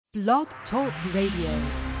Blog Talk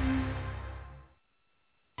Radio.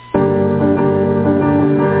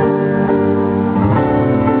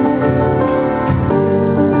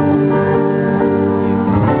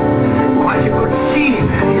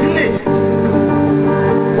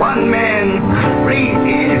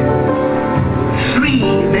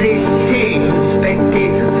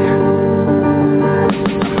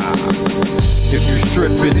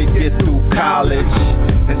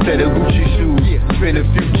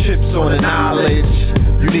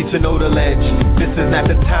 To know the ledge, this is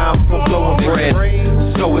not the time for blowing bread.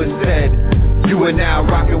 So it's said, you are now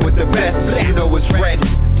rocking with the best. You know it's red,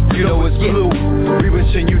 you know it's blue. We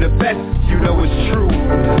wishing you the best, you know it's true.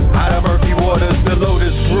 Out of murky waters, the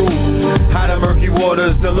lotus grew. Out of murky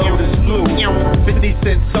waters, the lotus flew. 50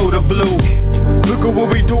 cent soda blue. Look at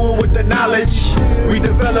what we doing with the knowledge. We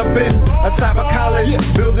developing a cyber college,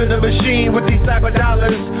 building a machine with these cyber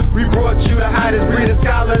dollars. We brought you the hottest breed of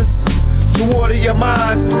scholars to water your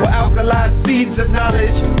mind with alkaline seeds of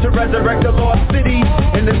knowledge, to resurrect the lost city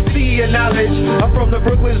in the sea of knowledge. I'm from the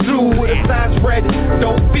Brooklyn Zoo with a sign spread,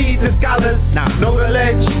 don't feed the scholars, know the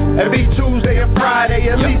ledge. Every Tuesday and Friday,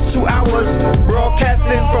 at least 2 hours,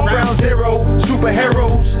 broadcasting from Ground Zero,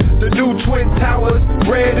 superheroes, the new Twin Towers,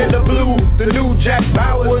 red and the blue, the new Jack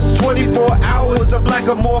Bowers, 24 hours of black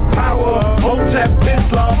and more power. Hotep,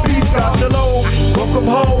 Islam, peace, God, shalom, welcome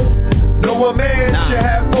home. No one man should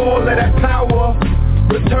have all of that power.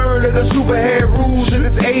 Return of the superhead rules in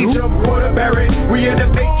this age of waterbearing. We in the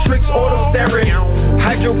matrix, auto staring,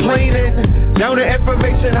 hydroplaning down the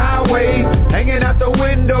information highway, hanging out the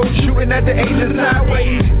window, shooting at the angels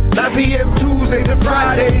sideways. 9 p.m. Tuesday to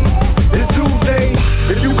Friday. It's Tuesday.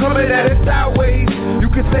 If you coming at it sideways,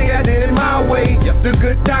 you can say I did it my way. The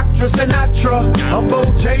good doctor Sinatra, I'm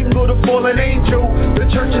Bojangle, the fallen angel, the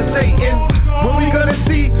church of Satan. When we gonna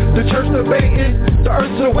see the church debating, the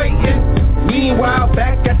earth's awaiting. Meanwhile,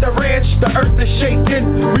 back at the ranch, the earth is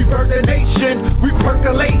shaking. We birth a nation, we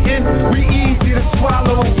percolating. We easy to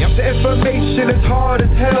swallow. The information is hard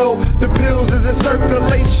as hell. The pills is in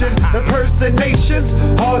circulation.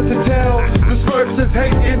 Impersonations, hard to tell. The Smurfs is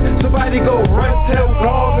hating. Somebody go run, tell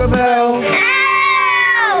Gargamel.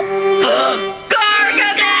 Help!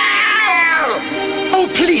 Gargamel! Oh,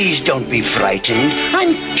 please don't be frightened.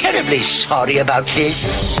 I'm terribly sorry about this.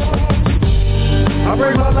 I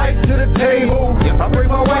bring my life to the table, I bring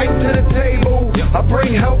my wife to the table, I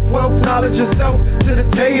bring health, wealth, knowledge, and self to the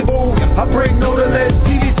table, I bring Know the Ledge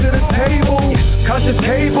TV to the table, conscious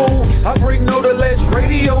cable, I bring Know the Ledge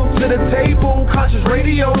radio to the table, conscious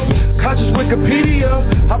radio, conscious Wikipedia,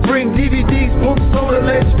 I bring DVDs, books, Know the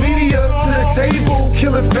Ledge media to the table,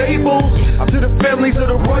 killing fables, to the families of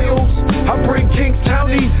the royals, I bring Kings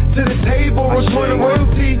County to the table, restoring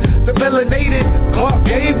royalty, the melanated Clark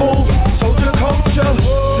Gable, soldier culture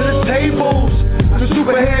to the tables, the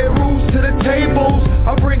superhead rules to the tables.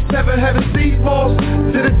 I bring 7 heaven sea balls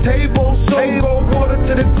to the table, soul gold water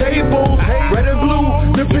to the table. Red and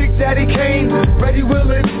blue, the Big Daddy Kane, ready,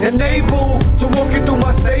 willing, and able to walk it through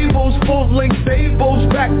my stables, full-length stables,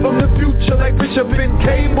 back from the future like Bishop in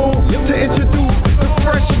Cable, to introduce the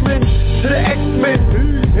freshmen to the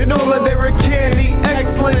X-Men in all of their candy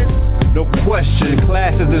excellence. No question,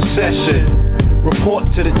 class is in session. Report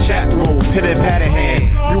to the chat room, pen and pad in hand.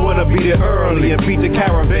 You wanna beat it early and beat the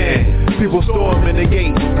caravan. People storming the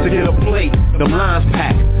gate to get a plate. The lines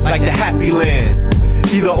packed like the Happy Land.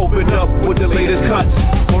 Either open up with the latest cuts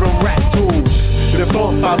or them rat tools. They're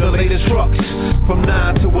bump out the latest trucks. From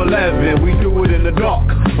 9 to 11, we do it in the dark,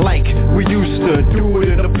 like we used to do it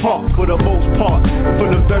in the park for the most part.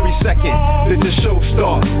 From the very second that the show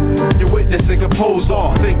starts, you're witnessing a pose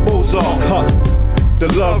off, think Mozart, huh? The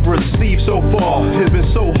love received so far has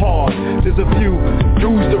been so hard. There's a few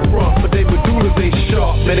dudes to front, but they medullas ain't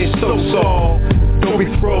sharp, man, they so soft. Don't be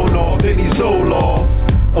thrown off, any Zoloft.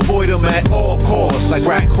 Avoid them at all costs, like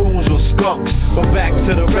raccoons or skunks. But back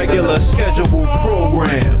to the regular scheduled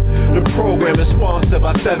program. The program is sponsored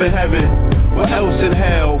by 7 Heaven. What else in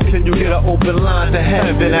hell can you get an open line to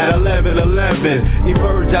heaven at 11:11?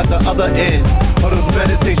 Emerge at the other end of those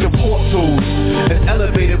meditation portals and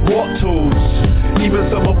elevated warp tools, even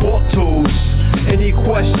some abort tools. Any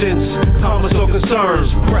questions, comments or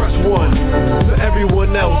concerns, press 1. For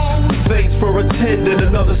everyone else, thanks for attending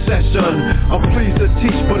another session. I'm pleased to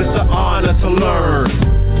teach, but it's an honor to learn.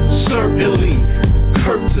 Certainly,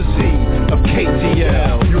 courtesy of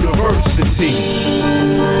KTL University.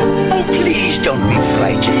 Oh, please don't be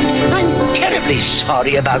frightened. I'm terribly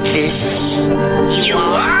sorry about this. You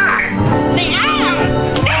are?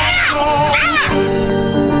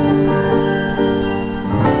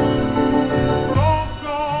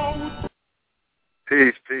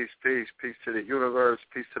 Peace, peace. peace to the universe,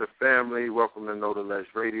 peace to the family. Welcome to Know the Less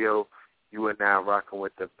Radio. You are now rocking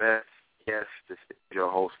with the best. Yes, this is your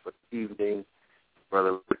host for the evening,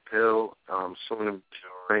 Brother Pill. Soon to be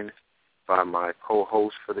joined by my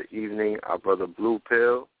co-host for the evening, our Brother Blue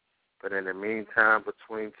Pill. But in the meantime,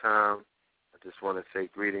 between time, I just want to say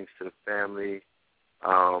greetings to the family.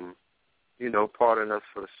 Pardon us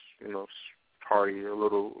for the, party a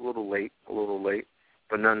little late.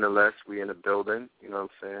 But nonetheless, we in the building, you know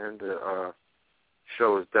what I'm saying? The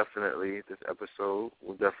show is definitely, this episode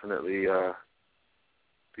will definitely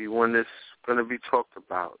be one that's going to be talked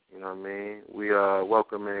about, you know what I mean? We are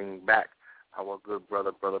welcoming back our good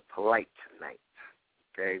brother POLIGHT tonight,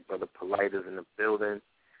 okay? Brother POLIGHT is in the building.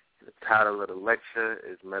 The title of the lecture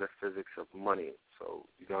is Metaphysics of Money, so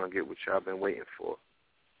you're going to get what y'all been waiting for,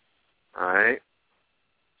 all right?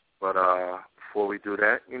 But before we do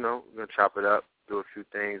that, we're going to chop it up, do a few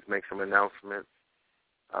things, make some announcements,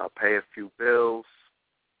 pay a few bills,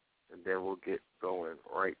 and then we'll get going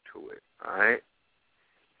right to it, all right?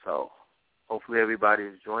 So hopefully everybody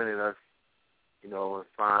is joining us, and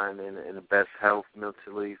fine, in the best health,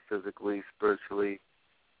 mentally, physically, spiritually,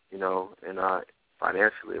 and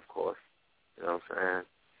financially, of course, you know what I'm saying?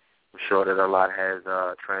 I'm sure that a lot has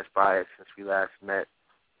transpired since we last met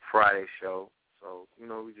Friday's show. So,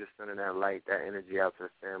 we just sending that light, that energy out to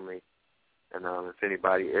the family. And if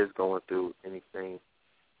anybody is going through anything,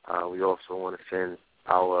 we also want to send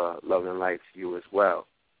our love and light to you as well.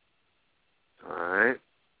 All right?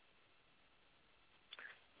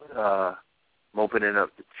 I'm opening up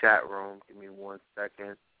the chat room. Give me 1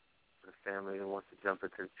 second. For the family that wants to jump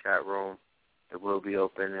into the chat room, it will be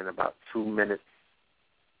open in about 2 minutes.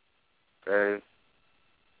 Okay?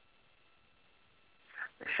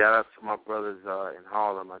 And shout out to my brothers in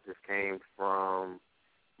Harlem. I just came from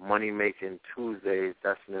Money Making Tuesdays.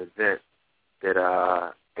 That's an event that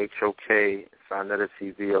HOK, Sonetta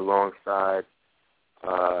TV, alongside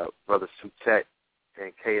Brother Sutet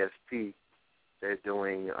and KSP, they're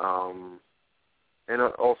doing, and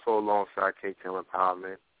also alongside KTL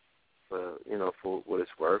Empowerment, for what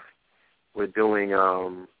it's worth. We're doing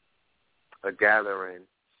a gathering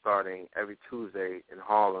starting every Tuesday in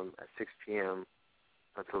Harlem at 6 p.m.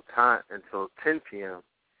 until 10 p.m.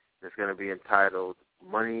 It's going to be entitled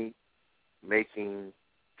Money Making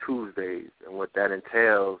Tuesdays, and what that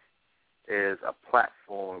entails is a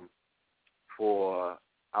platform for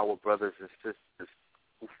our brothers and sisters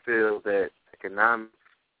who feel that economics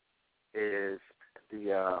is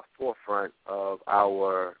the forefront of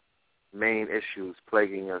our main issues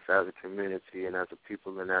plaguing us as a community and as a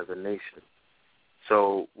people and as a nation.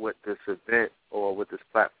 So what this event or what this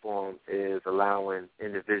platform is allowing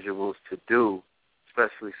individuals to do,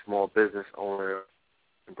 especially small business owners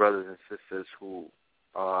and brothers and sisters who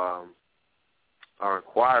are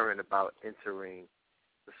inquiring about entering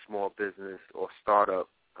the small business or startup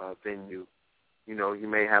venue. You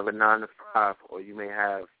may have a 9 to 5, or you may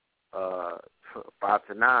have 5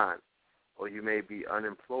 to 9, or you may be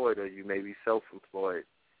unemployed, or you may be self-employed.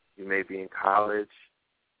 You may be in college.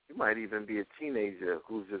 You might even be a teenager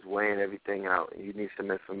who's just weighing everything out, and you need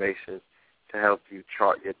some information to help you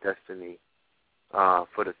chart your destiny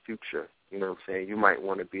for the future. You know what I'm saying? You might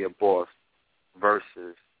want to be a boss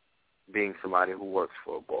versus being somebody who works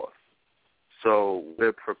for a boss. So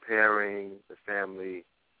we're preparing the family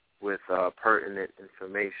with pertinent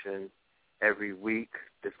information. Every week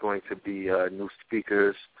there's going to be new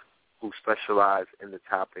speakers who specialize in the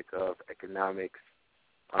topic of economics,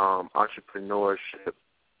 entrepreneurship,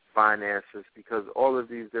 finances, because all of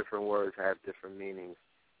these different words have different meanings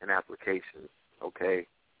and applications, okay?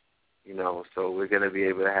 So we're going to be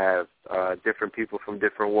able to have different people from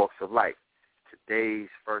different walks of life. Today's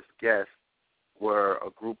first guests were a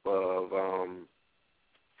group of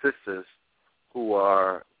sisters who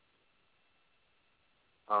are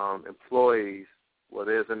employees. Well,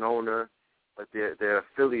 there's an owner, but they're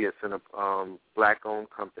affiliates in a black-owned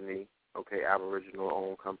company, okay,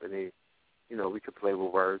 Aboriginal-owned company. We could play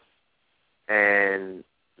with words. And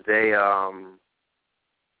they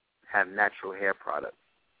have natural hair products.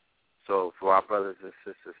 So for our brothers and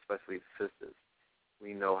sisters, especially the sisters,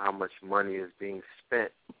 we know how much money is being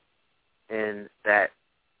spent in that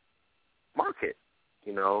market.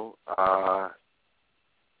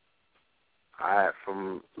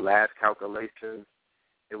 From last calculations,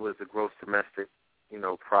 it was the gross domestic,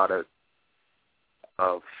 product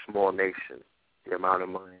of small nations, the amount of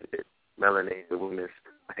money that melanated women's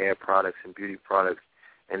hair products and beauty products.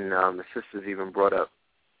 And the sisters even brought up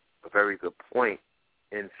a very good point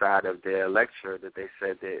inside of their lecture, that they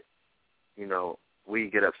said that, we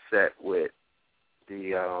get upset with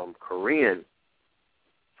the Korean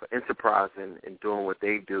for enterprising and doing what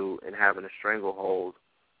they do and having a stranglehold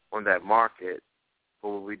on that market. But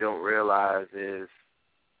what we don't realize is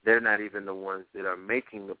they're not even the ones that are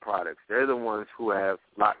making the products. They're the ones who have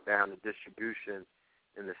locked down the distribution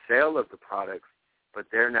and the sale of the products, but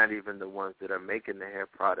they're not even the ones that are making the hair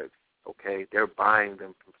products, okay? They're buying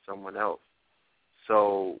them from someone else.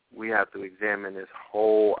 So we have to examine this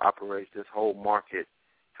whole operation, this whole market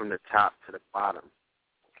from the top to the bottom,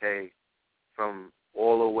 okay? From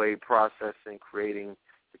all the way processing, creating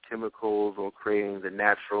the chemicals or creating the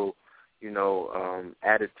natural,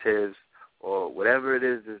 additives or whatever it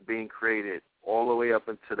is that's being created, all the way up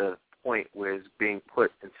until the point where it's being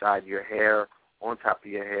put inside your hair, on top of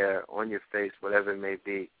your hair, on your face, whatever it may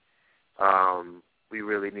be. We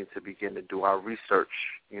really need to begin to do our research.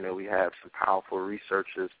 We have some powerful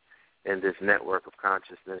researchers in this network of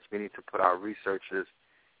consciousness. We need to put our researchers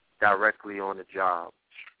directly on the job,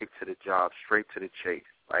 straight to the job, straight to the chase.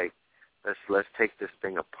 Like, let's take this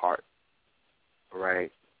thing apart,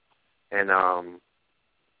 right? And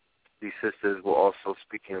these sisters were also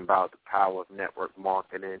speaking about the power of network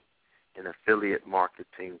marketing and affiliate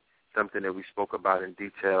marketing, something that we spoke about in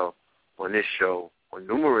detail on this show on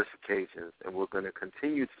numerous occasions, and we're going to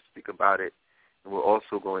continue to speak about it, and we're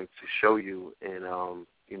also going to show you in,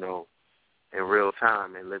 in real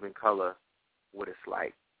time, in living color, what it's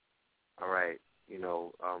like, all right?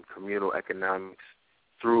 Communal economics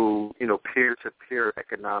through, peer-to-peer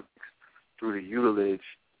economics through the usage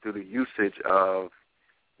of,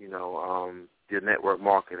 the network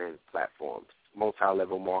marketing platforms,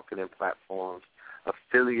 multi-level marketing platforms,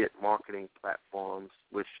 affiliate marketing platforms,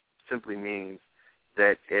 which simply means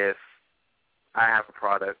that if I have a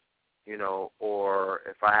product, or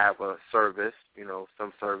if I have a service,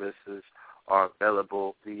 some services are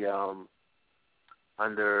available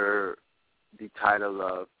under the title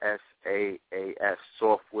of SaaS,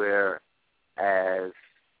 software as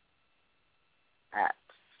apps.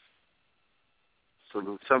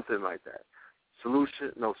 Something like that.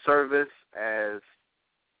 Service as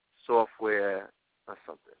software or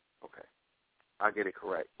something. Okay. I'll get it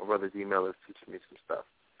correct. My brother D-Mail is teaching me some stuff.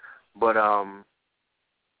 But,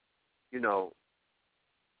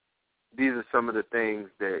 these are some of the things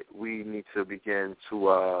that we need to begin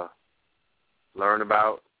to learn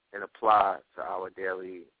about and apply to our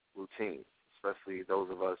daily routine, especially those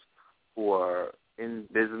of us who are in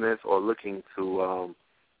business or looking to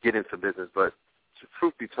get into business. But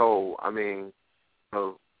truth be told,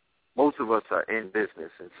 most of us are in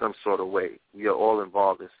business in some sort of way. We are all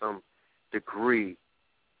involved in some degree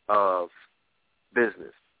of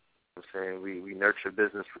business. I'm saying we nurture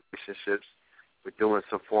business relationships. We're doing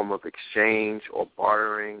some form of exchange or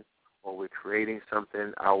bartering, or we're creating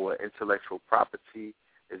something. Our intellectual property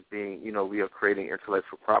is being, we are creating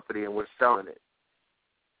intellectual property and we're selling it,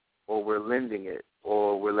 or we're lending it,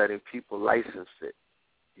 or we're letting people license it.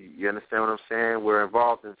 You understand what I'm saying? We're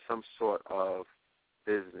involved in some sort of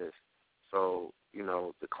business. So,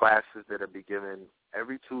 the classes that are be given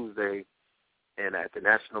every Tuesday and at the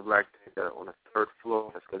National Black Day on the third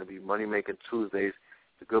floor, it's going to be Money Making Tuesdays.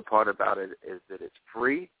 The good part about it is that it's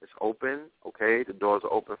free. It's open, okay? The doors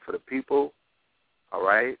are open for the people, all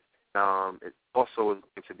right? It also is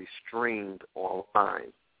going to be streamed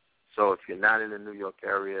online. So if you're not in the New York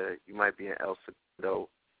area, you might be in El Segundo,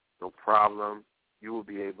 no problem. You will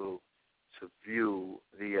be able to view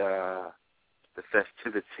the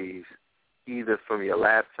festivities either from your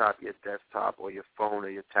laptop, your desktop, or your phone or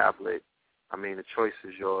your tablet. The choice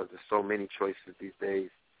is yours. There's so many choices these days.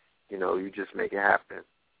 You just make it happen,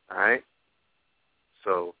 all right?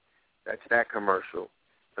 So that's that commercial.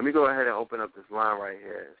 Let me go ahead and open up this line right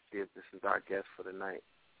here and see if this is our guest for the night.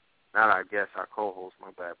 Not our guest, our co-host,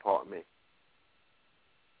 my bad, pardon me.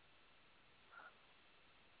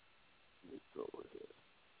 Let's go with it.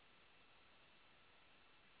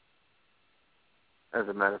 As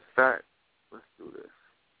a matter of fact, let's do this.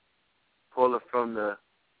 Caller from the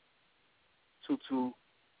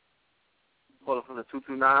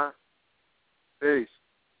 229. Peace.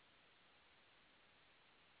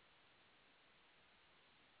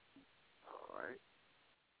 All right.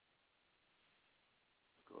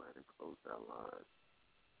 Go ahead and close that line.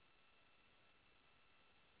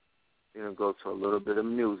 We're going to go to a little bit of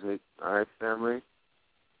music. All right, family?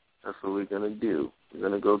 That's what we're going to do. We're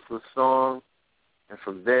going to go to a song, and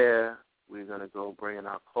from there, we're going to go bring in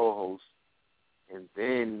our co-host, and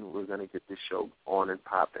then we're going to get this show on and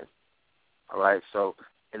popping. All right, so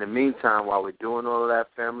in the meantime, while we're doing all of that,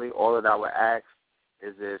 family, all that I would ask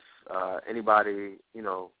is if anybody,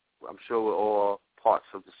 I'm sure we're all parts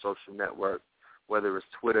of the social network, whether it's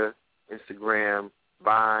Twitter, Instagram,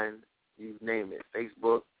 Vine, you name it,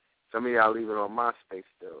 Facebook, me, I'll leave it on MySpace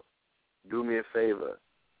still. Do me a favor.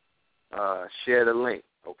 Share the link,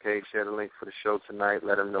 okay? Share the link for the show tonight.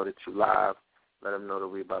 Let them know that you're live. Let them know that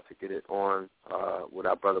we're about to get it on with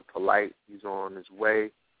our brother POLIGHT. He's on his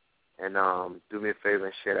way. And do me a favor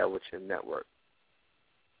and share that with your network.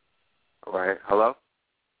 All right. Hello?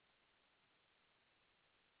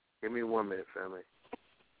 Give me 1 minute, family.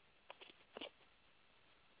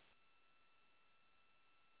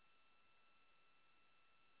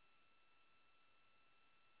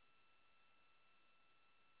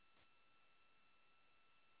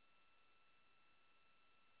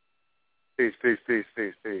 Peace, peace, peace,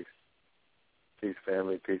 peace, peace. Peace,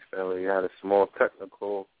 family, peace, family. You had a small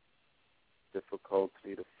technical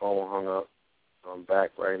difficulty. The phone hung up. So I'm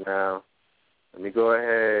back right now. Let me go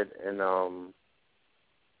ahead and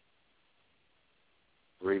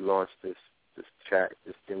relaunch this chat.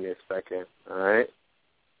 Just give me a second, all right?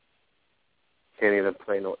 Can't even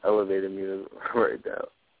play no elevator music right now.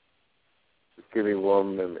 Just give me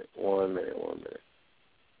 1 minute, 1 minute, 1 minute.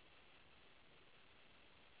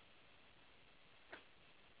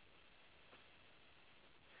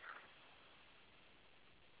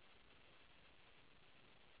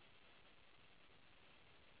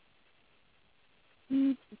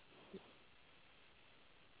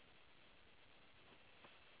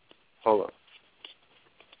 Hold on.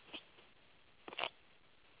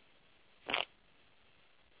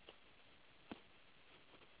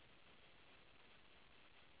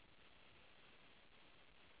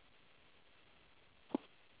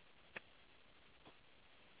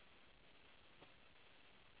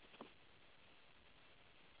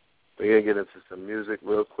 We're going to get into some music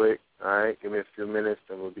real quick, all right? Give me a few minutes,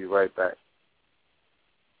 and we'll be right back.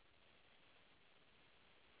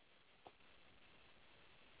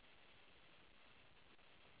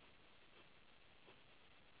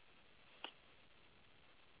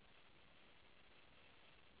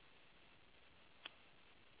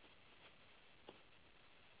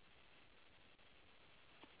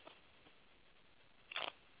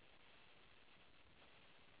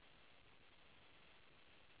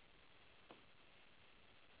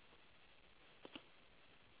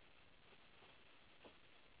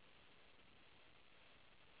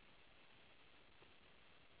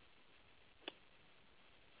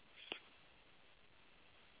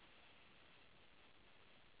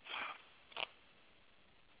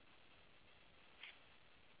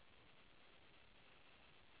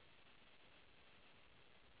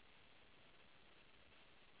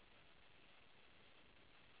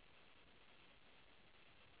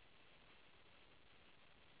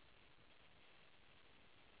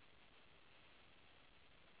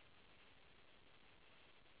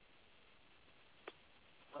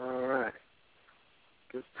 All right.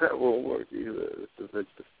 Guess that won't work either. This is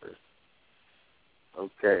interesting.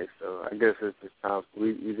 Okay, so I guess it's just time.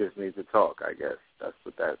 We just need to talk. I guess that's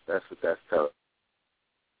what that's telling.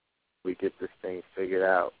 We get this thing figured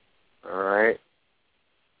out. All right.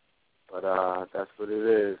 But that's what it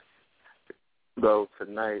is. Though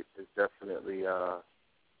tonight is definitely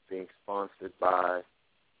being sponsored by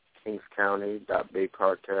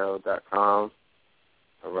kingscounty.baycartel.com.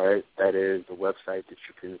 All right, that is the website that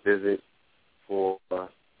you can visit for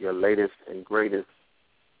your latest and greatest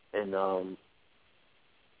in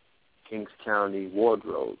Kings County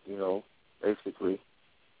wardrobe. You know, basically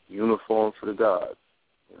uniform for the gods.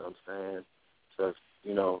 You know what I'm saying? So if,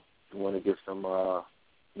 you know, you want to get some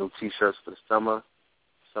new T-shirts for the summer,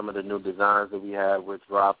 some of the new designs that we have, we're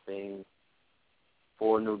dropping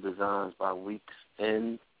 4 new designs by week's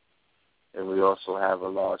end, and we also have a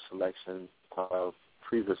large selection of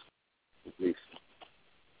previous releases.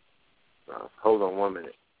 Hold on 1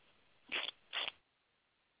 minute.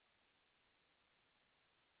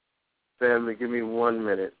 Family, give me 1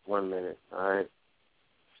 minute. 1 minute, all right?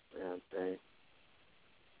 Damn thing.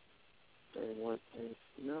 One thing.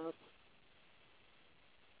 No.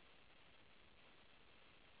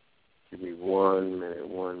 Give me 1 minute.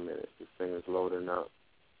 1 minute. This thing is loading up.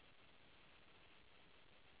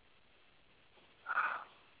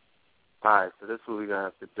 All right, so this is what we're going to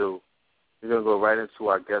have to do. We're going to go right into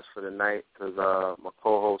our guest for the night because my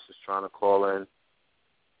co-host is trying to call in,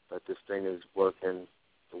 but this thing is working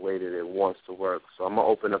the way that it wants to work. So I'm going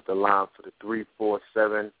to open up the line for the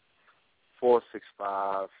 347-465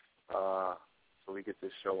 so we get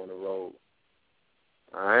this show on the road.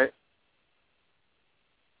 All right?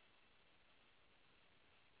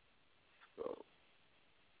 So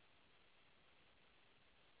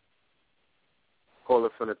call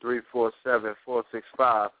it from the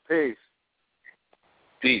 347-465. Peace.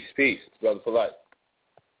 Peace, peace, Brother POLIGHT.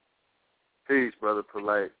 Peace, Brother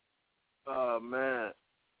POLIGHT. Oh, man.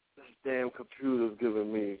 damn computer's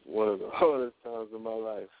giving me one of the hardest times of my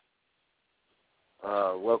life.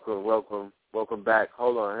 Welcome back.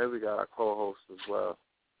 Hold on, here we got our co-host as well.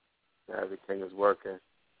 Everything is working.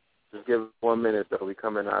 Just give it 1 minute, though. We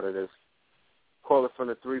coming out of this. Call it from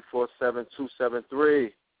the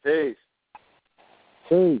 347-273. Peace.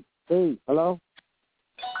 Hey, hello?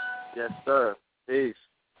 Yes, sir. Peace.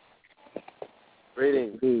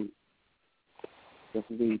 Greetings. Yes,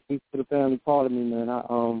 indeed. Peace to the family calling me, man.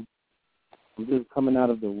 I'm just coming out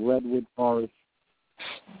of the redwood forest.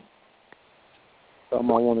 Something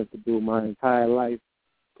I wanted to do my entire life.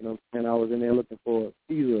 You know what I'm saying? I was in there looking for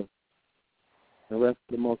Caesar. The rest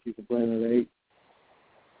of the monkeys are playing at 8.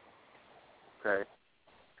 Okay.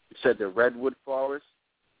 You said the redwood forest?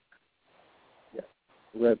 Yeah,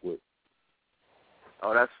 redwood.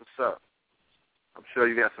 Oh, that's what's up. I'm sure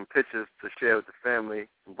you got some pictures to share with the family,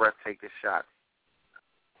 some breathtaking shots.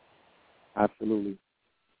 Absolutely.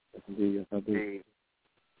 Yes, indeed. Yes, I do. Indeed.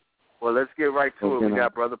 Well, let's get right to it. We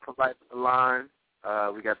got Brother Polite on the line.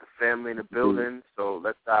 We got the family in the building, so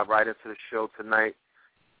let's dive right into the show tonight.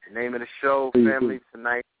 The name of the show, family,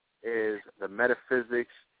 tonight is The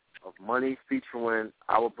Metaphysics of Money, featuring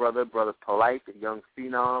our brother Polite, the young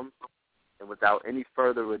phenom. And without any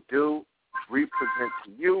further ado, we present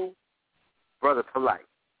to you Brother Polite.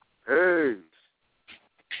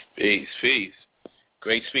 Peace.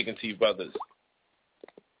 Great speaking to you, brothers.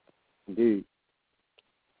 Indeed.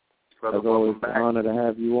 Brother, as always, an honor to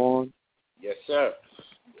have you on. Yes, sir.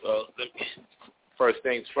 Well, first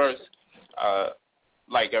things first,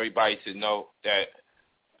 like everybody to know that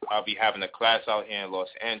I'll be having a class out here in Los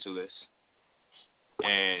Angeles,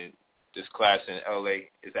 and this class in L.A.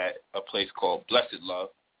 is at a place called Blessed Love,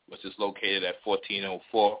 which is located at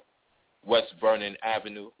 1404 West Vernon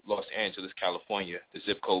Avenue, Los Angeles, California, the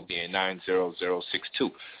zip code being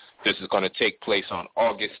 90062. This is going to take place on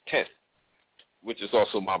August 10th, which is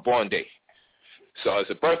also my born day. So as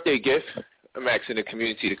a birthday gift, I'm asking the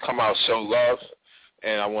community to come out, show love,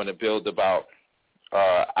 and I want to build about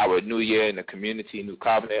our new year in the community, new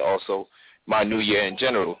covenant, also my new year in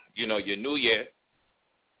general. You know, your new year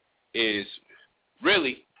is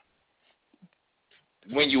really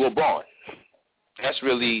when you were born. That's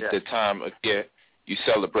really the time of year you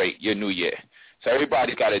celebrate your new year. So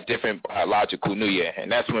everybody's got a different biological new year, and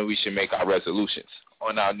that's when we should make our resolutions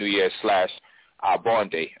on our new year / our born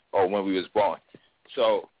day, or when we was born.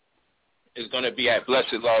 So it's going to be at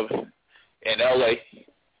Blessed Love in L.A.,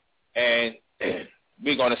 and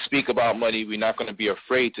we're going to speak about money. We're not going to be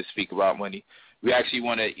afraid to speak about money. We actually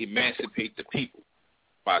want to emancipate the people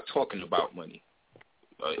by talking about money.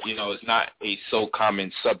 You know, it's not a so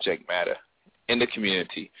common subject matter in the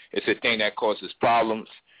community. It's a thing that causes problems.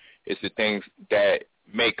 It's the things that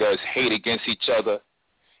make us hate against each other.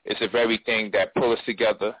 It's the very thing that pulls us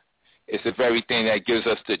together. It's the very thing that gives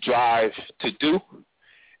us the drive to do.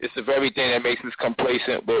 It's the very thing that makes us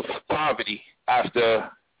complacent with poverty after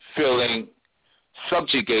feeling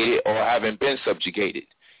subjugated or having been subjugated.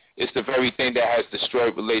 It's the very thing that has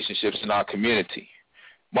destroyed relationships in our community.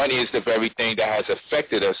 Money is the very thing that has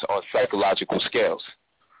affected us on psychological scales.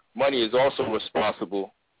 Money is also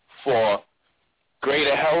responsible for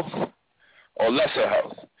greater health or lesser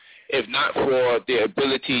health. If not for the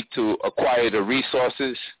ability to acquire the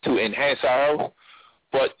resources to enhance our health,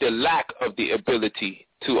 but the lack of the ability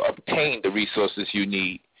to obtain the resources you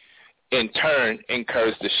need, in turn,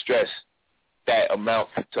 incurs the stress that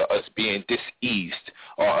amounts to us being diseased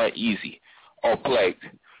or uneasy or plagued.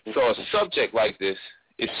 So a subject like this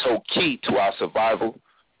is so key to our survival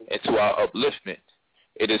and to our upliftment.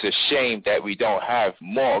 It is a shame that we don't have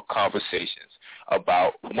more conversations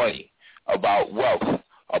about money, about wealth,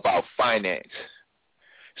 about finance.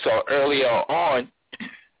 So earlier on,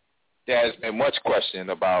 there has been much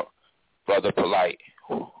question about Brother Polite.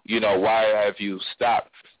 You know, why have you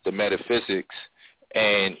stopped the metaphysics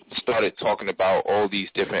and started talking about all these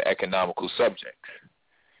different economical subjects?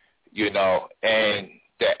 You know, and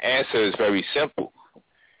the answer is very simple.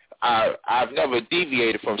 I've never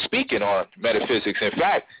deviated from speaking on metaphysics. In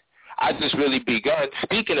fact, I just really begun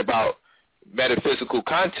speaking about metaphysical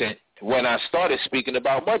content when I started speaking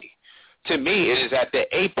about money. To me, it is at the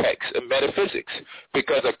apex of metaphysics,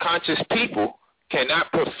 because a conscious people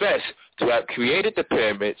cannot profess to have created the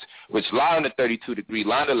pyramids, which lie on the 32-degree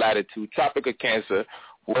line of latitude, Tropic of Cancer,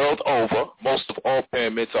 world over. Most of all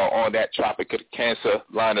pyramids are on that Tropic of Cancer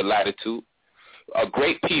line of latitude. A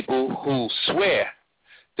great people who swear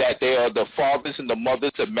that they are the fathers and the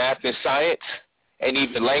mothers of math and science and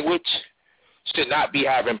even language should not be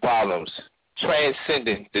having problems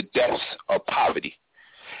transcending the depths of poverty.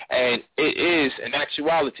 And it is an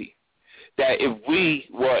actuality that if we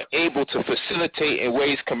were able able to facilitate in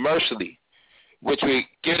ways commercially, which would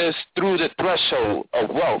get us through the threshold of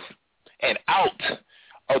wealth and out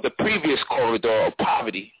of the previous corridor of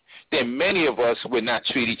poverty, then many of us would not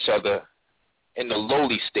treat each other in the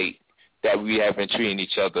lowly state that we have been treating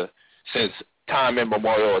each other since time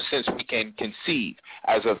immemorial, or since we can conceive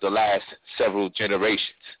as of the last several generations.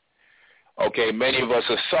 Okay, many of us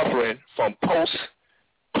are suffering from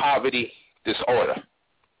post-poverty disorder.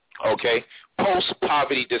 Okay,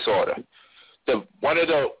 post-poverty disorder. One of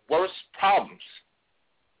the worst problems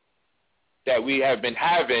that we have been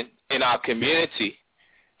having in our community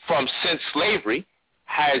since slavery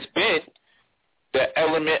has been the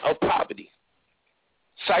element of poverty.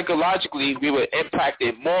 Psychologically, we were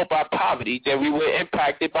impacted more by poverty than we were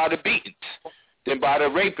impacted by the beatings, then by the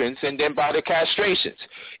rapings, and then by the castrations.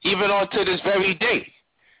 Even on to this very day,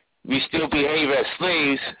 we still behave as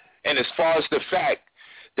slaves, and as far as the fact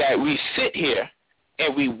that we sit here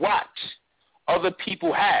and we watch other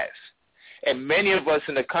people have, and many of us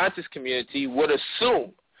in the conscious community would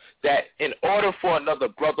assume that in order for another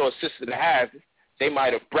brother or sister to have, they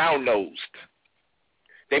might have brown-nosed.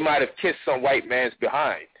 They might have kissed some white man's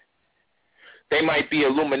behind. They might be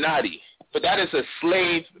Illuminati. But that is a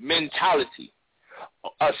slave mentality.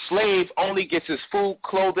 A slave only gets his food,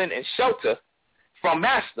 clothing, and shelter from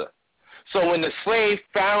master. So when the slave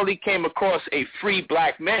finally came across a free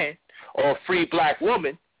black man or a free black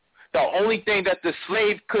woman, the only thing that the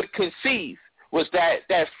slave could conceive was that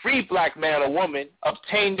that free black man or woman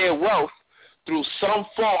obtained their wealth through some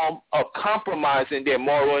form of compromising their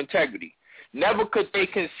moral integrity. Never could they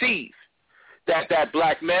conceive that that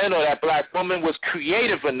black man or that black woman was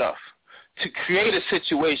creative enough to create a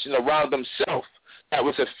situation around themselves that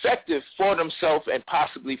was effective for themselves and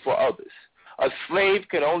possibly for others. A slave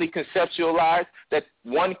can only conceptualize that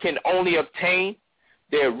one can only obtain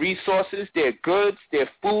their resources, their goods, their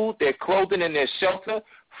food, their clothing, and their shelter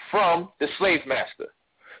from the slave master.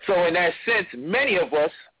 So in that sense, many of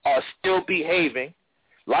us are still behaving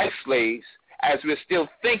like slaves as we're still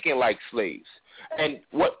thinking like slaves. And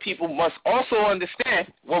what people must also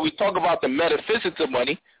understand when we talk about the metaphysics of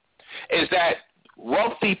money is that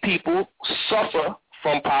wealthy people suffer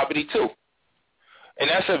from poverty too. And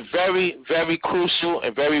that's a very, very crucial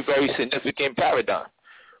and very, very significant paradigm.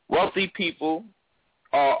 Wealthy people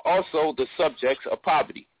are also the subjects of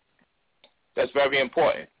poverty. That's very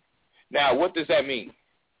important. Now, what does that mean?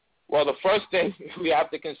 Well, the first thing we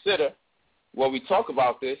have to consider when we talk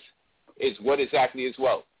about this is what exactly is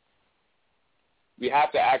wealth. We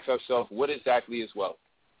have to ask ourselves, what exactly is wealth?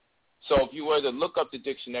 So if you were to look up the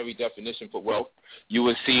dictionary definition for wealth, you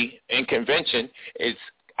would see in convention it's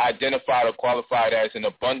identified or qualified as an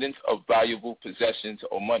abundance of valuable possessions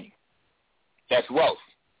or money. That's wealth.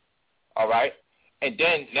 All right? And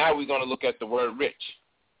then now we're going to look at the word rich.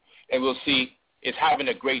 And we'll see it's having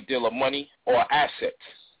a great deal of money or assets.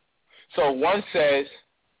 So one says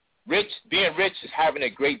being rich is having a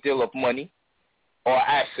great deal of money or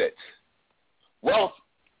assets. Wealth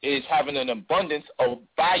is having an abundance of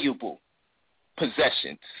valuable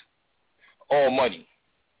possessions or money.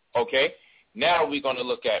 Okay? Now we're going to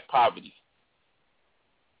look at poverty.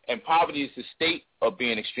 And poverty is the state of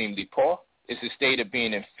being extremely poor. It's the state of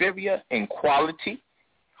being inferior in quality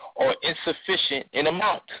or insufficient in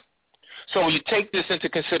amount. So when you take this into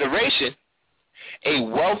consideration, a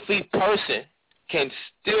wealthy person can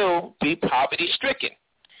still be poverty-stricken.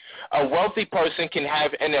 A wealthy person can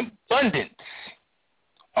have an abundance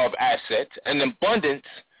of assets, an abundance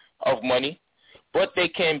of money, but they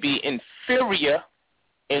can be inferior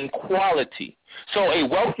in quality. So a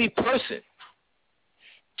wealthy person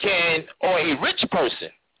or a rich person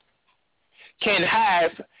can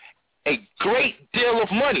have a great deal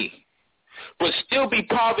of money, but still be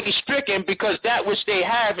poverty-stricken because that which they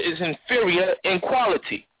have is inferior in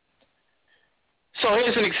quality. So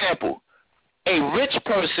here's an example. A rich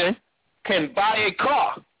person can buy a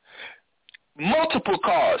car, multiple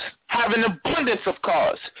cars, have an abundance of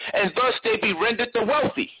cars, and thus they be rendered the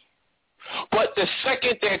wealthy. But the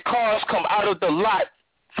second their cars come out of the lot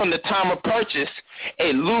from the time of purchase,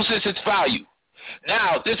 it loses its value.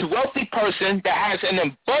 Now, this wealthy person that has an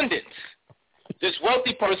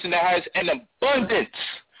abundance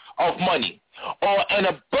of money or an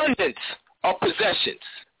abundance of possessions,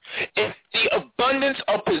 if the abundance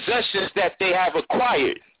of possessions that they have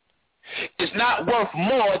acquired is not worth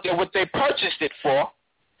more than what they purchased it for,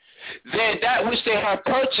 then that which they have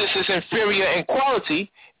purchased is inferior in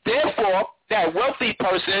quality. Therefore, that wealthy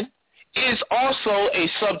person is also a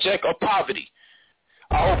subject of poverty.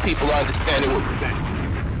 I hope people are understanding what we're saying.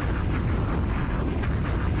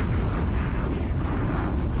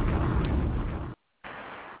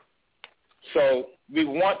 So we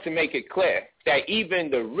want to make it clear that even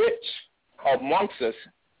the rich amongst us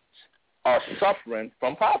are suffering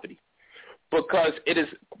from poverty, because it is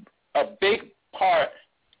a big part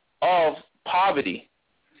of poverty,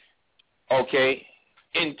 okay,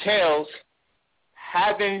 entails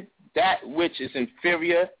having that which is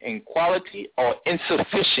inferior in quality or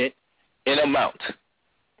insufficient in amount.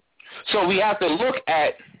 So we have to look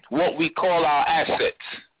at what we call our assets,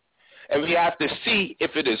 and we have to see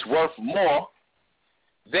if it is worth more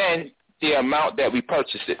than the amount that we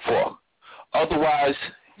purchased it for. Otherwise,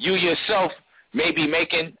 you yourself may be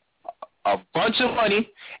making a bunch of money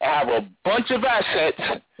and have a bunch of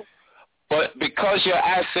assets, but because your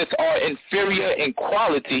assets are inferior in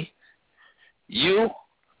quality, you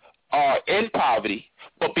are in poverty.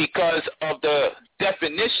 But because of the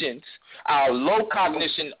definitions, our low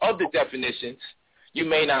cognition of the definitions, you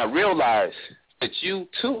may not realize that you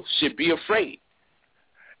too should be afraid.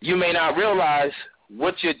 You may not realize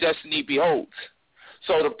what your destiny beholds.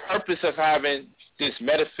 So the purpose of having this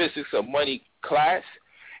metaphysics of money class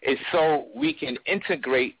is so we can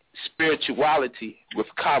integrate spirituality with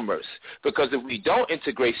commerce. Because if we don't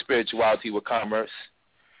integrate spirituality with commerce,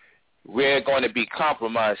 we're going to be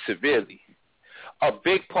compromised severely. A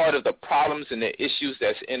big part of the problems and the issues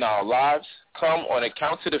that's in our lives come on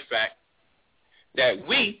account of the fact that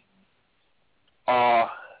we are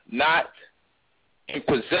not in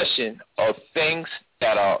possession of things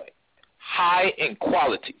that are high in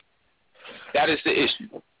quality. That is the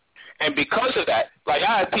issue. And because of that, like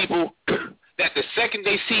I have people that the second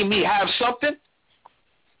they see me have something,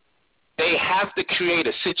 they have to create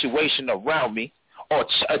a situation around me or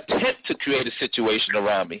attempt to create a situation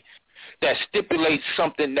around me that stipulates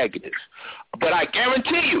something negative. But I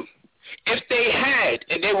guarantee you, if they had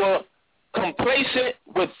and they were complacent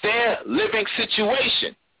with their living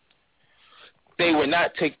situation, they would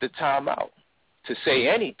not take the time out to say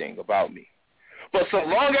anything about me. But so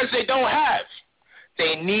long as they don't have,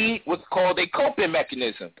 they need what's called a coping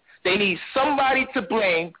mechanism. They need somebody to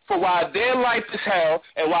blame for why their life is hell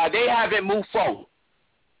and why they haven't moved forward.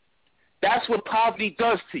 That's what poverty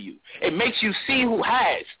does to you. It makes you see who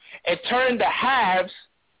has and turn the haves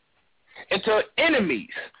into enemies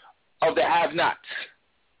of the have-nots.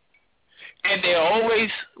 And they always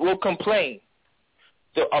will complain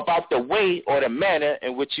about the way or the manner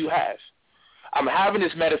in which you have. I'm having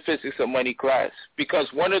this metaphysics of money class because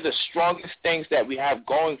one of the strongest things that we have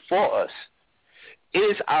going for us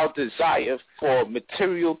is our desire for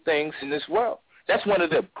material things in this world. That's one of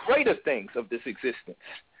the greater things of this existence.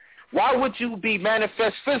 Why would you be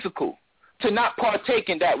manifest physical to not partake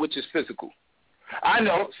in that which is physical? I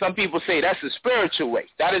know some people say that's the spiritual way.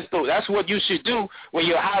 That's what you should do when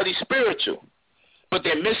you're highly spiritual. But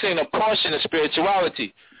they're missing a portion of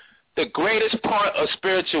spirituality. The greatest part of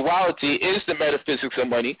spirituality is the metaphysics of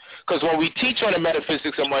money, because when we teach on the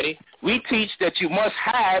metaphysics of money, we teach that you must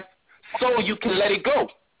have so you can let it go.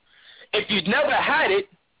 If you've never had it,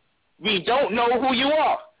 we don't know who you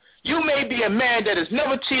are. You may be a man that has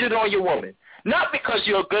never cheated on your woman, not because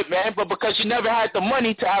you're a good man, but because you never had the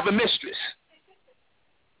money to have a mistress.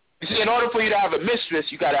 You see, in order for you to have a mistress,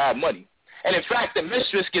 you got to have money. And in fact, the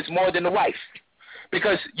mistress gets more than the wife,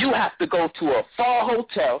 because you have to go to a far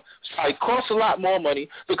hotel. It costs a lot more money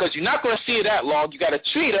because you're not going to see her that long. You got to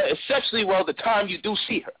treat her exceptionally well the time you do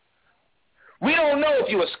see her. We don't know if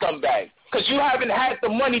you're a scumbag because you haven't had the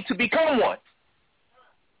money to become one.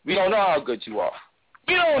 We don't know how good you are.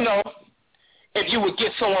 We don't know if you would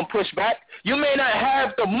get someone pushed back. You may not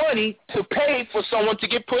have the money to pay for someone to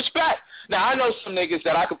get pushed back. Now, I know some niggas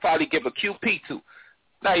that I could probably give a QP to.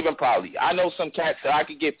 Not even probably. I know some cats that I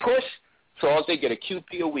could get pushed, so as they get a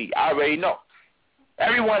QP a week. I already know.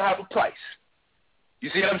 Everyone have a price. You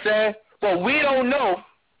see what I'm saying? But we don't know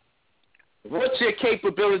what your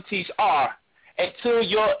capabilities are until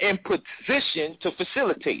you're in position to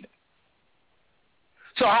facilitate them.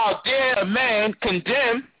 So how dare a man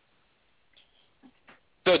condemn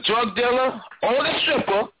the drug dealer or the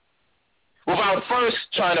stripper without first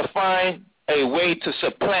trying to find a way to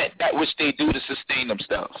supplant that which they do to sustain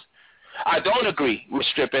themselves? I don't agree with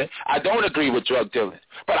stripping. I don't agree with drug dealing.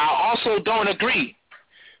 But I also don't agree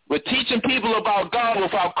with teaching people about God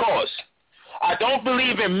without cause. I don't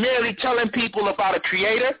believe in merely telling people about a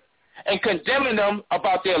creator and condemning them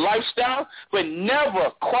about their lifestyle, but never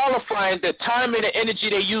qualifying the time and the energy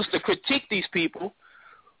they use to critique these people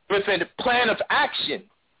with a plan of action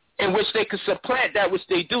in which they could supplant that which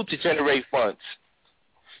they do to generate funds.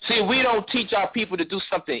 See, we don't teach our people to do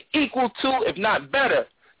something equal to, if not better,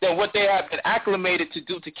 than what they have been acclimated to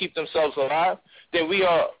do to keep themselves alive, then we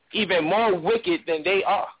are even more wicked than they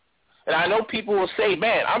are. And I know people will say,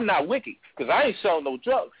 man, I'm not wicked because I ain't selling no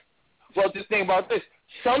drugs. Well, just think about this.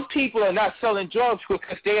 Some people are not selling drugs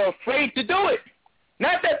because they are afraid to do it.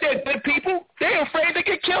 Not that they're good people. They're afraid to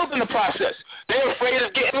get killed in the process. They're afraid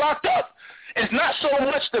of getting locked up. It's not so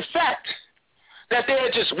much the fact that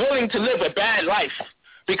they're just willing to live a bad life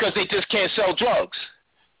because they just can't sell drugs.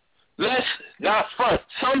 Let's not front.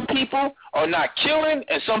 Some people are not killing,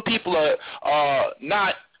 and some people are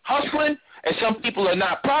not hustling, and some people are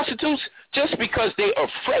not prostitutes just because they're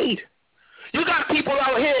afraid. You got people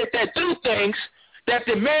out here that do things that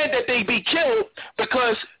demand that they be killed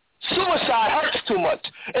because suicide hurts too much.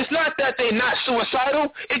 It's not that they're not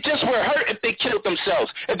suicidal. It just would hurt if they killed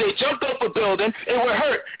themselves. If they jumped off a building, it would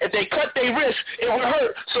hurt. If they cut their wrist, it would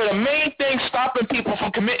hurt. So the main thing stopping people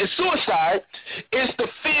from committing suicide is the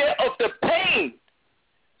fear of the pain.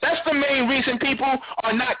 That's the main reason people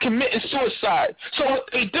are not committing suicide. So what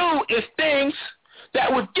they do is things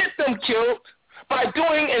that would get them killed by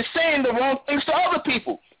doing and saying the wrong things to other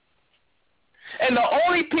people. And the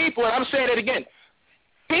only people, and I'm saying it again,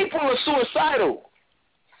 people are suicidal.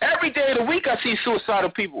 Every day of the week I see suicidal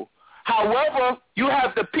people. However, you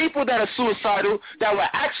have the people that are suicidal that will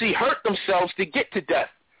actually hurt themselves to get to death.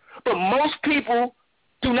 But most people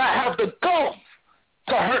do not have the gall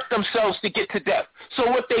to hurt themselves to get to death. So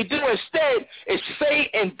what they do instead is say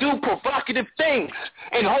and do provocative things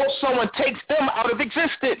and hope someone takes them out of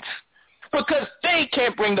existence because they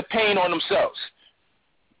can't bring the pain on themselves.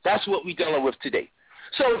 That's what we're dealing with today.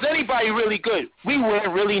 So is anybody really good? We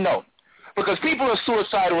wouldn't really know. Because people are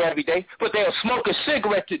suicidal every day, but they'll smoke a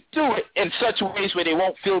cigarette to do it in such ways where they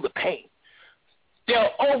won't feel the pain. They'll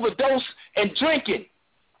overdose in drinking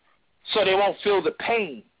so they won't feel the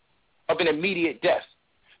pain of an immediate death.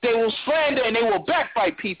 They will slander and they will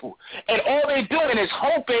backbite people. And all they're doing is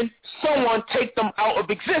hoping someone take them out of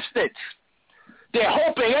existence. They're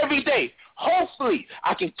hoping every day, hopefully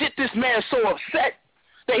I can get this man so upset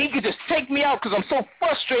that he could just take me out because I'm so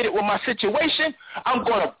frustrated with my situation. I'm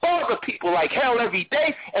going to bother people like hell every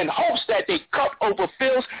day in hopes that they cup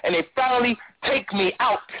overfills and they finally take me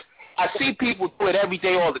out. I see people do it every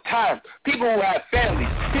day all the time. People who have families,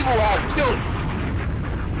 people who have children.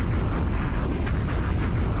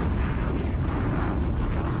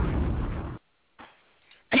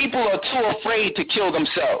 People are too afraid to kill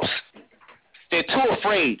themselves. They're too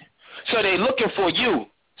afraid. So they're looking for you,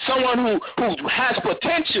 someone who has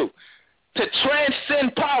potential to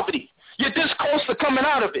transcend poverty. You're this close to coming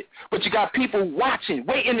out of it, but you got people watching,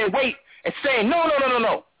 waiting and saying,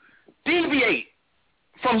 no. Deviate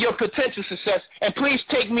from your potential success, and please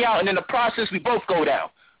take me out, and in the process, we both go down.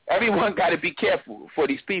 Everyone got to be careful for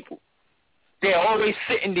these people. They're always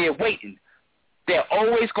sitting there waiting. They're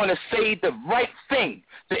always going to say the right thing.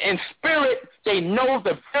 In spirit, they know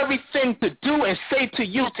the very thing to do and say to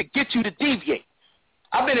you to get you to deviate.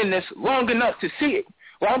 I've been in this long enough to see it.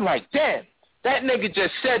 Well, I'm like, damn, that nigga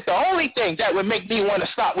just said the only thing that would make me want to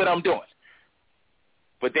stop what I'm doing.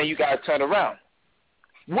 But then you got to turn around.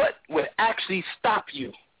 What would actually stop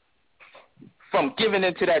you from giving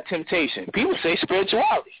into that temptation? People say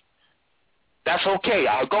spirituality. That's okay.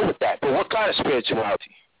 I'll go with that. But what kind of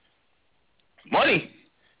spirituality? Money.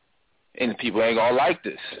 And people ain't going to like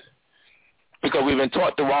this because we've been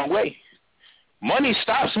taught the wrong way. Money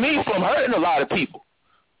stops me from hurting a lot of people.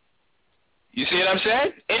 You see what I'm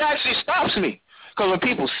saying? It actually stops me because when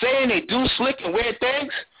people say and they do slick and weird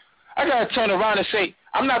things, I got to turn around and say,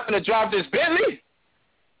 I'm not going to drive this Bentley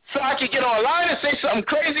so I can get online and say something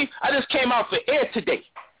crazy. I just came out for air today.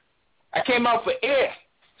 I came out for air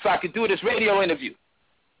so I could do this radio interview.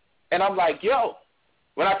 And I'm like, yo,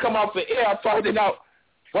 when I come out for air, I'm finding out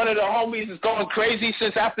one of the homies is going crazy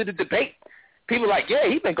since after the debate. People like, yeah,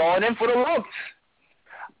 he's been going in for the longest.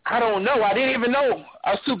 I don't know. I didn't even know.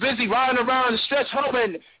 I was too busy riding around the stretch home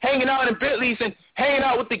and hanging out in Bentleys and hanging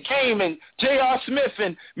out with the game and J.R. Smith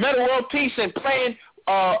and Meta World Peace and playing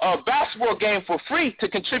a basketball game for free to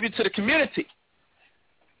contribute to the community.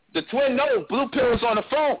 The twin know, Blue Pill is on the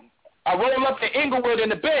phone. I roll up to Inglewood in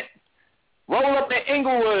the Bent. Roll up to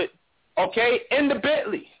Inglewood, okay, in the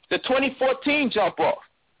Bentley, the 2014 jump off.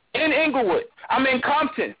 In Inglewood. I'm in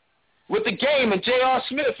Compton with the game and J.R.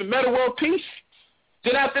 Smith and Meta World Peace.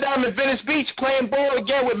 Then after that, I'm in Venice Beach playing ball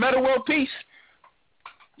again with Meta World Peace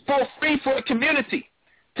for free for the community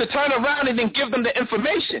to turn around and then give them the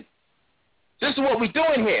information. This is what we're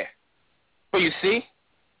doing here. But you see,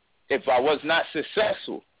 if I was not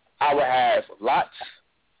successful, I would have lots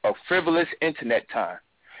of frivolous internet time.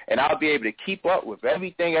 And I'll be able to keep up with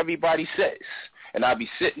everything everybody says. And I'll be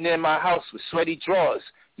sitting in my house with sweaty drawers,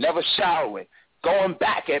 never showering, going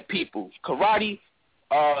back at people. Karate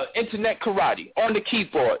internet karate, on the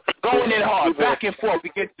keyboard, going in hard, back and forth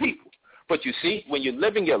against people. But you see, when you're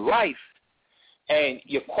living your life and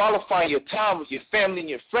you're qualifying your time with your family and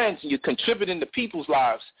your friends and you're contributing to people's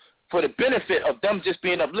lives for the benefit of them just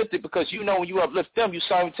being uplifted, because you know when you uplift them, you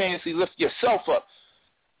simultaneously lift yourself up.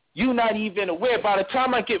 You're not even aware. By the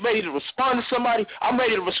time I get ready to respond to somebody, I'm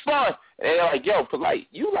ready to respond. And they're like, yo, Polite,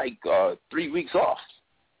 you like 3 weeks off.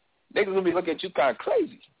 They're going to be looking at you kind of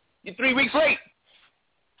crazy. You're 3 weeks late.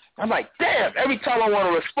 I'm like, damn, every time I want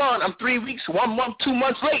to respond, I'm 3 weeks, 1 month, 2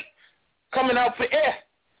 months late, coming out for air.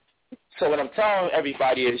 So what I'm telling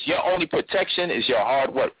everybody is your only protection is your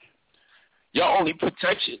hard work. Your only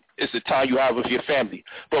protection is the time you have with your family.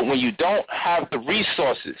 But when you don't have the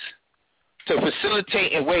resources to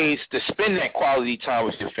facilitate in ways to spend that quality time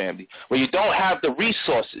with your family, when you don't have the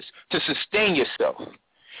resources to sustain yourself,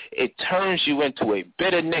 it turns you into a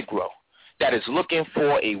bitter Negro that is looking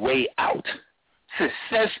for a way out.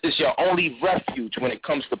 Success is your only refuge when it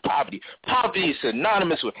comes to poverty. Poverty is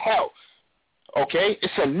synonymous with hell, okay?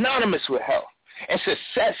 It's synonymous with hell. And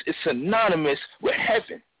success is synonymous with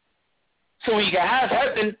heaven. So we can have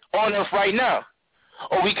heaven on earth right now,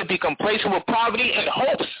 or we could be complacent with poverty in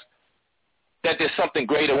hopes that there's something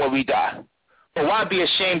greater when we die. But why be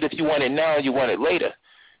ashamed if you want it now and you want it later?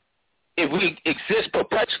 If we exist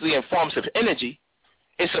perpetually in forms of energy,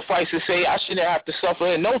 it suffices to say I shouldn't have to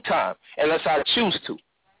suffer in no time unless I choose to.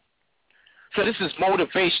 So this is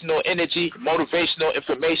motivational energy, motivational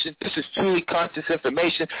information. This is truly conscious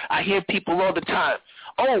information. I hear people all the time,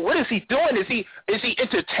 oh, what is he doing? Is he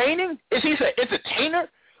entertaining? Is he an entertainer?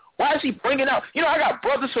 Why is he bringing out? You know, I got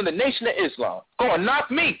brothers from the Nation of Islam going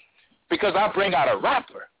knock me because I bring out a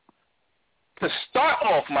rapper to start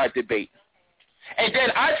off my debate. And then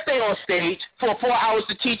I stay on stage for 4 hours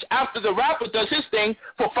to teach after the rapper does his thing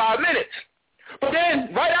for 5 minutes. But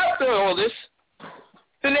then, right after all this,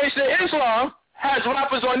 the Nation of Islam has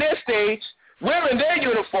rappers on their stage wearing their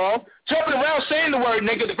uniform, jumping around saying the word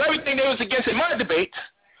nigga, the very thing they was against in my debate.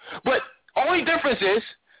 But only difference is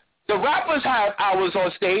the rappers have hours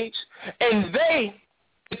on stage, and they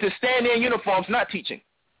get to stand there in uniforms not teaching.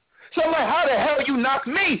 So I'm like, how the hell you knock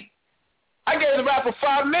me? I gave the rapper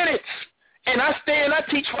 5 minutes. And I stay and I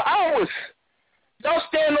teach for hours. Y'all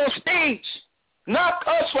stand on stage. Knock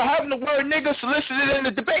us for having the word nigga solicited in the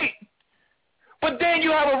debate. But then you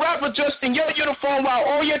have a rapper dressed in your uniform while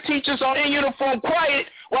all your teachers are in uniform quiet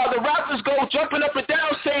while the rappers go jumping up and down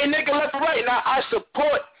saying nigga left and right. Now, I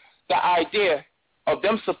support the idea of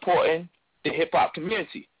them supporting the hip-hop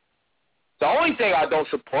community. The only thing I don't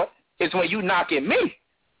support is when you knocking me.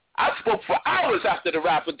 I spoke for hours after the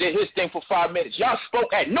rapper did his thing for 5 minutes. Y'all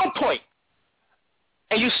spoke at no point.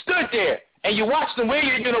 And you stood there, and you watched them wear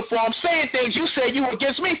your uniform, saying things you said you were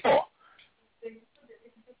against me for.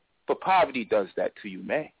 But poverty does that to you,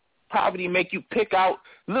 man. Poverty make you pick out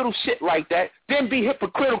little shit like that, then be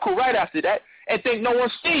hypocritical right after that, and think no one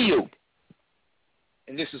see you.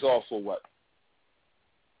 And this is all for what?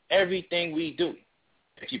 Everything we do,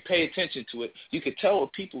 if you pay attention to it, you can tell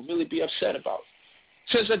what people really be upset about.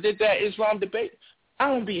 Since I did that Islam debate, I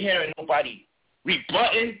don't be hearing nobody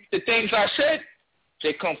rebutting the things I said.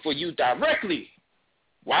 They come for you directly.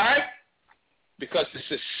 Why? Because the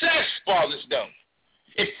success bothers them.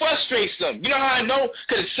 It frustrates them. You know how I know?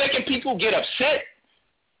 Because the second people get upset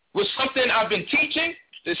with something I've been teaching,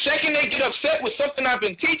 the second they get upset with something I've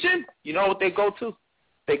been teaching, you know what they go to?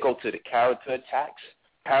 They go to the character attacks,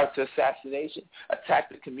 character assassination, attack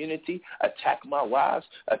the community, attack my wives,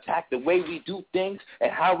 attack the way we do things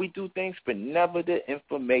and how we do things, but never the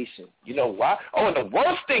information. You know why? Oh, and the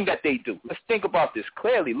worst thing that they do, let's think about this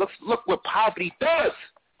clearly. Look what poverty does.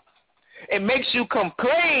 It makes you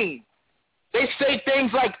complain. They say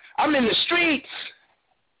things like, I'm in the streets.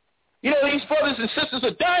 You know, these brothers and sisters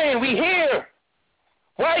are dying. We here.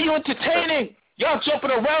 Why are you entertaining? Y'all jumping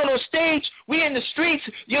around on stage. We in the streets.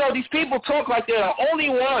 You know, these people talk like they're the only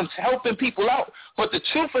ones helping people out. But the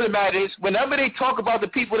truth of the matter is, whenever they talk about the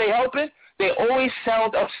people they helping, they always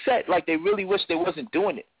sound upset, like they really wish they wasn't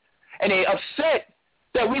doing it. And they upset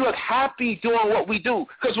that we look happy doing what we do.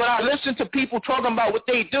 Because when I listen to people talking about what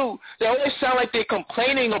they do, they always sound like they're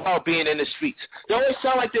complaining about being in the streets. They always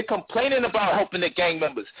sound like they're complaining about helping the gang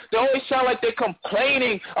members. They always sound like they're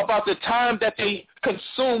complaining about the time that they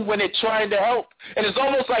consume when they're trying to help. And it's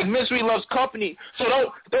almost like misery loves company. So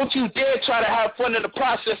don't you dare try to have fun in the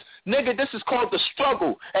process. Nigga, this is called the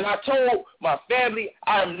struggle. And I told my family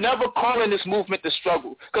I'm never calling this movement the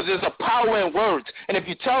struggle because there's a power in words. And if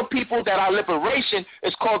you tell people that our liberation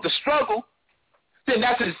is called the struggle, then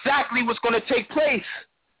that's exactly what's going to take place.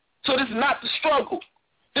 So this is not the struggle.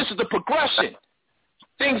 This is the progression.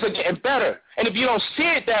 things are getting better. And if you don't see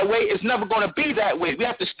it that way, it's never going to be that way. We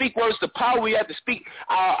have to speak words to power. We have to speak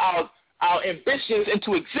our ambitions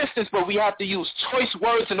into existence, but we have to use choice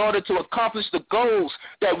words in order to accomplish the goals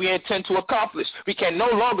that we intend to accomplish. We can no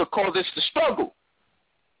longer call this the struggle.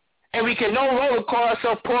 And we can no longer call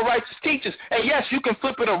ourselves poor righteous teachers. And yes, you can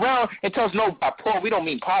flip it around and tell us, no, by poor, we don't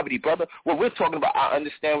mean poverty, brother. What we're talking about, I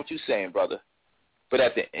understand what you're saying, brother. But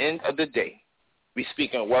at the end of the day, we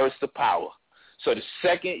speak in words to power. So the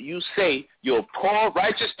second you say you're a poor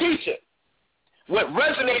righteous teacher, what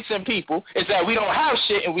resonates in people is that we don't have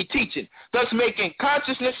shit and we teach it, thus making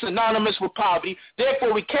consciousness synonymous with poverty.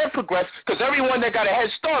 Therefore, we can't progress because everyone that got a head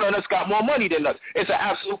start on us got more money than us. It's an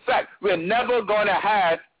absolute fact. We're never going to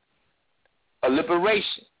have a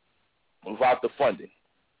liberation without the funding.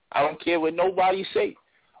 I don't care what nobody say.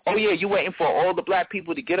 Oh, yeah, you waiting for all the black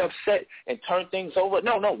people to get upset and turn things over?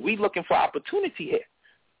 No, we looking for opportunity here.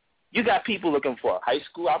 You got people looking for high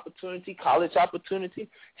school opportunity, college opportunity,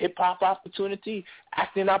 hip-hop opportunity,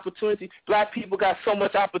 acting opportunity. Black people got so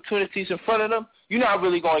much opportunities in front of them, you're not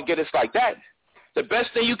really going to get us like that. The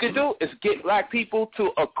best thing you can do is get black people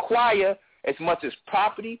to acquire as much as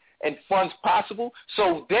property and funds possible.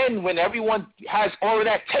 So then when everyone has all of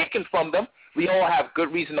that taken from them, we all have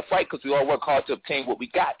good reason to fight because we all work hard to obtain what we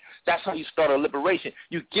got. That's how you start a liberation.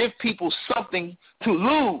 You give people something to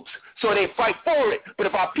lose so they fight for it. But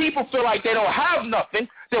if our people feel like they don't have nothing,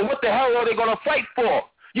 then what the hell are they going to fight for?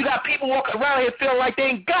 You got people walking around here feeling like they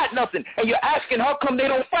ain't got nothing, and you're asking how come they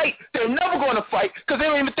don't fight. They're never going to fight because they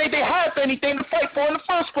don't even think they have anything to fight for in the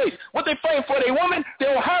first place. What they fighting for, their woman? They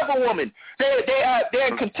don't have a woman. They're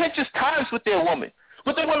in contentious times with their woman.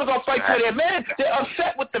 What the women going to fight for their men? They're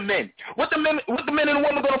upset with the men. What the men and the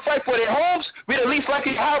women going to fight for? Their homes? We're the least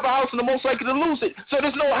likely to have a house and the most likely to lose it. So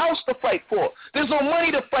there's no house to fight for. There's no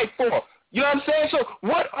money to fight for. You know what I'm saying? So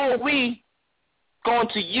what are we going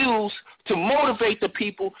to use to motivate the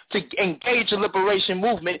people to engage the liberation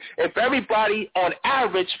movement if everybody on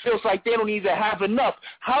average feels like they don't even have enough?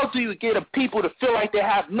 How do you get a people to feel like they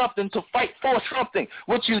have nothing to fight for something?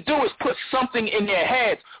 What you do is put something in their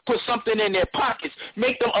heads, put something in their pockets,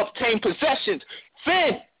 make them obtain possessions.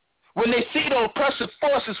 Then, when they see the oppressive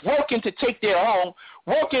forces working to take their home,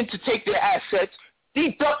 working to take their assets,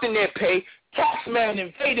 deducting their pay, taxman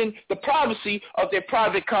invading the privacy of their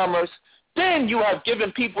private commerce, then you have given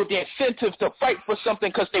people the incentive to fight for something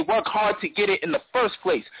because they work hard to get it in the first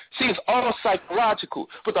place. See, it's all psychological.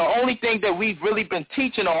 But the only thing that we've really been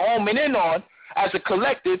teaching or homing in on as a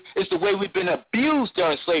collective is the way we've been abused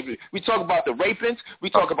during slavery. We talk about the rapings. We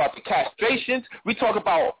talk about the castrations. We talk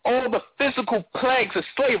about all the physical plagues of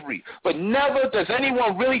slavery. But never does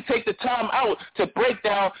anyone really take the time out to break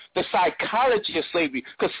down the psychology of slavery,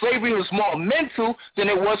 because slavery was more mental than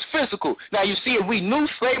it was physical. Now, you see, if we knew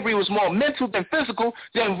slavery was more mental than physical,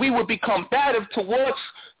 then we would be combative towards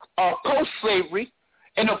post-slavery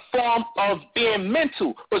in a form of being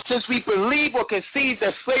mental. But since we believe or conceive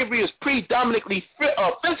that slavery is predominantly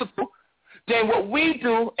physical, then what we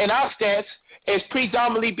do in our stance is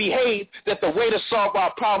predominantly behave that the way to solve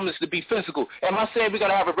our problem is to be physical. Am I saying we're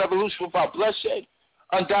going to have a revolution without bloodshed?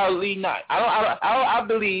 Undoubtedly not. I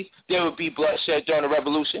believe there will be bloodshed during the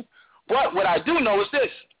revolution. But what I do know is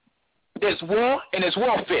this. There's war and there's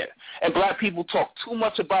warfare. And black people talk too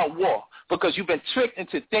much about war because you've been tricked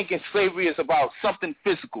into thinking slavery is about something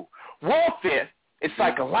physical. Warfare is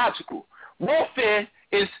psychological. Warfare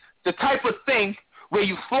is the type of thing where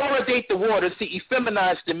you fluoridate the waters to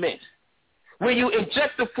effeminize the men, where you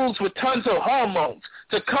inject the foods with tons of hormones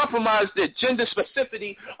to compromise the gender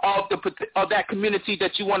specificity of that community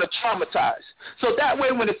that you want to traumatize. So that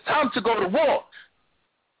way when it's time to go to war,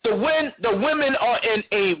 the women are in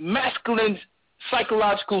a masculine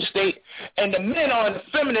psychological state and the men are in a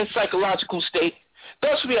feminine psychological state.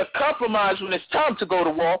 Thus, we are compromised when it's time to go to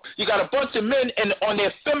war. You got a bunch of men on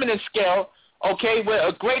their feminine scale, okay, with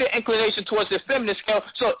a greater inclination towards their feminine scale.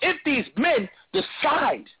 So if these men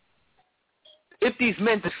decide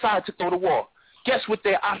to go to war, guess what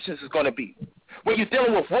their options is going to be? When you're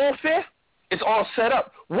dealing with warfare, it's all set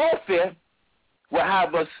up. Warfare will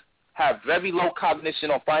have us have very low cognition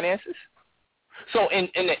on finances. So in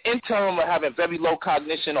the interim of having very low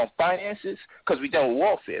cognition on finances, because we're dealing with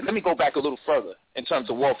warfare. Let me go back a little further in terms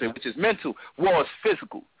of warfare, which is mental. War is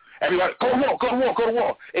physical. Everybody, go to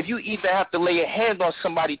war. If you even have to lay a hand on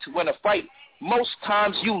somebody to win a fight, most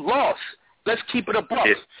times you lost. Let's keep it above.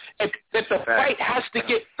 If the fight has to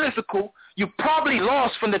get physical, you probably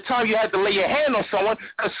lost from the time you had to lay your hand on someone,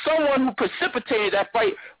 because someone who precipitated that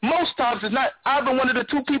fight most times is not either one of the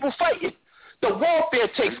two people fighting. The warfare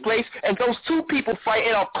takes place, and those two people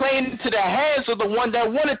fighting are playing into the hands of the one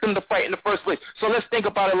that wanted them to fight in the first place. So let's think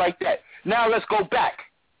about it like that. Now let's go back.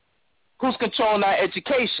 Who's controlling our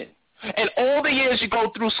education? And all the years you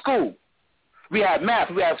go through school, we have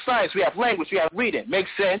math, we have science, we have language, we have reading. Makes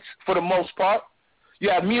sense for the most part. You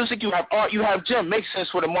have music, you have art, you have gym. Makes sense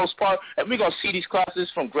for the most part. And we're going to see these classes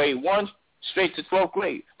from grade 1 straight to 12th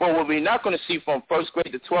grade. But what we're not going to see from 1st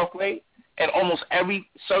grade to 12th grade in almost every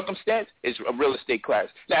circumstance is a real estate class.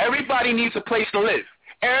 Now, everybody needs a place to live.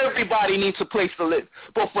 Everybody needs a place to live.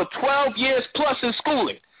 But for 12 years plus in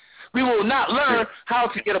schooling, we will not learn how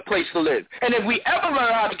to get a place to live. And if we ever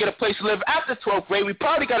learn how to get a place to live after 12th grade, we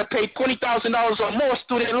probably got to pay $20,000 or more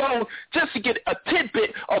student loan just to get a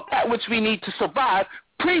tidbit of that which we need to survive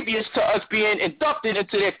previous to us being inducted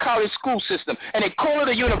into their college school system. And they call it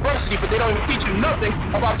a university, but they don't even teach you nothing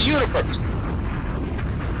about the universe.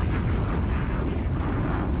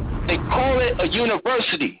 They call it a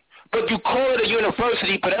university. But you call it a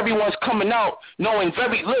university, but everyone's coming out knowing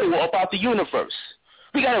very little about the universe.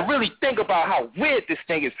 We got to really think about how weird this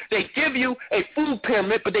thing is. They give you a food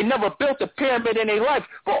pyramid, but they never built a pyramid in their life.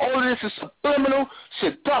 But all of this is subliminal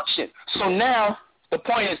seduction. So now the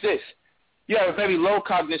point is this. You have a very low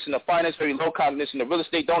cognition of finance, very low cognition of real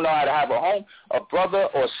estate, don't know how to have a home. A brother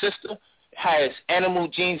or sister has animal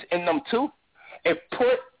genes in them too. If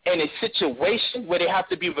put in a situation where they have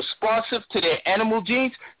to be responsive to their animal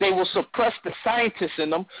genes, they will suppress the scientists in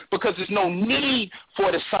them because there's no need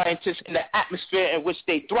for the scientists in the atmosphere in which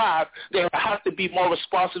they thrive. They have to be more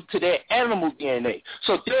responsive to their animal DNA.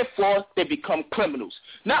 So therefore, they become criminals.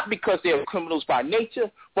 Not because they are criminals by nature,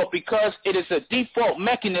 but because it is a default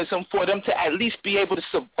mechanism for them to at least be able to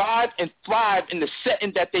survive and thrive in the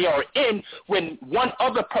setting that they are in when one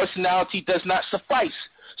other personality does not suffice.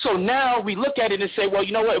 So now we look at it and say, well,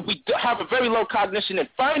 you know what, if we have a very low cognition in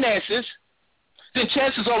finances, then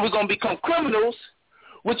chances are we're going to become criminals,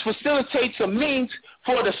 which facilitates a means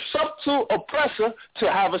for the subtle oppressor to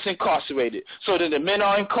have us incarcerated. So that the men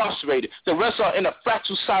are incarcerated. The rest are in a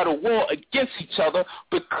fratricidal war against each other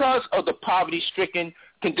because of the poverty-stricken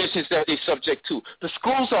conditions that they're subject to. The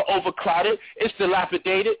schools are overcrowded, it's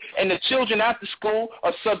dilapidated, and the children after school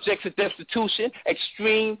are subject to destitution,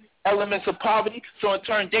 extreme elements of poverty, so in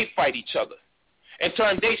turn they fight each other. In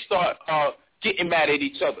turn they start getting mad at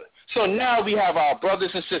each other. So now we have our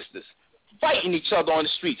brothers and sisters fighting each other on the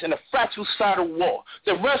streets in a fratricidal war.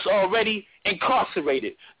 The rest are already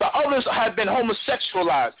incarcerated. The others have been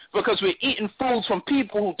homosexualized because we're eating foods from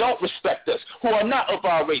people who don't respect us, who are not of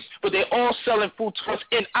our race, but they're all selling food to us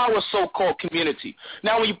in our so-called community.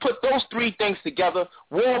 Now when you put those three things together,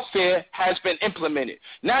 warfare has been implemented.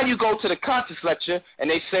 Now you go to the conscious lecture and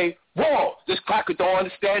they say, whoa, this cracker don't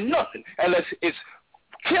understand nothing unless it's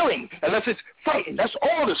killing, unless it's fighting. That's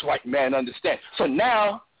all this white man understands. So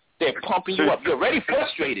now they're pumping you up. You're already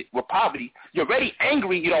frustrated with poverty. You're already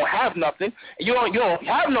angry. You don't have nothing. You don't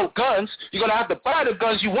have no guns. You're going to have to buy the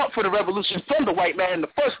guns you want for the revolution from the white man in the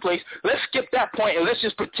first place. Let's skip that point and let's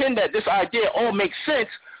just pretend that this idea all makes sense.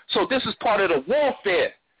 So this is part of the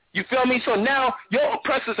warfare. You feel me? So now your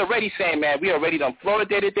oppressors are already saying, man, we already done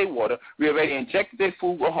fluoridated their water. We already injected their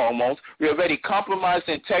food with hormones. We already compromised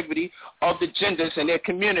the integrity of the genders in their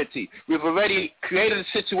community. We've already created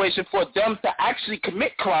a situation for them to actually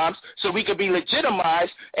commit crimes so we could be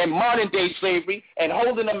legitimized in modern-day slavery and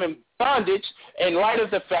holding them in bondage in light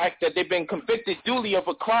of the fact that they've been convicted duly of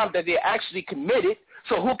a crime that they actually committed.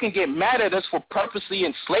 So who can get mad at us for purposely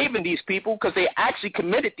enslaving these people because they actually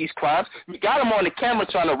committed these crimes? We got them on the camera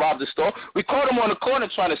trying to rob the store. We caught them on the corner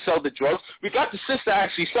trying to sell the drugs. We got the sister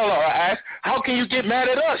actually selling her ass. How can you get mad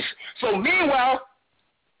at us? So meanwhile,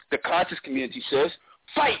 the conscious community says,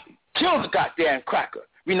 fight, kill the goddamn cracker.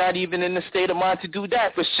 We're not even in the state of mind to do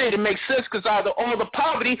that. But shit, it makes sense because out of all the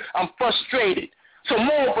poverty, I'm frustrated. So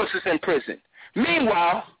more of us is in prison.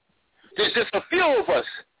 Meanwhile, there's just a few of us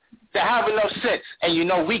that have enough sense, and you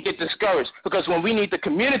know we get discouraged because when we need the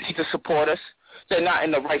community to support us, they're not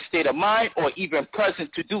in the right state of mind or even present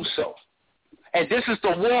to do so. And this is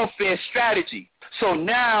the warfare strategy. So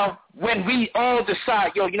now when we all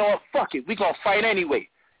decide, yo, you know what, fuck it, we're going to fight anyway.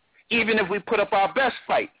 Even if we put up our best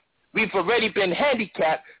fight, we've already been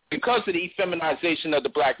handicapped because of the effeminization of the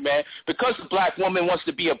black man, because the black woman wants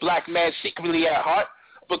to be a black man secretly at heart,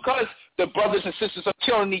 because the brothers and sisters are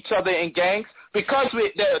killing each other in gangs, because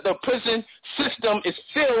the prison system is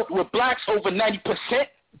filled with blacks over 90%,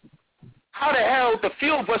 how the hell the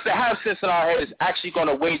few of us that have sense in our head is actually going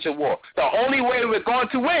to wage a war? The only way we're going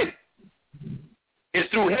to win is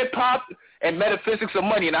through hip-hop and metaphysics of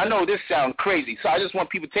money. And I know this sounds crazy, so I just want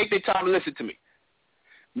people to take their time and listen to me.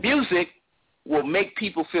 Music will make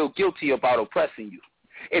people feel guilty about oppressing you.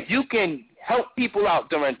 If you can help people out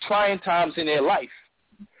during trying times in their life,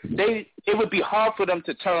 it would be hard for them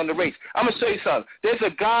to turn on the race. I'm going to show you something. There's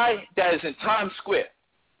a guy that is in Times Square.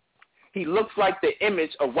 He looks like the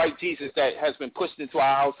image of white Jesus that has been pushed into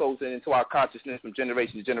our households and into our consciousness from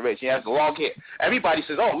generation to generation. He has long hair. Everybody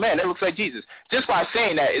says, oh, man, that looks like Jesus. Just by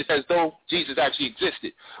saying that, it's as though Jesus actually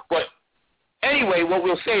existed. But anyway, what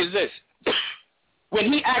we'll say is this.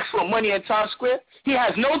 When he asks for money in Times Square, he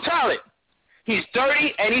has no talent. He's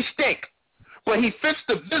dirty and he stinks. But he fits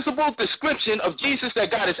the visible description of Jesus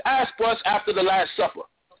that got his ass bust after the Last Supper.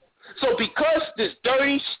 So because this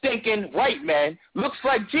dirty, stinking white man looks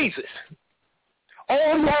like Jesus,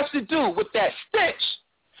 all he has to do with that stench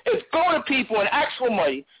is go to people and ask for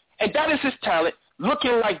money, and that is his talent,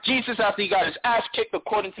 looking like Jesus after he got his ass kicked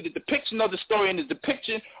according to the depiction of the story and the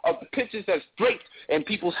depiction of the pictures that's draped in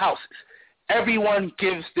people's houses. Everyone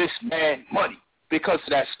gives this man money because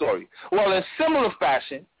of that story. Well, in similar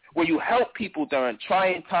fashion, where you help people during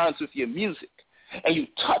trying times with your music and you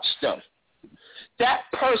touch them, that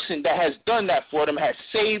person that has done that for them has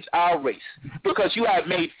saved our race because you have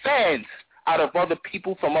made fans out of other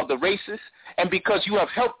people from other races, and because you have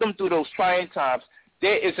helped them through those trying times,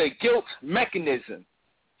 there is a guilt mechanism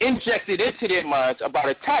injected into their minds about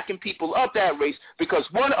attacking people of that race because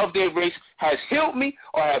one of their race has healed me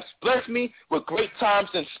or has blessed me with great times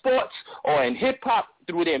in sports or in hip-hop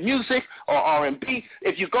through their music or R&B.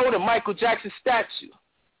 If you go to Michael Jackson's statue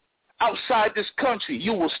outside this country,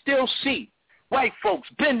 you will still see white folks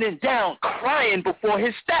bending down, crying before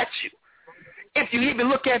his statue. If you even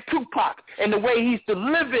look at Tupac and the way he's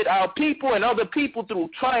delivered our people and other people through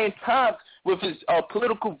trying times with his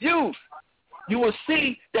political views, you will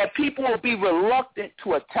see that people will be reluctant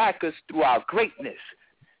to attack us through our greatness.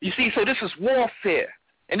 You see, so this is warfare,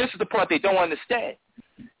 and this is the part they don't understand.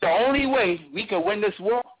 The only way we can win this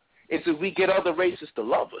war is if we get other races to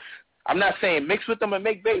love us. I'm not saying mix with them and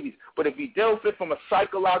make babies, but if we deal with it from a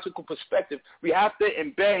psychological perspective, we have to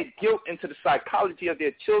embed guilt into the psychology of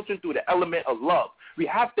their children through the element of love. We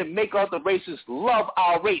have to make other races love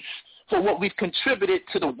our race for what we've contributed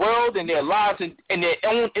to the world and their lives and in their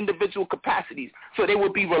own individual capacities. So they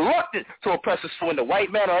would be reluctant to oppress us. So when the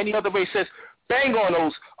white man or any other race says, bang on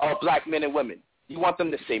those black men and women, you want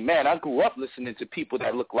them to say, man, I grew up listening to people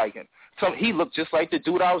that look like him. So he looked just like the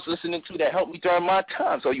dude I was listening to that helped me during my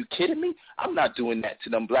times. Are you kidding me? I'm not doing that to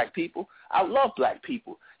them black people. I love black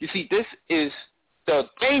people. You see, this is the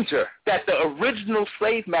danger that the original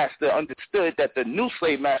slave master understood that the new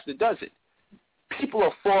slave master doesn't. People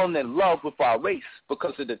are falling in love with our race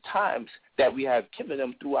because of the times that we have given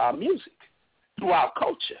them through our music, through our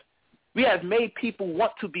culture. We have made people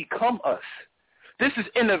want to become us. This is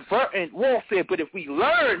inadvertent warfare, but if we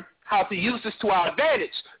learn how to use this to our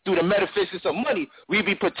advantage through the metaphysics of money, we'll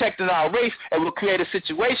be protecting our race, and we'll create a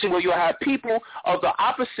situation where you'll have people of the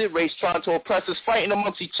opposite race trying to oppress us, fighting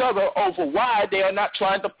amongst each other over why they are not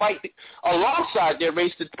trying to fight alongside their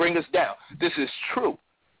race to bring us down. This is true.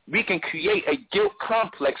 We can create a guilt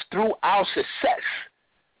complex through our success.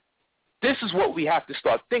 This is what we have to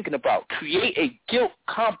start thinking about. Create a guilt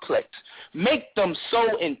complex. Make them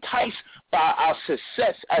so enticed by our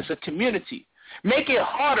success as a community. Make it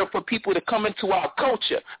harder for people to come into our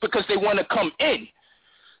culture because they want to come in.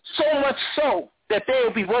 So much so that they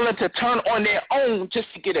will be willing to turn on their own just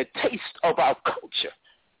to get a taste of our culture.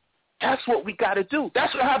 That's what we got to do.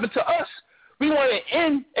 That's what happened to us. We wanted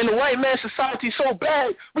in the white man society so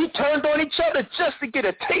bad, we turned on each other just to get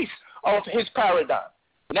a taste of his paradigm.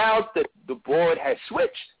 Now the board has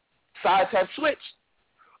switched. Sides have switched.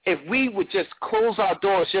 If we would just close our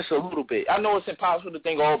doors just a little bit, I know it's impossible to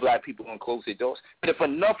think all black people are going to close their doors, but if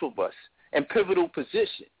enough of us in pivotal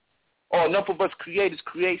position or enough of us creators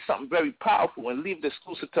create something very powerful and leave it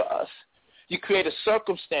exclusive to us, you create a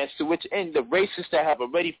circumstance to which in the racists that have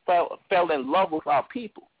already fell in love with our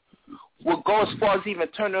people will go as far as even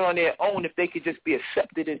turning on their own if they could just be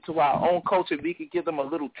accepted into our own culture. We could give them a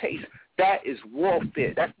little taste. That is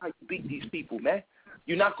warfare. That's how you beat these people, man.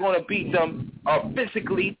 You're not going to beat them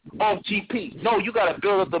physically on GP. No, you got to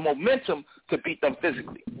build up the momentum to beat them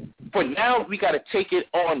physically. But now we got to take it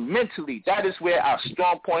on mentally. That is where our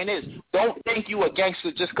strong point is. Don't think you a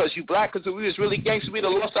gangster just because you black, because if we was really gangster, we'd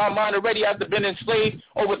have lost our mind already after being enslaved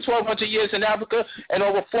over 1,200 years in Africa and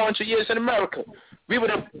over 400 years in America. We would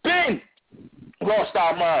have been lost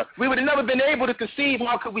our mind. We would have never been able to conceive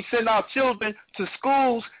how could we send our children to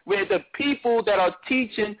schools where the people that are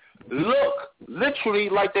teaching look literally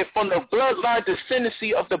like they're from the bloodline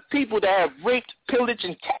descendancy of the people that have raped, pillaged,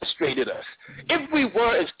 and castrated us. If we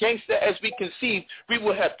were as gangster as we conceived, we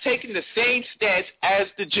would have taken the same stance as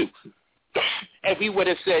the Jew. and we would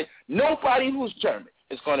have said nobody who's German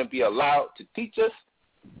is going to be allowed to teach us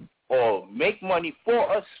or make money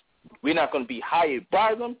for us. We're not going to be hired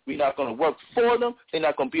by them. We're not going to work for them. They're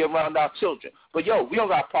not going to be around our children. But, we don't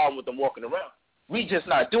got a problem with them walking around. We just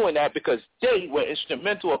not doing that because they were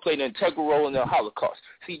instrumental or played an integral role in the Holocaust.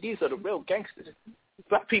 See, these are the real gangsters.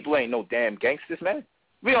 Black people ain't no damn gangsters, man.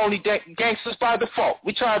 We only gangsters by default.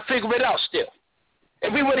 We try to figure it out still.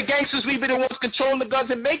 If we were the gangsters, we'd be the ones controlling the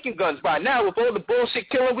guns and making guns by now. With all the bullshit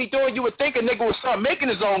killing we doing, you would think a nigga would start making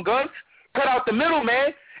his own guns, cut out the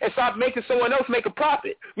middleman, and stop making someone else make a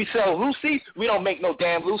profit. We sell Lucy's. We don't make no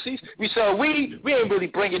damn Lucy's. We sell weed. We ain't really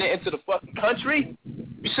bringing it into the fucking country.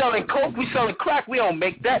 We selling coke. We selling crack. We don't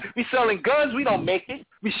make that. We selling guns. We don't make it.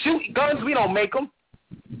 We shoot guns. We don't make them.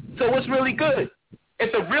 So what's really good?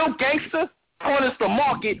 If the real gangster corners the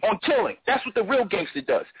market on killing, that's what the real gangster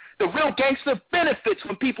does. The real gangster benefits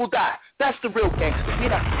when people die. That's the real gangster. We're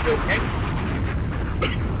not the real gangster.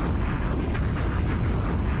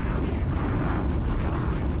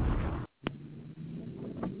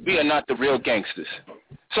 We are not the real gangsters.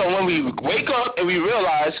 So when we wake up and we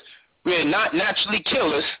realize we are not naturally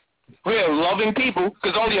killers, we are loving people,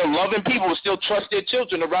 because only a loving people will still trust their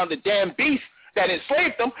children around the damn beast that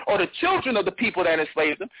enslaved them or the children of the people that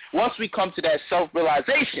enslaved them. Once we come to that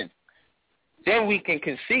self-realization, then we can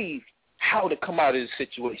conceive how to come out of this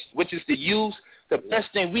situation, which is to use the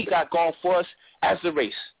best thing we got going for us as a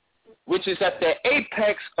race, which is at the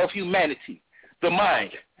apex of humanity, the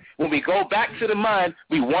mind. When we go back to the mind,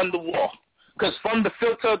 we won the war. Because from the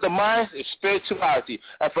filter of the mind is spirituality.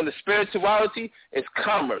 And from the spirituality is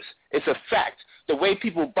commerce. It's a fact. The way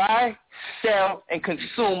people buy, sell, and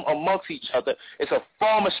consume amongst each other is a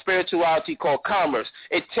form of spirituality called commerce.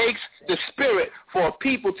 It takes the spirit for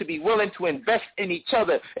people to be willing to invest in each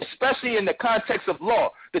other, especially in the context of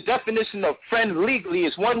law. The definition of friend legally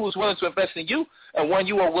is one who is willing to invest in you and one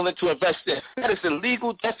you are willing to invest in. That is the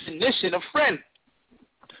legal definition of friend.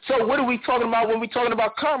 So what are we talking about when we're talking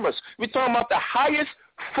about commerce? We're talking about the highest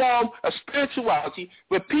form of spirituality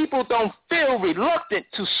where people don't feel reluctant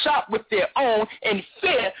to shop with their own and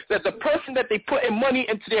fear that the person that they put in money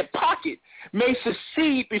into their pocket may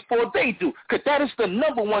succeed before they do, because that is the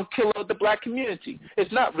number one killer of the black community.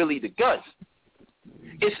 It's not really the guns.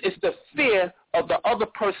 It's the fear of the other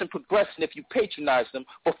person progressing if you patronize them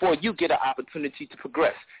before you get an opportunity to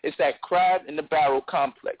progress. It's that crab in the barrel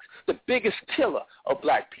complex. The biggest killer of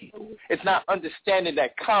black people. It's not understanding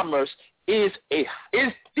that commerce is the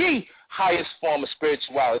highest form of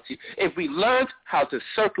spirituality. If we learned how to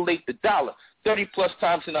circulate the dollar 30-plus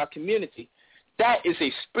times in our community, that is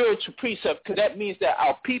a spiritual precept, because that means that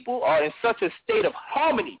our people are in such a state of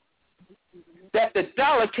harmony that the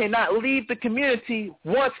dollar cannot leave the community.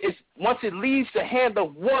 Once it leaves the hand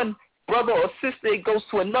of one brother or sister, it goes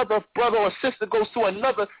to another brother or sister, goes to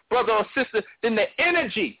another brother or sister, then the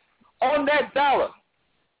energy on that dollar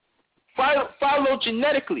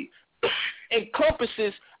phylogenetically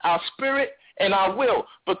encompasses our spirit and our will,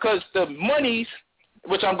 because the monies,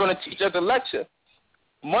 which I'm going to teach at the lecture,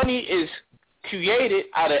 money is created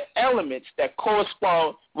out of elements that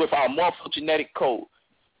correspond with our morphogenetic code.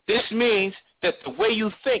 This means that the way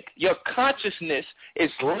you think, your consciousness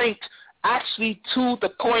is linked actually to the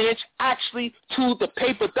coinage, actually to the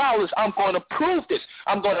paper dollars. I'm going to prove this.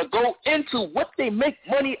 I'm going to go into what they make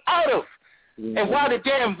money out of and why the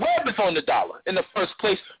damn web is on the dollar in the first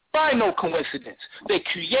place. By no coincidence. They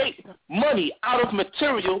create money out of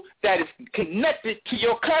material that is connected to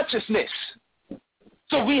your consciousness.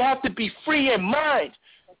 So we have to be free in mind.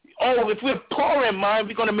 Oh, if we're poor in mind,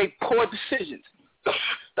 we're going to make poor decisions.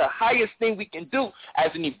 The highest thing we can do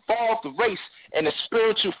as an evolved race in a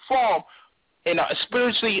spiritual form, in a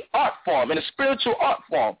spiritual art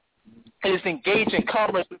form, is engage in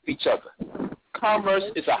commerce with each other. Commerce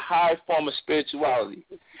is a high form of spirituality.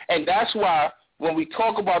 And that's why when we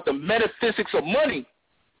talk about the metaphysics of money,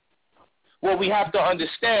 what we have to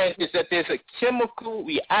understand is that there's a chemical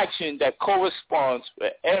reaction that corresponds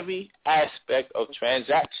with every aspect of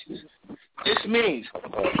transactions. This means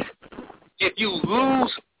if you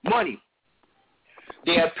lose money,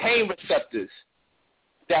 there are pain receptors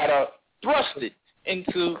that are thrusted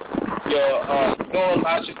into your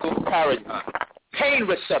neurological paradigm. Pain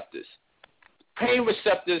receptors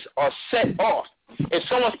are set off. If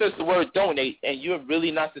someone says the word donate and you're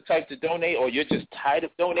really not the type to donate, or you're just tired of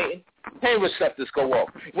donating, pain receptors go off.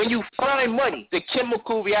 When you find money, the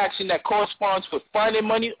chemical reaction that corresponds with finding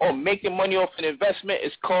money or making money off an investment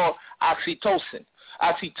is called oxytocin.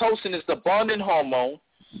 Oxytocin is the bonding hormone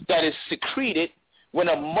that is secreted when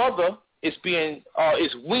a mother is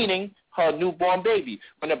weaning her newborn baby.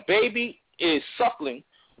 When a baby is suckling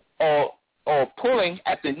or or pulling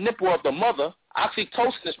at the nipple of the mother,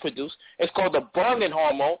 oxytocin is produced. It's called the bonding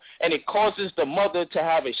hormone, and it causes the mother to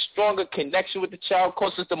have a stronger connection with the child,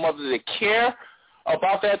 causes the mother to care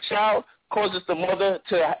about that child, causes the mother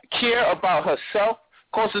to care about herself,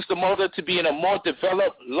 causes the mother to be in a more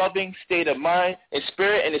developed, loving state of mind and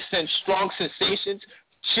spirit, and it sends strong sensations,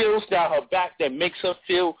 chills down her back that makes her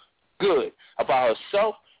feel good about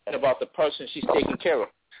herself and about the person she's taking care of.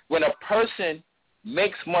 When a person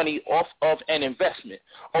makes money off of an investment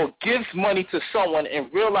or gives money to someone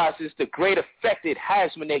and realizes the great effect it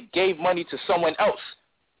has when they gave money to someone else,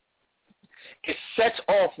 it sets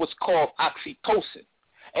off what's called oxytocin,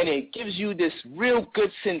 and it gives you this real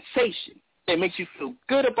good sensation that makes you feel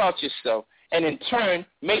good about yourself, and in turn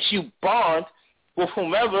makes you bond with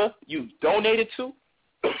whomever you donated to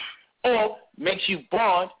or makes you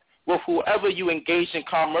bond with whoever you engage in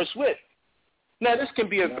commerce with. Now, this can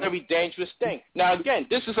be a very dangerous thing. Now, again,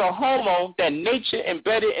 this is a hormone that nature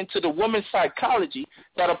embedded into the woman's psychology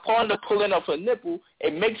that upon the pulling of her nipple,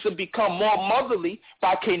 it makes her become more motherly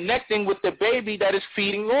by connecting with the baby that is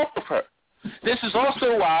feeding off of her. This is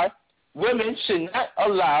also why women should not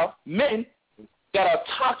allow men that are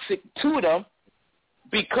toxic to them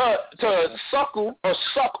to suckle or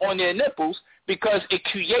suck on their nipples, because it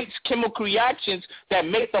creates chemical reactions that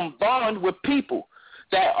make them bond with people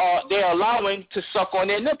that they're allowing to suck on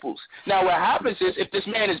their nipples. Now, what happens is if this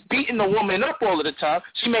man is beating the woman up all of the time,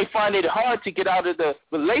 she may find it hard to get out of the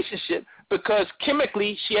relationship because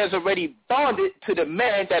chemically she has already bonded to the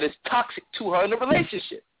man that is toxic to her in the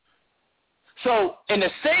relationship. So in the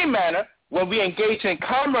same manner, when we engage in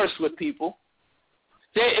commerce with people,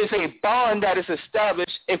 there is a bond that is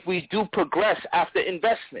established if we do progress after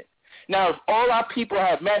investment. Now, if all our people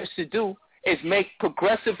have managed to do is make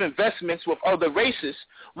progressive investments with other races,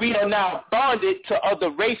 we are now bonded to other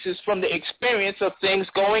races from the experience of things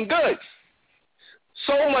going good.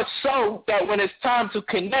 So much so that when it's time to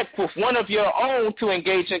connect with one of your own to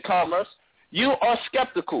engage in commerce, you are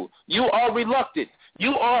skeptical, you are reluctant,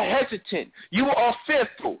 you are hesitant, you are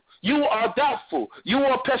fearful, you are doubtful, you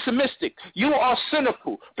are pessimistic, you are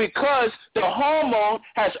cynical, because the hormone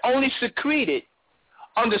has only secreted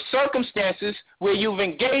under circumstances where you've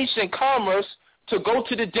engaged in commerce to go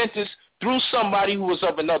to the dentist through somebody who was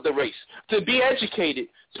of another race, to be educated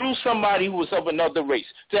through somebody who was of another race,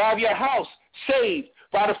 to have your house saved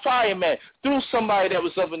by the fireman through somebody that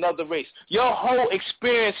was of another race. Your whole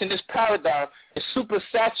experience in this paradigm is super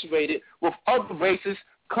saturated with other races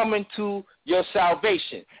coming to your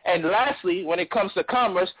salvation. And lastly, when it comes to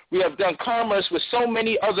commerce, we have done commerce with so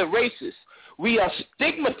many other races. We are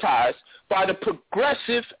stigmatized by the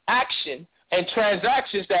progressive action and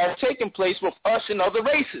transactions that have taken place with us and other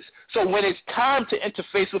races. So when it's time to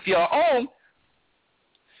interface with your own,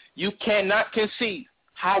 you cannot conceive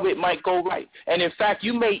how it might go right. And in fact,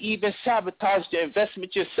 you may even sabotage the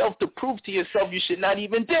investment yourself to prove to yourself you should not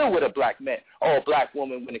even deal with a black man or a black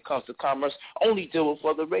woman when it comes to commerce, only deal with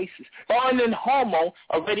other races. Bonding hormone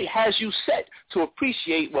already has you set to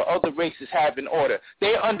appreciate what other races have in order.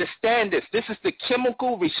 They understand this. This is the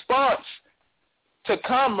chemical response to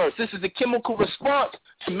commerce. This is the chemical response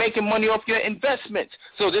to making money off your investments.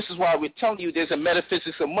 So this is why we're telling you there's a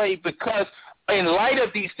metaphysics of money, because in light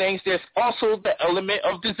of these things, there's also the element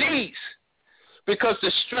of disease, because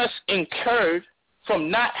the stress incurred from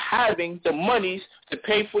not having the monies to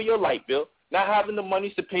pay for your light bill, not having the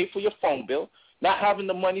monies to pay for your phone bill, not having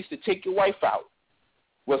the monies to take your wife out.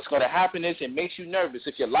 What's going to happen is it makes you nervous.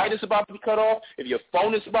 If your light is about to be cut off, if your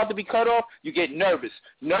phone is about to be cut off, you get nervous.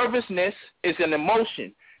 Nervousness is an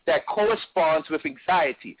emotion that corresponds with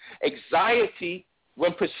anxiety. Anxiety,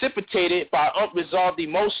 when precipitated by unresolved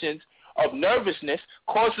emotions of nervousness,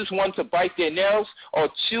 causes one to bite their nails or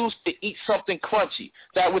choose to eat something crunchy.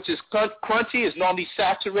 That which is crunchy is normally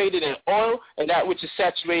saturated in oil, and that which is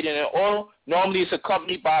saturated in oil normally is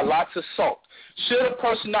accompanied by lots of salt. Should a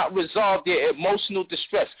person not resolve their emotional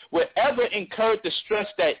distress, whatever incurred the stress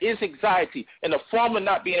that is anxiety, in the form of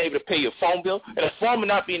not being able to pay your phone bill, in the form of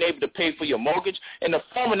not being able to pay for your mortgage, in the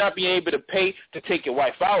form of not being able to pay to take your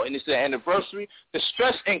wife out, and it's the anniversary, the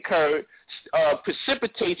stress incurred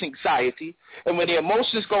precipitates anxiety, and when the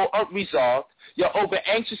emotions go unresolved, your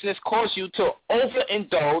over-anxiousness causes you to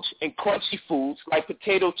overindulge in crunchy foods like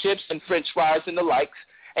potato chips and french fries and the likes,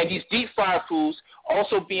 and these deep-fried foods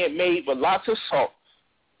also being made with lots of salt,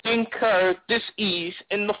 incur dis-ease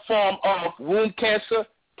in the form of womb cancer,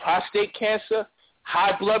 prostate cancer,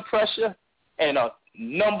 high blood pressure, and a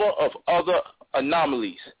number of other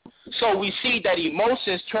anomalies. So we see that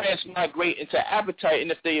emotions transmigrate into appetite, and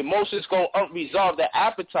if the emotions go unresolved, the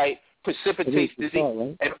appetite precipitates disease.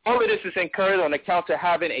 Right? And all of this is incurred on account of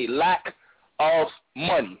having a lack of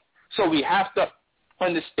money. So we have to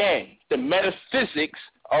understand the metaphysics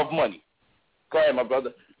of money. Go ahead, my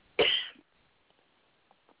brother.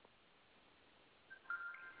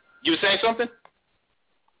 You were saying something?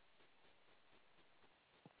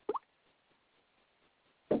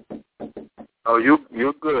 Oh,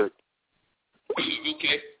 you're good.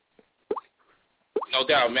 Okay. No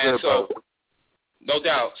doubt, man. Good, so, brother. no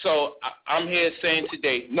doubt. So I'm here saying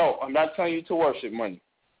today, no, I'm not telling you to worship money.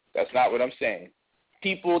 That's not what I'm saying.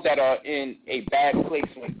 People that are in a bad place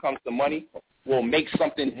when it comes to money will make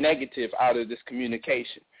something negative out of this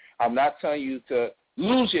communication. I'm not telling you to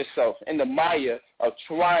lose yourself in the mire of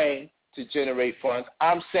trying to generate funds.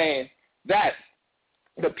 I'm saying that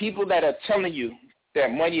the people that are telling you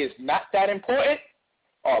that money is not that important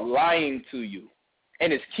are lying to you,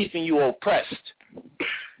 and it's keeping you oppressed.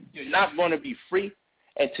 You're not going to be free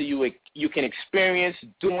until you can experience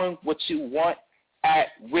doing what you want at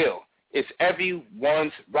will. It's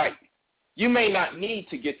everyone's right. You may not need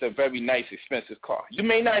to get the very nice, expensive car. You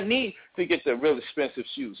may not need to get the real expensive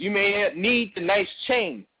shoes. You may not need the nice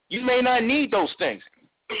chain. You may not need those things.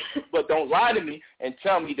 But don't lie to me and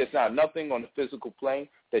tell me there's not nothing on the physical plane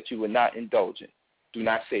that you would not indulge in. Do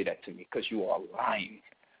not say that to me, because you are lying.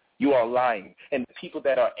 You are lying. And the people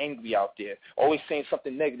that are angry out there, always saying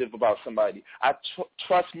something negative about somebody,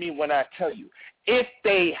 trust me when I tell you, if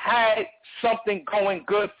they had something going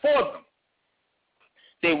good for them,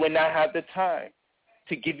 they would not have the time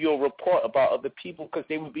to give you a report about other people, because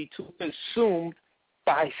they would be too consumed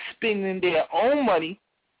by spending their own money,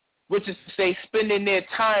 which is to say spending their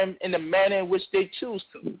time in the manner in which they choose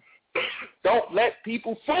to. Don't let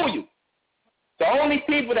people fool you. The only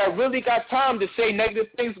people that really got time to say negative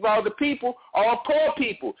things about other people are poor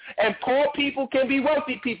people. And poor people can be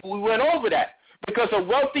wealthy people. We went over that. Because a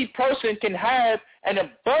wealthy person can have an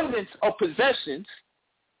abundance of possessions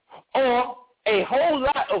or a whole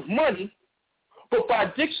lot of money, but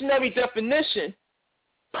by dictionary definition,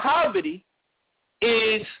 poverty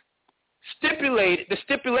is stipulated. The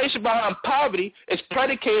stipulation behind poverty is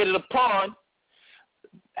predicated upon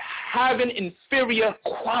having inferior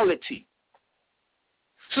quality.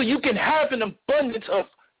 So you can have an abundance of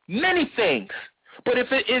many things, but if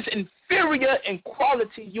it is inferior in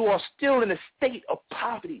quality, you are still in a state of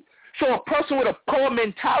poverty. So a person with a poor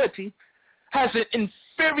mentality has an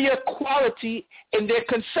inferior quality in their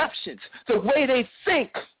conceptions. The way they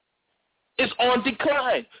think is on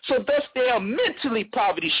decline. So thus they are mentally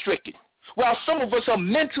poverty-stricken, while some of us are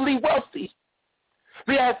mentally wealthy.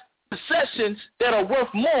 We have possessions that are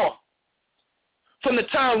worth more from the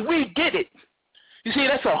time we get it. You see,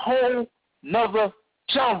 that's a whole nother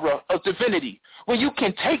genre of divinity, where you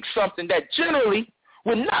can take something that generally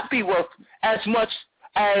would not be worth as much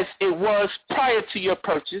as it was prior to your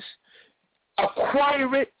purchase,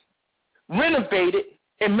 acquire it, renovate it,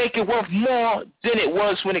 and make it worth more than it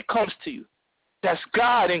was when it comes to you. That's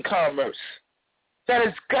God in commerce. That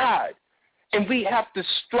is God. And we have to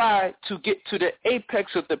strive to get to the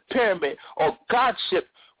apex of the pyramid or Godship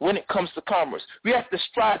when it comes to commerce. We have to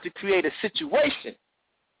strive to create a situation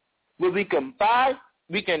where we can buy,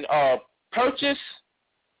 we can purchase,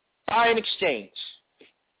 buy, and exchange.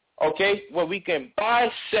 Okay? Where we can buy,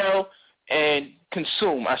 sell, and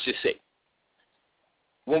consume, I should say.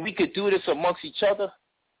 When we could do this amongst each other,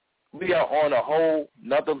 we are on a whole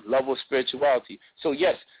nother level of spirituality. So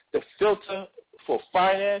yes, the filter for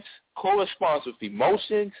finance corresponds with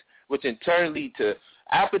emotions, which in turn lead to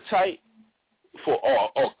appetite for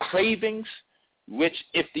or cravings, which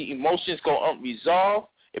if the emotions go unresolved,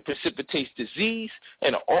 it precipitates disease,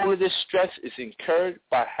 and all of this stress is incurred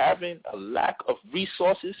by having a lack of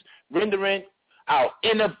resources, rendering our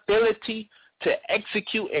inability to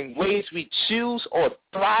execute in ways we choose or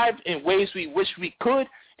thrive in ways we wish we could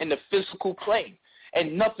in the physical plane.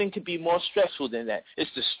 And nothing could be more stressful than that. It's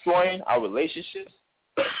destroying our relationships.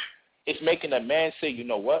 It's making a man say, you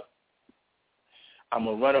know what? I'm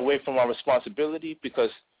going to run away from my responsibility because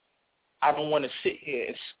I don't want to sit here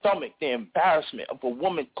and stomach the embarrassment of a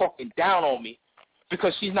woman talking down on me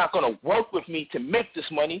because she's not going to work with me to make this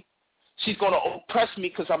money. She's going to oppress me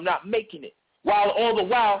because I'm not making it. While all the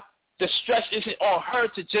while, the stress isn't on her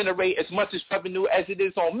to generate as much as revenue as it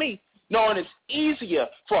is on me, knowing it's easier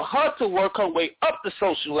for her to work her way up the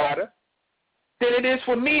social ladder than it is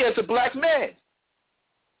for me as a black man.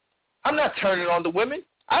 I'm not turning on the women.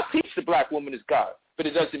 I teach the black woman is God, but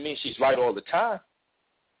it doesn't mean she's right all the time.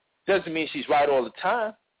 Doesn't mean she's right all the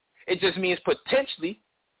time. It just means potentially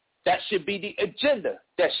that should be the agenda,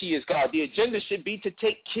 that she is God. The agenda should be to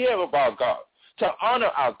take care of our God, to honor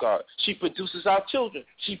our God. She produces our children.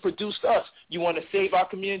 She produced us. You want to save our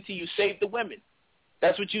community, you save the women.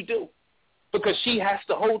 That's what you do. because she has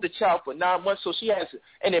to hold the child for 9 months, so she has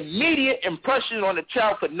an immediate impression on the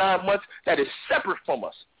child for 9 months that is separate from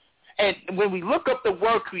us. And when we look up the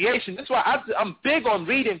word creation, that's why I'm big on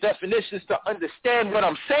reading definitions to understand what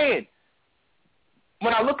I'm saying.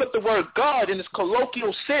 When I look up the word God in its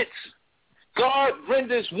colloquial sense, God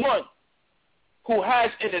renders one who has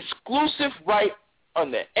an exclusive right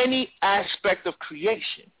under any aspect of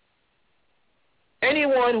creation.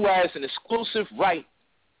 Anyone who has an exclusive right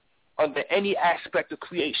under any aspect of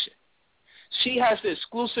creation. She has the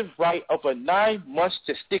exclusive right of a 9 months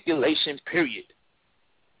gesticulation period.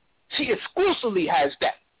 She exclusively has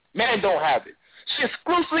that. Man don't have it. She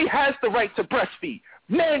exclusively has the right to breastfeed.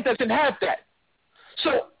 Man doesn't have that.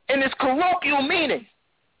 So in its colloquial meaning,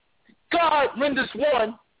 God renders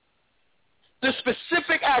one the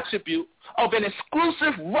specific attribute of an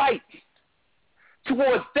exclusive right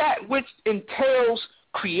towards that which entails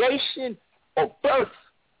creation or birth.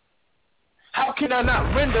 How can I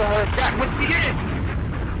not render her that which she is?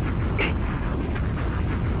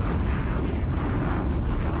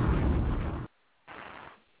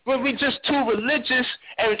 But we just too religious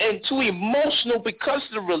and too emotional because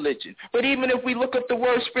of the religion. But even if we look up the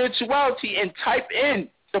word spirituality and type in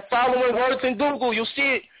the following words in Google, you'll see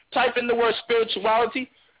it. Type in the word spirituality,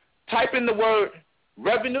 type in the word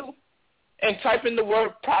revenue, and type in the word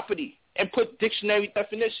property and put dictionary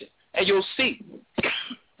definition. And you'll see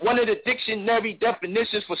one of the dictionary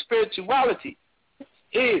definitions for spirituality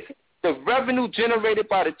is the revenue generated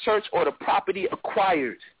by the church or the property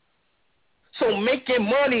acquired. So making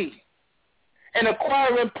money and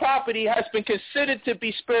acquiring property has been considered to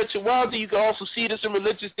be spirituality. You can also see this in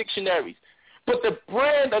religious dictionaries. But the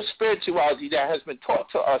brand of spirituality that has been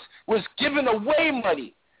taught to us was giving away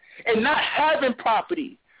money and not having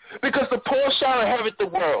property, because the poor shall inherit the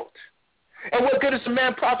world. And what good is a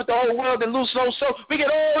man profit the whole world and lose his own soul? We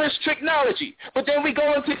get all this technology. But then we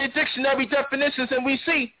go into the dictionary definitions and we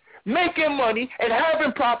see making money and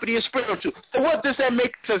having property is spiritual. So what does that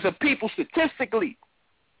make us as a people statistically?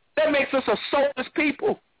 That makes us a soulless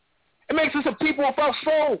people. It makes us a people without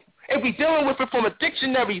soul. If we're dealing with it from a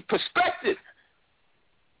dictionary perspective,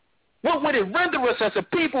 what would it render us as a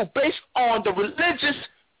people based on the religious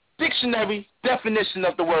dictionary definition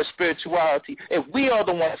of the word spirituality if we are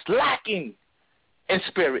the ones lacking in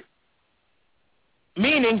spirit?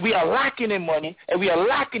 Meaning we are lacking in money and we are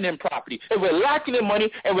lacking in property. If we're lacking in money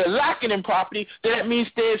and we're lacking in property, then that means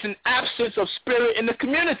there's an absence of spirit in the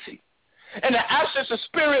community. And the absence of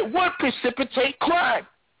spirit would precipitate crime.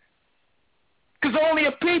 Because only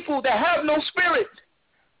a people that have no spirit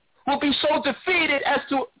will be so defeated as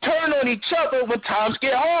to turn on each other when times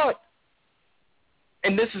get hard.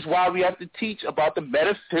 And this is why we have to teach about the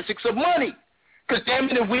metaphysics of money. Because damn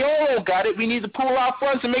it, if we all got it, we need to pool our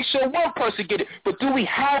funds and make sure one person get it. But do we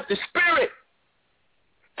have the spirit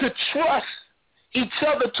to trust each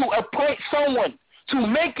other to appoint someone to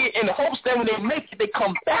make it in hopes that when they make it, they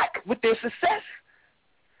come back with their success?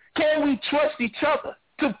 Can we trust each other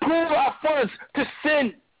to pool our funds to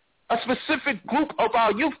send a specific group of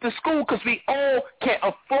our youth to school, because we all can't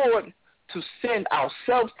afford to send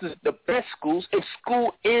ourselves to the best schools if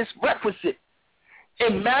school is requisite?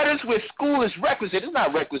 In matters where school is requisite, it's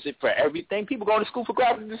not requisite for everything. People go to school for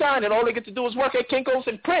graphic design and all they get to do is work at Kinko's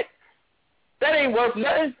and print. That ain't worth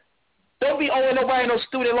nothing. Don't be owing nobody no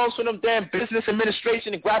student loans for them damn business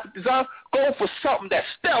administration and graphic design. Go for something that's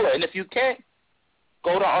stellar. And if you can't,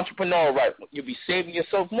 go to entrepreneur route. You'll be saving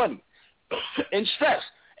yourself money and stress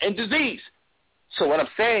and disease. So what I'm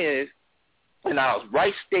saying is, in our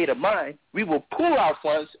right state of mind, we will pool our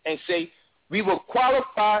funds and say we will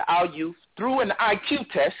qualify our youth through an IQ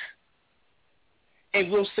test,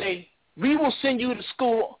 and we'll say we will send you to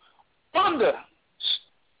school under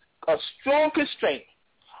a strong constraint,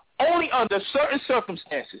 only under certain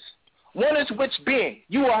circumstances. One is which being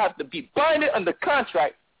you will have to be binded under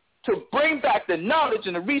contract to bring back the knowledge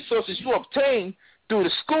and the resources you obtained through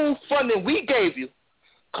the school funding we gave you.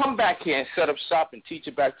 Come back here and set up shop and teach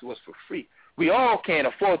it back to us for free. We all can't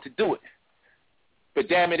afford to do it. But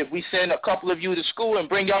damn it, if we send a couple of you to school and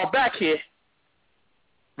bring y'all back here,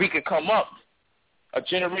 we can come up a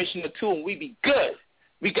generation or two and we be good.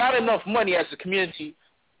 We got enough money as a community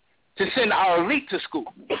to send our elite to school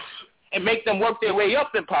and make them work their way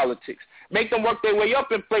up in politics, make them work their way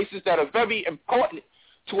up in places that are very important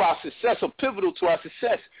to our success or pivotal to our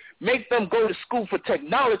success. Make them go to school for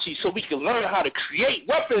technology so we can learn how to create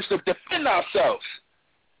weapons to defend ourselves.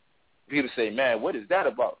 People say, man, what is that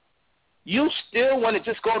about? You still want to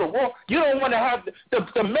just go to war? You don't want to have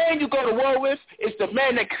the man you go to war with is the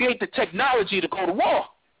man that creates the technology to go to war.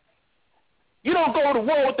 You don't go to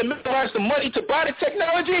war with the man who has the money to buy the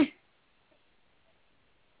technology.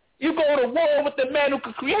 go to war with the man who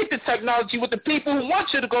could create the technology, with the people who want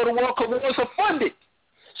you to go to war, because wars are funded.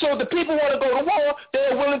 So if the people want to go to war,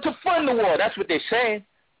 they're willing to fund the war. That's what they're saying.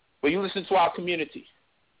 But you listen to our community.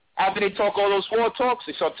 After they talk all those war talks,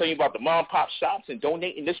 they start telling you about the mom and pop shops and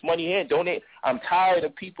donating this money here and donate. I'm tired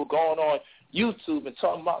of people going on YouTube and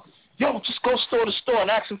talking about, yo, just go store to store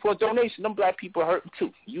and ask them for a donation. Them black people are hurting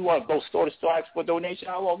too. You want to go store to store, ask for a donation?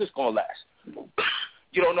 How long this going to last?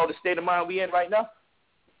 You don't know the state of mind we in right now?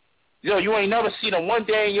 Yo, you ain't never seen them one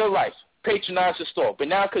day in your life patronize a store. But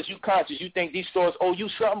now because you conscious, you think these stores owe you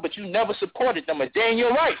something, but you never supported them a day in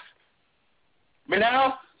your life. But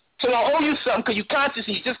now, so they owe you something because you conscious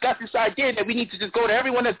and you just got this idea that we need to just go to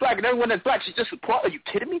everyone that's black and everyone that's black should just support. Are you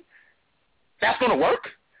kidding me? That's going to work?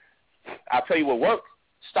 I'll tell you what works.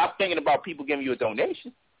 Stop thinking about people giving you a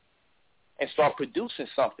donation and start producing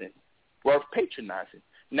something worth patronizing.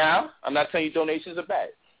 Now, I'm not telling you donations are bad.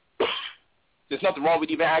 There's nothing wrong with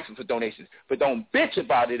even asking for donations. But don't bitch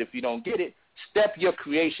about it if you don't get it. Step your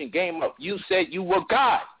creation game up. You said you were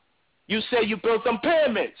God. You said you built them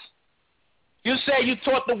pyramids. You said you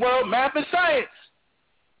taught the world math and science.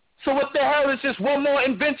 So what the hell is just one more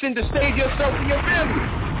invention to save yourself and your family?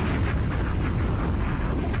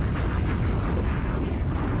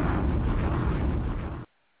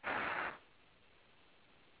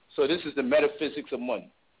 So this is the metaphysics of money.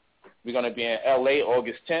 We're going to be in L.A.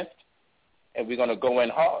 August 10th, and we're going to go in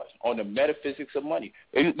hard on the metaphysics of money.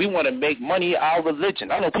 We want to make money our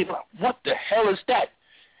religion. I know people are like, what the hell is that?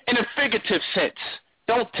 In a figurative sense.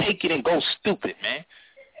 Don't take it and go stupid, man.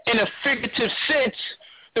 In a figurative sense,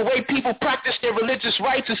 the way people practice their religious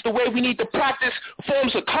rites is the way we need to practice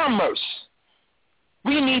forms of commerce.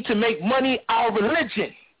 We need to make money our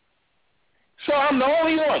religion. So I'm the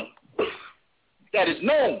only one that is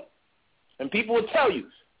known, and people will tell you,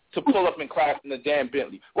 to pull up and crash in the damn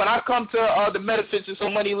Bentley. When I come to the Metaphysics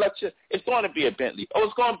of Money lecture, it's going to be a Bentley. Oh,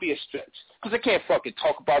 it's going to be a stretch. Because I can't fucking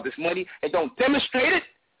talk about this money and don't demonstrate it.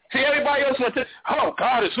 See, everybody else wants to, oh,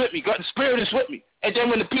 God is with me. God, the Spirit is with me. And then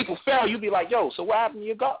when the people fail, you be like, yo, so what happened to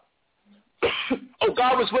your God? Oh,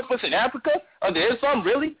 God was with us in Africa under Islam?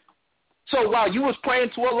 Really? So while you was praying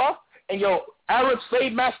to Allah and your Arab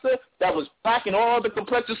slave master that was black and all other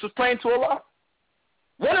complexions was praying to Allah,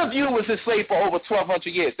 one of you was enslaved for over 1,200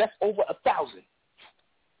 years. That's over 1,000.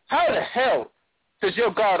 How the hell does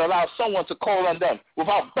your God allow someone to call on them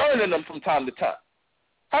without burning them from time to time?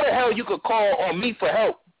 How the hell you could call on me for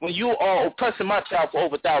help when you are oppressing my child for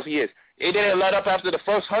over 1,000 years? It didn't let up after the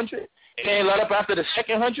first 100. It ain't let up after the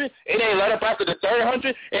second 100. It ain't let up after the third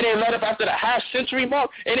 100. It ain't let up after the half century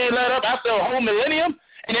mark. It ain't let up after a whole millennium.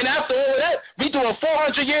 And then after all of that, we doing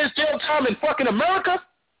 400 years jail time in fucking America?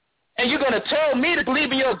 And you're going to tell me to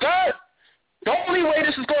believe in your God? The only way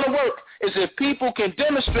this is going to work is if people can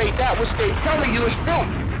demonstrate that which they're telling you is true.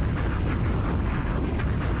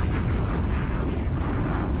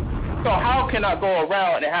 So how can I go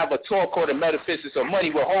around and have a talk called the Metaphysics of Money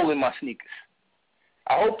with hole in my sneakers?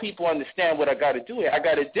 I hope people understand what I got to do here. I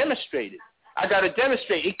got to demonstrate it. I got to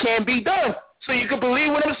demonstrate it can be done so you can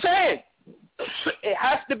believe what I'm saying. It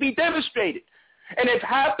has to be demonstrated. And if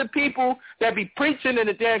half the people that be preaching in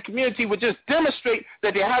the damn community would just demonstrate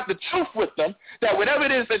that they have the truth with them, that whatever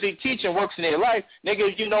it is that they teach and works in their life,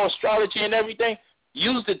 nigga, you know astrology and everything,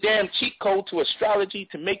 use the damn cheat code to astrology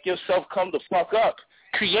to make yourself come the fuck up.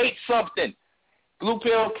 Create something. Blue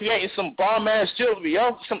Pill creating some bomb-ass jewelry,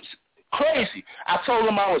 yo. Some crazy. I told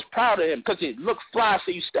him I was proud of him because it looked fly,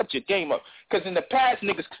 so you stepped your game up. Because in the past,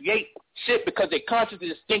 niggas create shit because they conscious and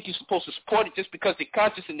just think you're supposed to support it just because they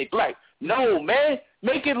conscious and they black. No, man.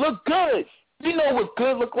 Make it look good. You know what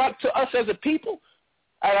good look like to us as a people?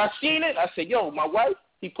 And I seen it. I said, yo, my wife,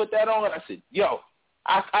 he put that on. I said, yo,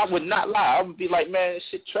 I would not lie. I would be like, man, this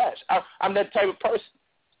shit trash. I'm that type of person.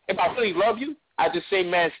 If I really love you, I just say,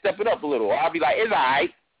 man, step it up a little. I'll be like, it's all right.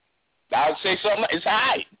 I'll say something like, it's all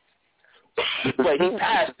right. But he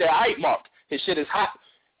passed the height mark. His shit is hot.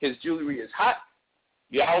 His jewelry is hot.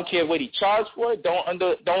 Yeah, I don't care what he charged for it. Don't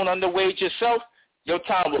underweight yourself. Your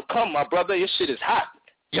time will come, my brother. Your shit is hot.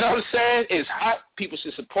 You know what I'm saying? It's hot. People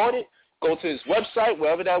should support it. Go to his website,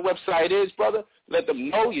 wherever that website is, brother. Let them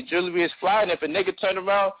know your jewelry is fly. And if a nigga turn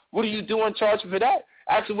around, what are you doing charging for that?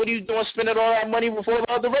 Actually, what are you doing spending all that money with all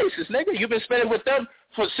the other races, nigga? You've been spending with them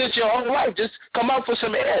since your whole life. Just come out for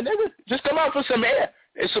some air, nigga. Just come out for some air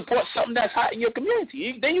and support something that's hot in your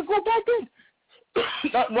community. Then you go back in.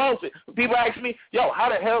 Nothing wrong with it. People ask me, yo, how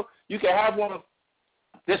the hell you can have one of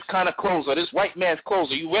this kind of clothes or this white man's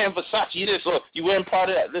clothes or you wearing Versace this or you wearing part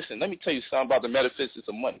of that? Listen, let me tell you something about the metaphysics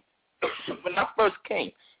of money. When I first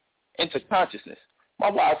came into consciousness, my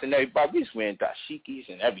wife and everybody, we was wearing dashikis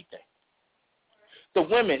and everything. The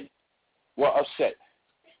women were upset.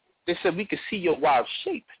 They said we could see your wives'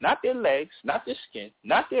 shape, not their legs, not their skin,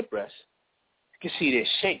 not their breasts. You can see their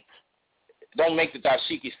shape. Don't make the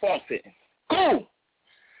dashikis form-fitting. Cool.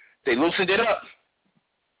 They loosened it up.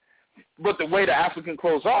 But the way the African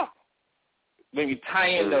clothes are, when you tie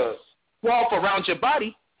in the cloth around your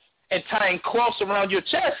body and tying cloths around your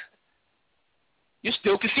chest, you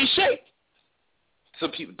still can see shape. So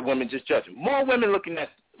people, the women just judging. More women looking at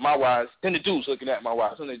my wives than the dudes looking at my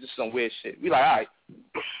wives. And they just some weird shit. We like, all right,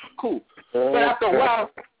 cool. But after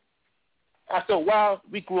a while,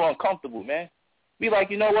 we grew uncomfortable, man. We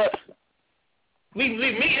like, you know what? We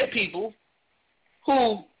meeting people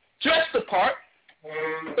who dressed the part,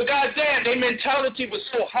 but goddamn, their mentality was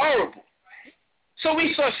so horrible. So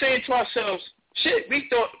we started saying to ourselves, shit, we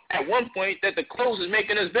thought at one point that the clothes was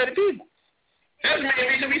making us better people. That's the main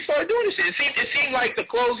reason we started doing this shit. It seemed like the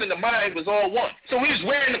clothes and the mind was all one. So we was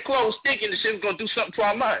wearing the clothes thinking the shit was going to do something to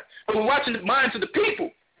our mind. But we're watching the minds of the people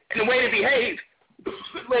and the way they behave, the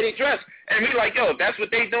way they dress. And we like, yo, if that's what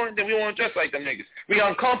they doing, then we want to dress like them niggas. We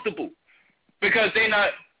uncomfortable because they not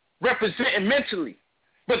representing mentally.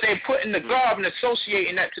 But they putting the garb and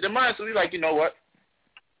associating that to the mind. So we like, you know what?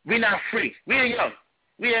 We not free. We are young.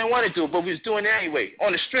 We didn't want to do it, but we was doing it anyway,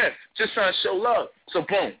 on the strength, just trying to show love. So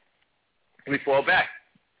boom. We fall back.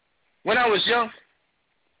 When I was young,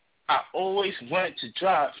 I always wanted to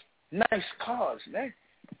drive nice cars, man.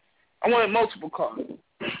 I wanted multiple cars.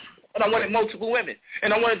 And I wanted multiple women.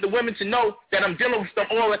 And I wanted the women to know that I'm dealing with them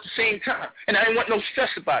all at the same time. And I didn't want no stress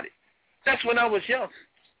about it. That's when I was young.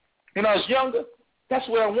 When I was younger, that's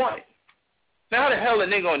what I wanted. Now how the hell are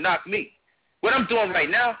they going to knock me? What I'm doing right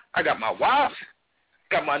now, I got my wives,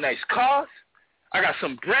 got my nice cars, I got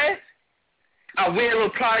some bread, I wear a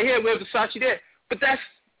little Prada here, wear Versace there. But that's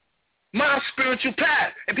my spiritual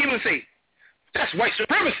path. And people say, that's white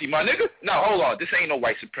supremacy, my nigga. No, hold on. This ain't no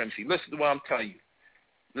white supremacy. Listen to what I'm telling you.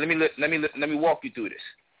 Let me walk you through this.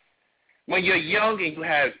 When you're young and you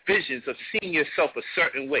have visions of seeing yourself a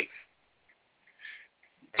certain way,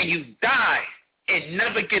 and you die and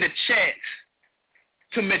never get a chance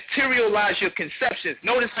to materialize your conceptions.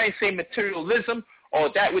 Notice I ain't say materialism or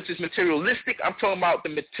that which is materialistic. I'm talking about the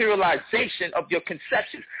materialization of your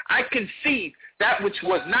conceptions. I conceived that which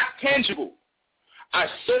was not tangible. I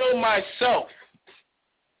saw myself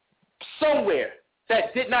somewhere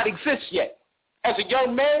that did not exist yet. As a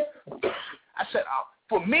young man, I said,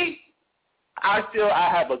 for me, I feel I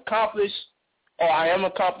have accomplished, or I am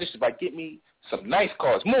accomplished if I get me some nice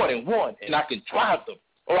cars, more than one, and I can drive them,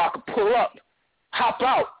 or I can pull up, hop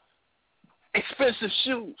out, expensive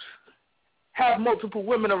shoes, have multiple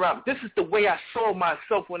women around me. This is the way I saw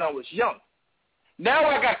myself when I was young. Now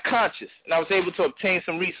I got conscious, and I was able to obtain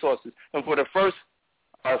some resources. And for the first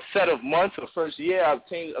set of months or first year, I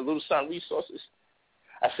obtained a little some resources.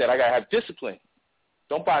 I said, I got to have discipline.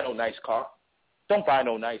 Don't buy no nice car. Don't buy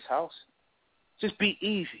no nice house. Just be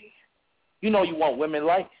easy. You know you want women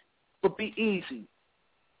like, but be easy.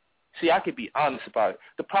 See, I could be honest about it.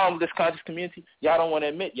 The problem with this conscious community, y'all don't want to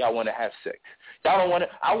admit y'all want to have sex. Y'all don't want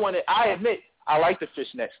to, I admit, I like the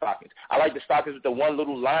fishnet stockings. I like the stockings with the one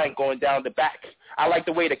little line going down the back. I like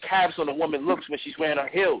the way the calves on a woman looks when she's wearing her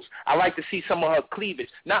heels. I like to see some of her cleavage,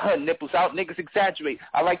 not her nipples out. Niggas exaggerate.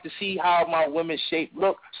 I like to see how my woman's shape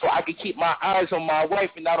look so I can keep my eyes on my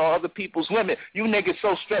wife and not on other people's women. You niggas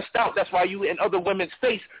so stressed out. That's why you in other women's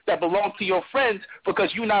face that belong to your friends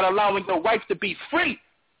because you're not allowing your wife to be free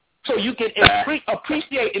so you can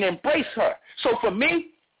appreciate and embrace her. So for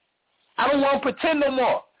me, I don't want to pretend no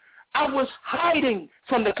more. I was hiding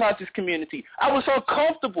from the conscious community. I was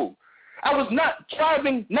uncomfortable. I was not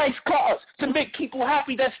driving nice cars to make people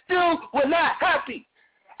happy that still were not happy.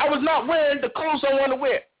 I was not wearing the clothes I want to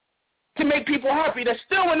wear to make people happy that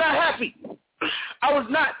still were not happy. I was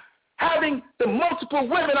not having the multiple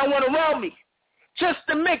women I want around me just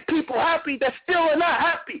to make people happy that still are not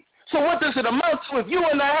happy. So what does it amount to if you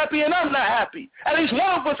are not happy and I'm not happy? At least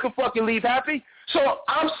one of us can fucking leave happy. So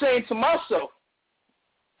I'm saying to myself,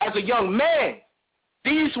 as a young man,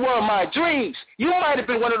 these were my dreams. You might have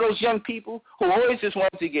been one of those young people who always just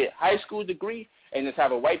wanted to get a high school degree and just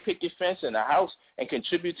have a white picket fence and a house and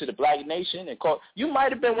contribute to the black nation. You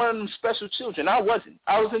might have been one of them special children. I wasn't.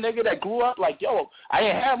 I was a nigga that grew up like, yo, I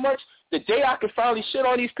didn't have much. The day I could finally shit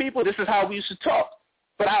on these people, this is how we used to talk.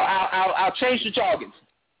 But I'll change the jargon.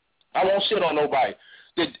 I won't shit on nobody.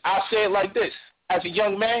 I'll say it like this. As a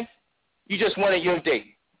young man, you just wanted your day.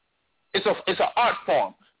 It's an art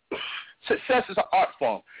form. Success is an art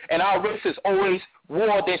form. And our race has always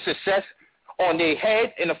wore their success on their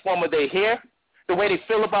head in the form of their hair The way they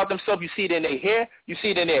feel about themselves, you see it in their hair, you see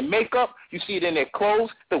it in their makeup, you see it in their clothes,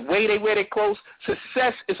 the way they wear their clothes.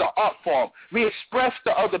 Success is an art form. We express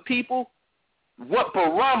to other people what our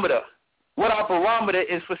barometer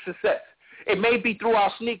is for success. It may be through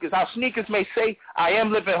our sneakers. Our sneakers may say, I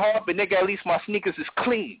am living hard, but nigga, at least my sneakers is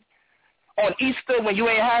clean. On Easter, when you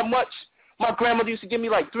ain't had much, my grandmother used to give me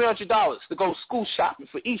like $300 to go school shopping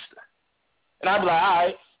for Easter. And I'd be like, all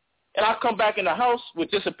right. And I'd come back in the house with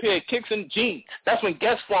just a pair of kicks and jeans. That's when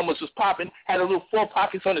Guess Farmers was popping, had a little 4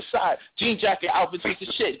 pockets on the side. Jean jacket outfits was the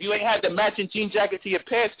shit. If you ain't had the matching jean jacket to your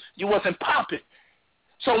pants, you wasn't popping.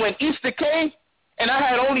 So when Easter came, and I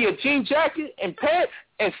had only a jean jacket and pants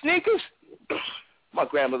and sneakers, my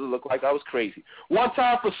grandmother looked like I was crazy. One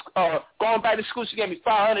time for going back to school, she gave me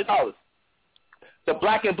 $500. The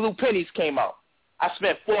black and blue pennies came out. I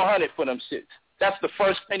spent $400 for them shits. That's the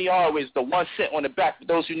first penny always, the 1 cent on the back. For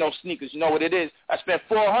those who know sneakers, you know what it is. I spent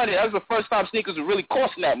 $400. That was the first time sneakers were really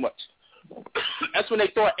costing that much. That's when they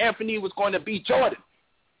thought Anthony was going to be Jordan.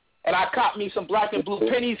 And I copped me some black and blue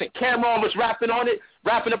pennies, and Cameron was rapping on it,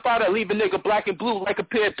 rapping about it, leave a nigga black and blue like a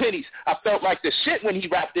pair of pennies. I felt like the shit when he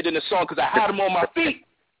rapped it in the song because I had him on my feet.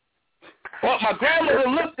 But my grandmother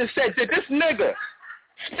looked and said, did this nigga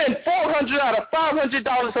spend $400 out of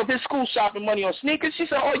 $500 of his school shopping money on sneakers? She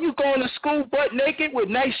said, oh, you going to school butt naked with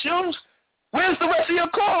nice shoes? Where's the rest of your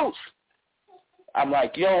clothes? I'm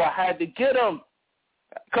like, yo, I had to get them.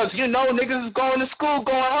 Because, you know, niggas is going to school,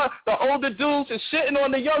 going on. The older dudes is shitting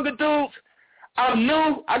on the younger dudes. I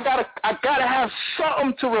knew I gotta have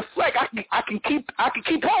something to reflect. I can keep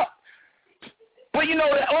up. But, you know,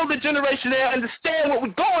 the older generation, they understand what we're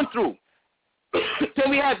going through. Then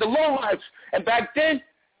we had the low lives. And back then,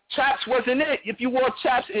 chaps wasn't it. If you wore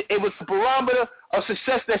chaps, it was the barometer of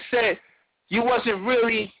success that said you wasn't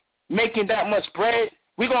really making that much bread.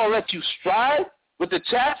 We're going to let you strive with the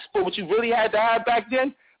chaps, but what you really had to have back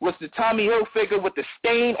then was the Tommy Hilfiger with the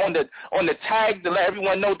stain on the tag to let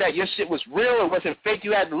everyone know that your shit was real. It wasn't fake.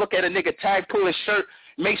 You had to look at a nigga tag, pull his shirt,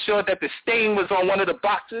 make sure that the stain was on one of the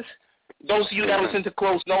boxes. Those of you that was into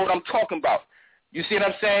clothes know what I'm talking about. You see what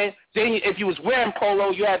I'm saying? Then if you was wearing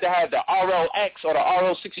polo, you had to have the RLX or the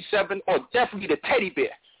RL67 or definitely the teddy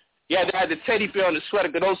bear. You had to have the teddy bear on the sweater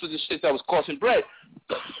because those were the shit that was costing bread.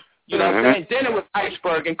 You know what I'm saying? Then it was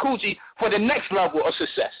Iceberg and Coochie for the next level of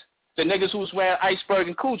success. The niggas who was wearing Iceberg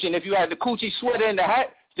and Coochie. And if you had the Coochie sweater and the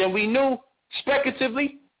hat, then we knew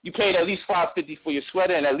speculatively you paid at least $5.50 for your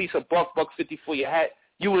sweater and at least $1.50 for your hat.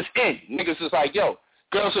 You was in. Niggas was like, yo,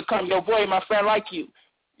 girls would come, yo, boy, my friend like you.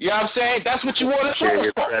 You know what I'm saying? That's what you wanted to Yeah,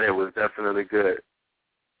 your credit was definitely good.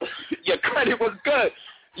 Your credit was good.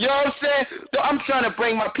 You know what I'm saying? So I'm trying to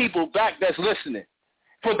bring my people back that's listening.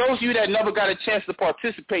 For those of you that never got a chance to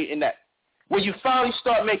participate in that, when you finally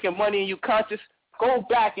start making money and you conscious, go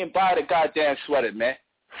back and buy the goddamn sweater, man.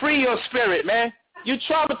 Free your spirit, man. You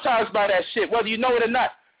traumatized by that shit, whether you know it or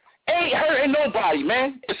not. Ain't hurting nobody,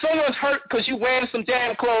 man. If someone's hurt because you wearing some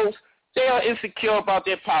damn clothes, they are insecure about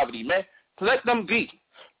their poverty, man. Let them be.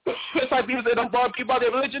 It's like people say, don't bother me about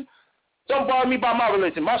their religion. Don't bother me about my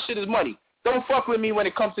religion. My shit is money. Don't fuck with me when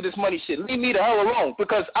it comes to this money shit. Leave me the hell alone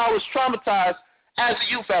because I was traumatized as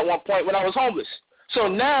a youth at one point when I was homeless. So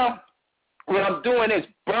now what I'm doing is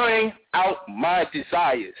burning out my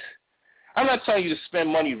desires. I'm not telling you to spend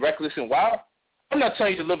money reckless and wild. I'm not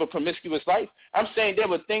telling you to live a promiscuous life. I'm saying there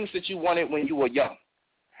were things that you wanted when you were young.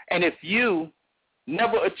 And if you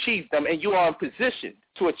never achieved them and you are in position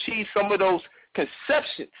to achieve some of those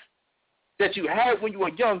conceptions that you had when you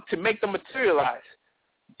were young to make them materialize,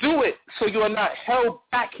 do it so you are not held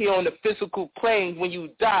back here on the physical plane when you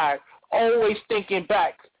die, always thinking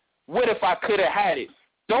back, what if I could have had it?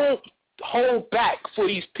 Don't hold back for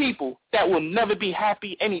these people that will never be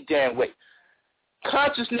happy any damn way.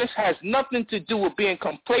 Consciousness has nothing to do with being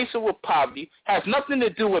complacent with poverty, has nothing to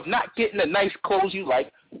do with not getting the nice clothes you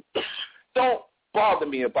like. Don't bother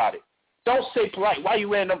me about it. Don't say polite, why you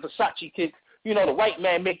wearing them Versace kicks? You know, the white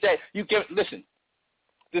man make that. Listen,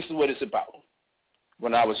 this is what it's about.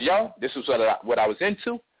 When I was young, this was what I was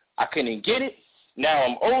into. I couldn't get it. Now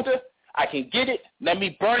I'm older. I can get it. Let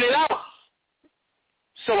me burn it out.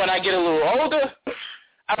 So when I get a little older,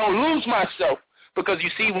 I don't lose myself. Because you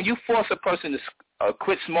see, when you force a person to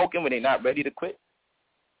quit smoking when they're not ready to quit,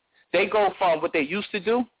 they go from what they used to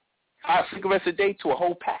do, 5 cigarettes a day, to a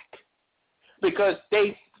whole pack. Because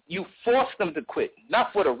you force them to quit,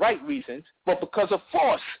 not for the right reasons, but because of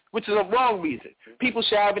force, which is a wrong reason. People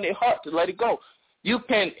should have in their heart to let it go.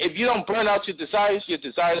 If you don't burn out your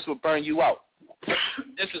desires will burn you out.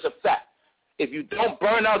 This is a fact. If you don't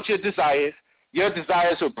burn out your desires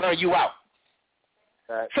will burn you out.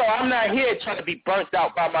 Right. So I'm not here trying to be burnt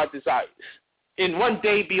out by my desires. in one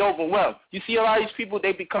day be overwhelmed. You see a lot of these people,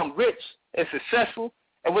 they become rich and successful,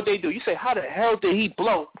 and what they do, you say, how the hell did he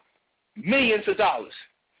blow millions of dollars?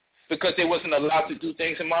 Because they wasn't allowed to do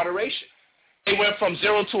things in moderation. They went from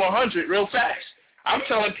 0 to 100 real fast. I'm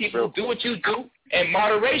telling people, do what you do in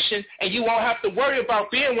moderation, and you won't have to worry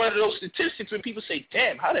about being one of those statistics when people say,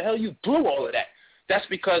 damn, how the hell you blew all of that? That's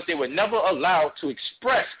because they were never allowed to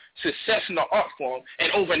express success in the art form,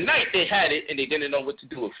 and overnight they had it, and they didn't know what to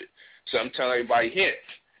do with it. So I'm telling everybody here,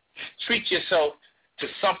 treat yourself to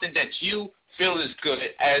something that you feel is good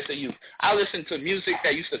as a youth. I listen to music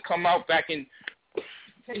that used to come out back in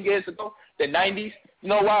 10 years ago, the 90s. You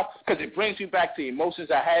know why? Because it brings me back to the emotions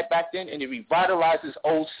I had back then, and it revitalizes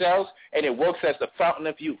old cells, and it works as the fountain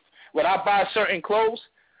of youth. When I buy certain clothes,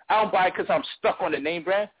 I don't buy it because I'm stuck on the name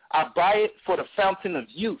brand. I buy it for the fountain of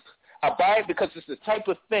youth. I buy it because it's the type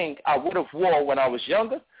of thing I would have wore when I was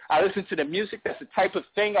younger. I listen to the music that's the type of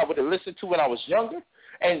thing I would have listened to when I was younger.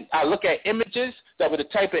 And I look at images that were the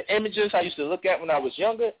type of images I used to look at when I was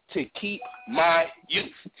younger to keep my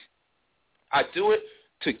youth. I do it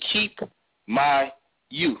to keep my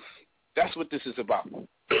youth. That's what this is about.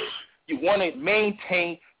 You want to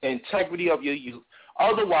maintain the integrity of your youth.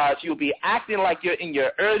 Otherwise, you'll be acting like you're in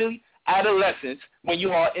your early adolescence when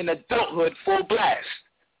you are in adulthood full blast.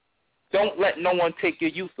 Don't let no one take your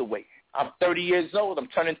youth away. I'm 30 years old. I'm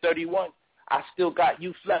turning 31. I still got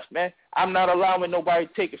youth left, man. I'm not allowing nobody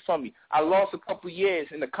to take it from me. I lost a couple years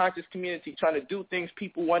in the conscious community trying to do things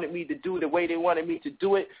people wanted me to do the way they wanted me to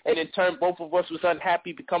do it, and in turn both of us was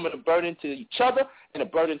unhappy, becoming a burden to each other and a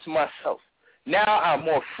burden to myself. Now I'm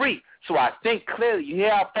more free, so I think clearly. You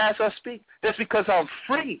hear how fast I speak? That's because I'm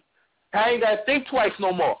free. I ain't got to think twice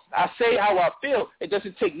no more. I say how I feel. It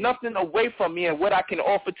doesn't take nothing away from me and what I can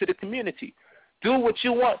offer to the community. Do what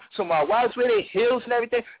you want. So my wives wear their heels and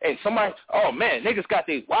everything, and somebody, oh, man, niggas got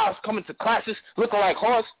their wives coming to classes looking like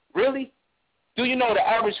whores. Really? Do you know the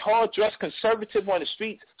average whore dressed conservative on the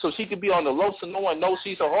streets so she could be on the low so no one knows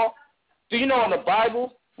she's a whore? Do you know in the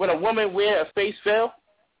Bible when a woman wear a face veil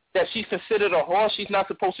that she's considered a whore? She's not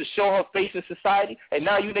supposed to show her face in society, and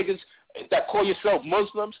now you niggas that call yourself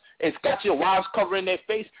Muslims and got your wives covering their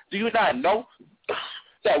face. Do you not know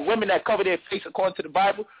that women that cover their face according to the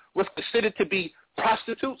Bible was considered to be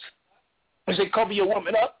prostitutes? Because they cover your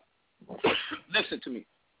woman up? Listen to me.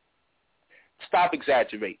 Stop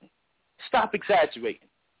exaggerating. Stop exaggerating.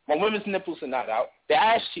 My women's nipples are not out. Their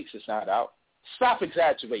ass cheeks is not out. Stop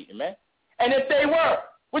exaggerating, man. And if they were,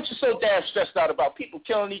 what you so damn stressed out about? People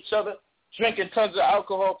killing each other, drinking tons of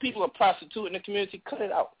alcohol, people are prostituting in the community. Cut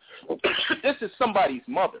it out. This is somebody's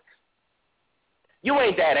mother. You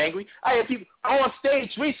ain't that angry. I had people on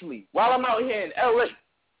stage recently while I'm out here in L.A.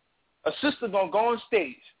 A sister gonna go on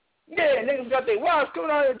stage. Yeah, niggas got their wives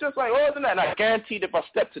coming out here just like all than that. And I guaranteed if I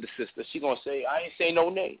step to the sister, she gonna say, I ain't say no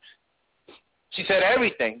names. She said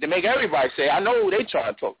everything to make everybody say, I know who they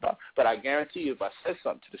trying to talk about. But I guarantee you if I said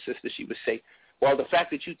something to the sister, she would say, well, the fact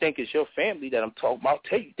that you think it's your family that I'm talking about,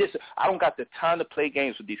 tell you this. I don't got the time to play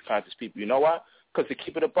games with these kinds of people. You know why? Because to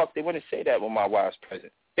keep it a buck, they wouldn't say that when my wife's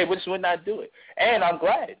present. They just would not do it. And I'm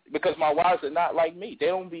glad because my wives are not like me. They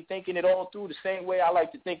don't be thinking it all through the same way I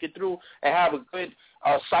like to think it through and have a good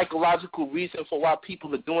psychological reason for why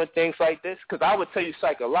people are doing things like this. Because I would tell you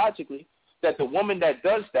psychologically that the woman that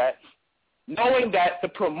does that, knowing that the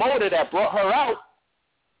promoter that brought her out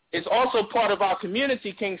is also part of our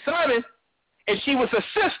community, King Simon, and she was a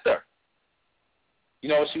sister. You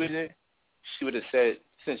know what she would do? She would have said,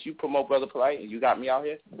 since you promote Brother Polite and you got me out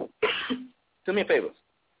here, do me a favor.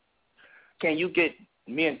 Can you get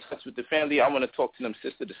me in touch with the family? I want to talk to them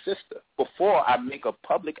sister to sister before I make a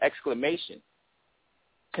public exclamation,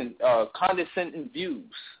 condescending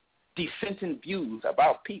views, dissenting views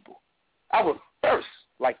about people. I would first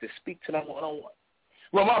like to speak to them one-on-one.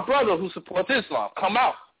 Well, my brother who supports Islam come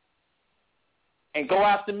out and go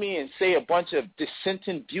after me and say a bunch of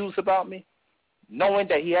dissenting views about me, knowing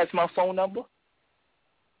that he has my phone number,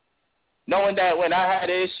 knowing that when I had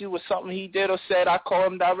an issue with something he did or said, I call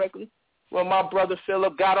him directly. When my brother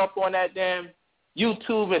Philip got up on that damn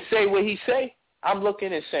YouTube and say what he say, I'm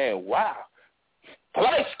looking and saying, wow,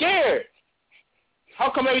 Polite scared. How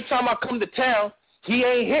come every time I come to town, he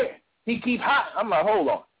ain't here? He keep hot. I'm like, hold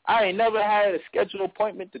on. I ain't never had a scheduled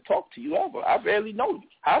appointment to talk to you ever. I barely know you.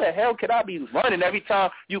 How the hell could I be running every time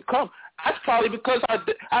you come? That's probably because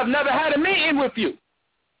I've never had a meeting with you.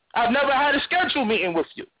 I've never had a scheduled meeting with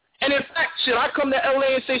you. And in fact, should I come to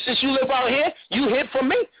L.A. and say, since you live out here, you hit for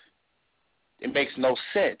me? It makes no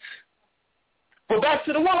sense. But back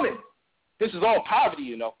to the woman. This is all poverty,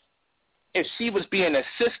 you know. If she was being a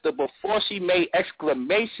sister before she made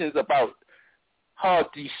exclamations about her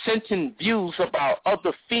dissenting views about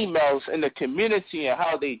other females in the community and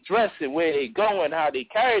how they dress and where they go and how they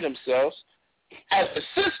carry themselves, as a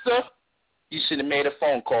sister, you should have made a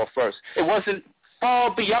phone call first. It wasn't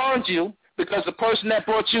far beyond you because the person that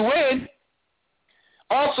brought you in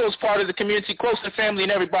also is part of the community, close to family,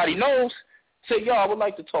 and everybody knows. Say, yo, I would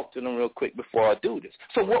like to talk to them real quick before I do this.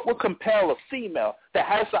 So what would compel a female that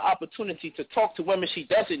has the opportunity to talk to women she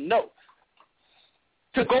doesn't know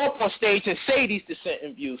to go up on stage and say these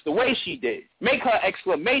dissenting views the way she did, make her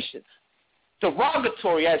exclamations,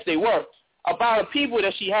 derogatory as they were, about people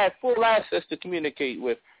that she had full access to communicate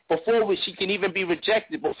with before she can even be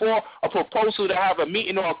rejected, before a proposal to have a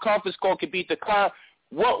meeting or a conference call can be declined?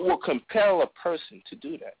 What will compel a person to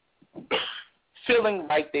do that? Feeling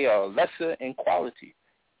like they are lesser in quality.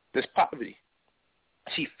 There's poverty.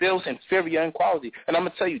 She feels inferior in quality. And I'm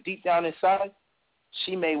going to tell you, deep down inside,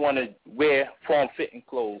 she may want to wear form-fitting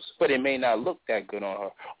clothes, but it may not look that good on her.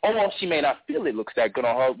 Or she may not feel it looks that good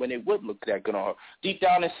on her when it would look that good on her. Deep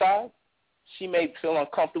down inside, she may feel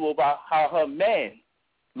uncomfortable about how her man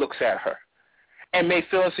looks at her and may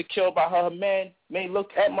feel insecure about how her man may look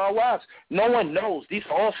at my wives. No one knows. These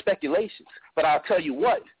are all speculations. But I'll tell you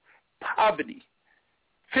what, poverty,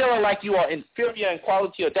 feeling like you are inferior in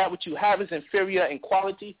quality or that what you have is inferior in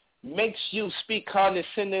quality, makes you speak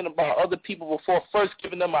condescending about other people before first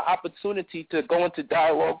giving them an opportunity to go into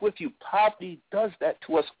dialogue with you. Poverty does that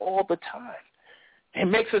to us all the time. It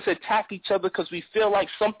makes us attack each other because we feel like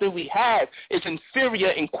something we have is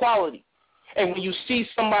inferior in quality. And when you see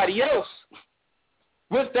somebody else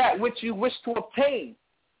with that which you wish to obtain,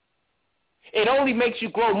 it only makes you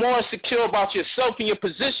grow more insecure about yourself and your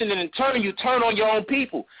position, and in turn you turn on your own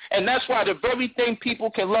people. And that's why the very thing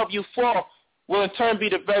people can love you for will in turn be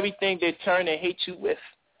the very thing they turn and hate you with.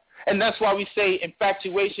 And that's why we say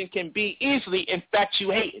infatuation can be easily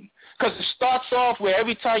infatuating, because it starts off where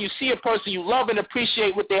every time you see a person, you love and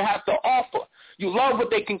appreciate what they have to offer. You love what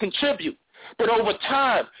they can contribute. But over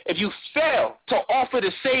time, if you fail to offer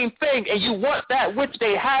the same thing and you want that which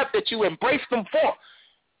they have that you embrace them for,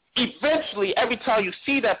 eventually every time you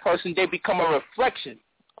see that person, they become a reflection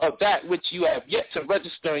of that which you have yet to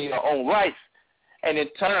register in your own life. And in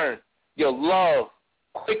turn, your love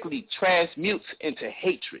quickly transmutes into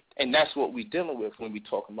hatred. And that's what we're dealing with when we're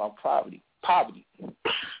talking about poverty.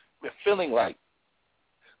 We're feeling like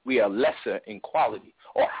we are lesser in quality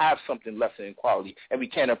or have something lesser in quality, and we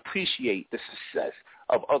can't appreciate the success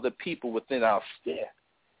of other people within our sphere.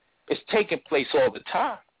 It's taking place all the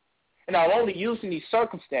time. And I'm only using these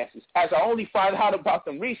circumstances, as I only find out about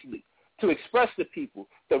them recently, to express to people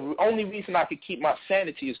the only reason I can keep my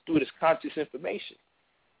sanity is through this conscious information.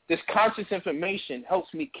 This conscious information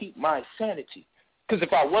helps me keep my sanity. Because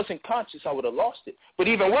if I wasn't conscious, I would have lost it. But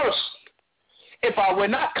even worse, if I were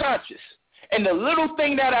not conscious, and the little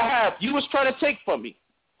thing that I have you was trying to take from me,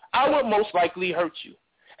 I would most likely hurt you.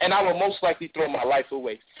 And I would most likely throw my life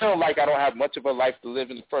away, feeling like I don't have much of a life to live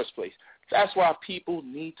in the first place. That's why people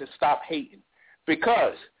need to stop hating,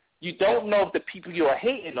 because you don't know if the people you are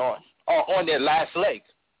hating on are on their last leg.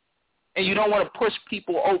 And you don't want to push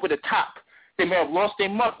people over the top. They may have lost their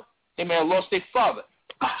mother. They may have lost their father.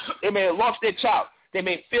 They may have lost their child. They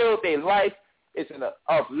may feel their life is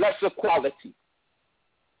of lesser quality.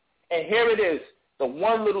 And here it is, the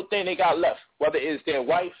one little thing they got left, whether it's their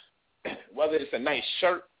wife, whether it's a nice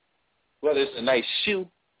shirt, whether it's a nice shoe,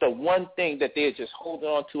 the one thing that they're just holding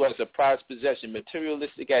on to as a prized possession,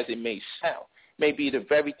 materialistic as it may sound, may be the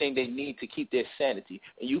very thing they need to keep their sanity.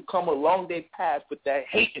 And you come along their path with that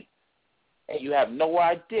hating, and you have no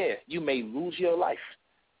idea, you may lose your life,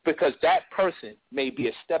 because that person may be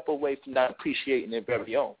a step away from not appreciating their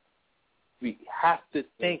very own. We have to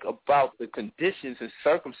think about the conditions and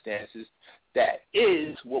circumstances that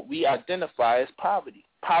is what we identify as poverty.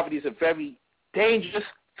 Poverty is a very dangerous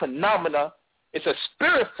phenomena. It's a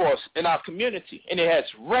spirit force in our community, and it has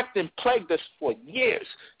wrecked and plagued us for years,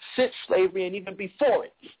 since slavery and even before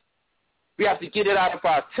it. We have to get it out of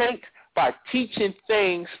our tank by teaching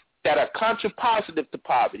things that are contrapositive to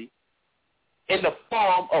poverty in the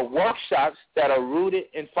form of workshops that are rooted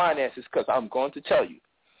in finances, because I'm going to tell you,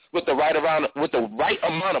 with the right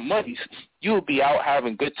amount of money, you'll be out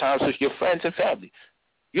having good times with your friends and family.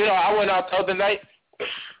 You know, I went out the other night.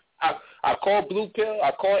 I called Blue Pill.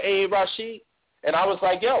 I called A. Rashid, and I was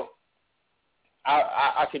like, yo,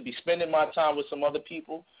 I can be spending my time with some other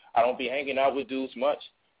people. I don't be hanging out with dudes much.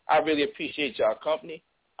 I really appreciate y'all company.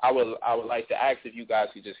 I would like to ask if you guys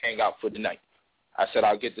could just hang out for the night. I said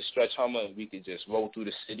I'll get the stretch Hummer and we could just roll through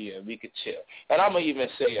the city and we could chill. And I'm going to even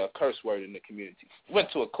say a curse word in the community.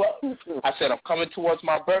 Went to a club. I said I'm coming towards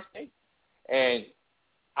my birthday, and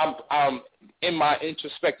I'm in my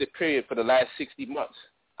introspective period for the last 60 months.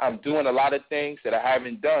 I'm doing a lot of things that I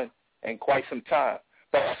haven't done in quite some time.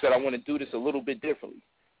 But I said I want to do this a little bit differently.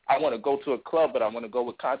 I want to go to a club, but I want to go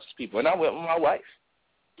with conscious people. And I went with my wife.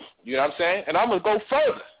 You know what I'm saying? And I'm going to go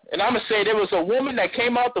further. And I'm going to say there was a woman that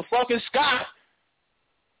came out the fucking sky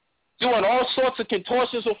doing all sorts of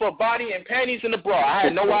contortions with her body and panties in the bra. I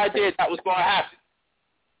had no idea that was going to happen.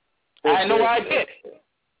 I had no idea.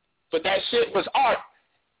 But that shit was art.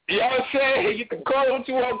 You know what I'm saying? You can call it what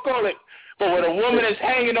you want to call it. But when a woman is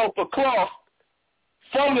hanging off a cloth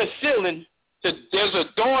from the ceiling, there's a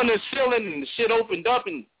door in the ceiling and the shit opened up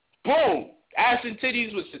and boom, ass and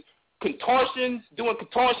titties was contortions, doing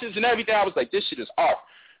contortions and everything. I was like, this shit is art.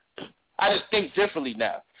 I just think differently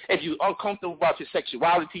now. If you're uncomfortable about your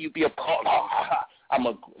sexuality, you be a call. I'm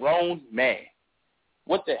a grown man.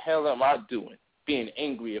 What the hell am I doing being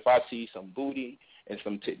angry if I see some booty and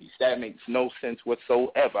some titties? That makes no sense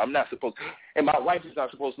whatsoever. I'm not supposed to, and my wife is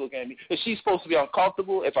not supposed to look at me. If she's supposed to be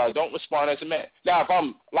uncomfortable if I don't respond as a man. Now, if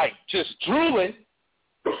I'm, like, just drooling,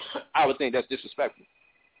 I would think that's disrespectful.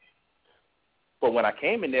 But when I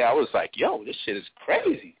came in there, I was like, yo, this shit is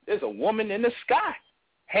crazy. There's a woman in the sky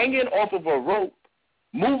hanging off of a rope,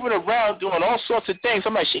 moving around, doing all sorts of things.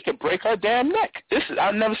 I'm like, she could break her damn neck.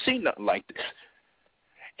 I've never seen nothing like this.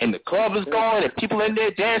 And the club is going, and people in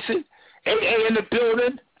there dancing. AA in the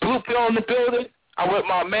building, Blue Pill in the building. I'm with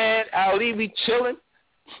my man, Ali, we chilling.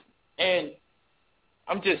 And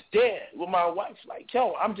I'm just there with my wife. Like,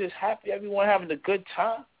 yo, I'm just happy everyone having a good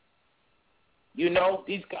time. You know,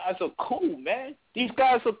 these guys are cool, man. These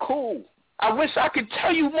guys are cool. I wish I could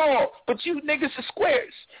tell you more, but you niggas are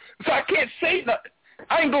squares. So I can't say nothing.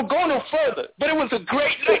 I ain't going to go no further. But it was a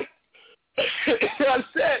great night. You know what I'm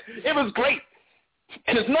saying? It was great.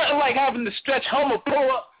 And it's nothing like having to stretch home or pull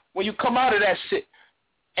up when you come out of that shit.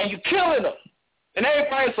 And you killing them. And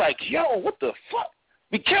everybody's like, yo, what the fuck?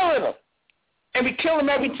 We killing them. And we kill them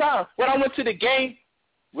every time. When I went to the game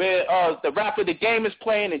where the rapper The Game is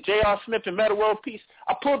playing and J.R. Smith and Meta World Peace,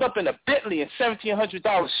 I pulled up in a Bentley and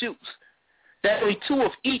 $1,700 shoes. That only 2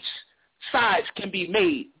 of each size can be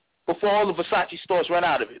made before all the Versace stores run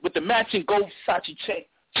out of it, with the matching gold Versace chain.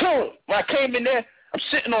 When I came in there, I'm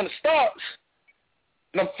sitting on the stars,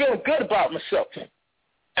 and I'm feeling good about myself.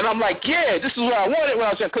 And I'm like, yeah, this is what I wanted when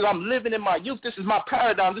I was young, because I'm living in my youth. This is my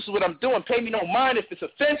paradigm. This is what I'm doing. Pay me no mind if it's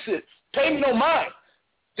offensive. Pay me no mind.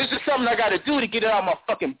 This is something I got to do to get it out of my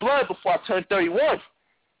fucking blood before I turn 31.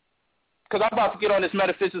 Because I'm about to get on this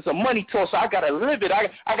metaphysics of money tour, so I got to live it.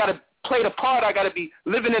 I got to play the part. I got to be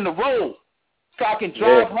living in the role so I can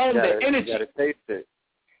drive home the energy. You got to taste it.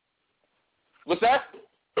 What's that?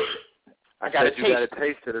 I got to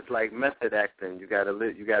taste it. It's like method acting. You got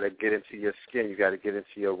to get into your skin. You got to get into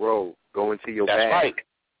your role. Go into your bag. That's right.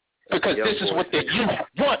 Because this is what the youth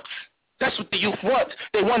wants. That's what the youth wants.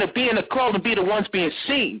 They want to be in the club and be the ones being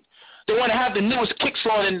seen. They want to have the newest kicks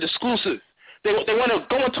on and exclusive. They want to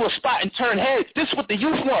go into a spot and turn heads. This is what the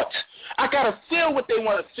youth wants. I got to feel what they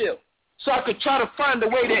want to feel. So I could try to find a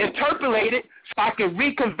way to interpolate it so I can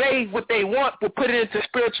reconvey what they want but put it into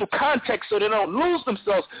spiritual context so they don't lose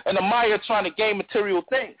themselves in the mire trying to gain material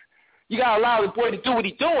things. You got to allow the boy to do what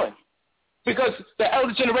he's doing because the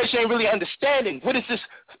elder generation ain't really understanding what is this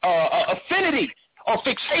affinity or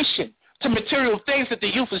fixation to material things that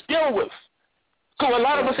the youth is dealing with. So a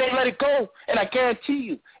lot of us ain't let it go, and I guarantee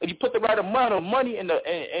you, if you put the right amount of money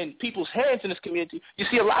in people's hands in this community, you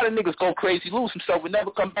see a lot of niggas go crazy, lose themselves, and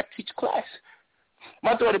never come back to teach class.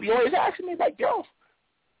 My daughter be always asking me, like, yo,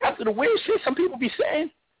 after the weird shit some people be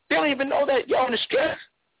saying, they don't even know that you're on the stress.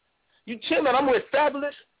 You chilling. I'm with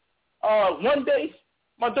Fabulous one day.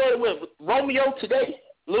 My daughter with Romeo today,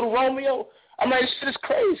 little Romeo. I'm like, this shit is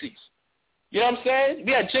crazy. You know what I'm saying?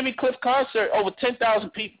 We had Jimmy Cliff concert, over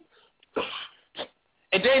 10,000 people.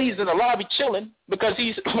 And then he's in the lobby chilling because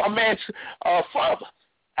he's my man's father,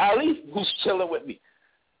 Ali, who's chilling with me.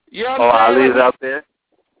 You know what I'm saying? Ali's out there?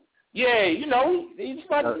 Yeah, you know, he's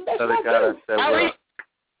my, that's my dude. Ali.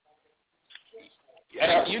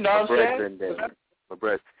 Yeah, you know what I'm saying? My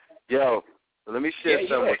breath. Yo, let me share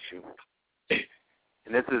something with you.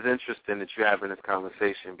 And this is interesting that you're having this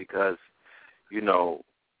conversation because, you know,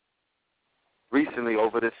 recently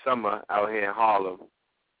over this summer out here in Harlem,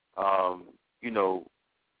 you know,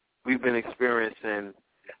 we've been experiencing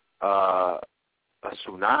a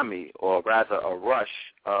tsunami, or rather a rush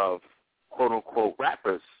of quote-unquote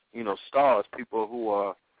rappers, you know, stars, people who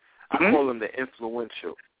are, I call them the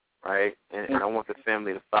influential, right? And I want the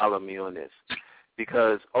family to follow me on this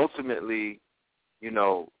because ultimately, you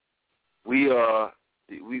know, we're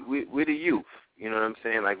the youth, you know what I'm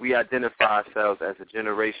saying? Like we identify ourselves as a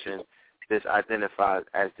generation that's identified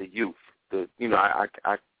as the youth.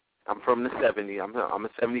 I'm from the 70s. I'm a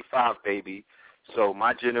 75 baby. So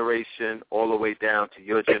my generation, all the way down to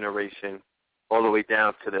your generation, all the way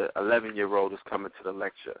down to the 11-year-old is coming to the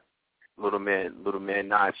lecture. Little man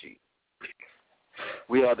Najee.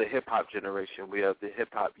 We are the hip-hop generation. We are the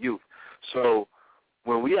hip-hop youth. So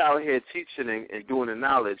when we out here teaching and doing the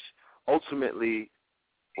knowledge, ultimately,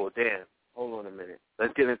 well, damn, hold on a minute.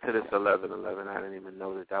 Let's get into this 11:11. I didn't even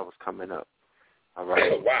know that was coming up. All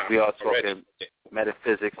right. Oh, wow. We are talking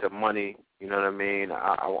metaphysics of money. You know what I mean?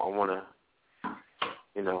 I want to.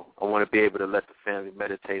 I want to be able to let the family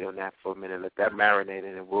meditate on that for a minute, let that marinate,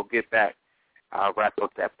 and then we'll get back. I'll wrap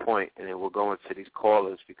up that point, and then we'll go into these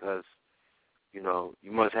callers because, you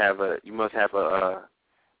must have a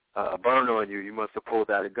burn on you. You must have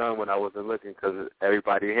pulled out a gun when I wasn't looking because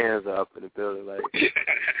everybody's hands are up in the building like,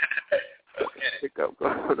 pick up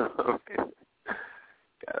going on.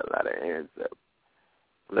 Got a lot of hands up.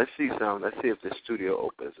 Let's see something. Let's see if the studio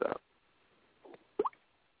opens up.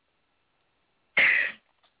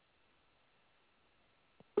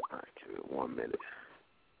 All right, give it 1 minute.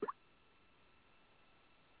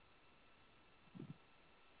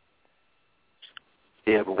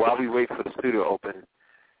 Yeah, but while we wait for the studio to open,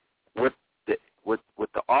 what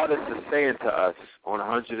the artist is saying to us on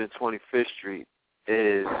 125th Street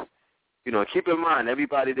is, keep in mind,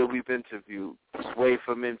 everybody that we've interviewed, Sway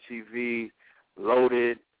from MTV,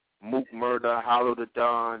 Loaded, Mook Murder, Hollow the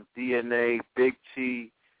Don, DNA, Big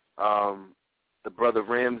T, the brother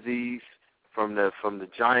Ramses from the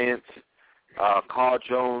Giants, Carl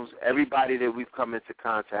Jones, everybody that we've come into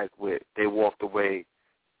contact with, they walked away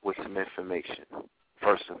with some information,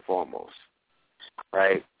 first and foremost,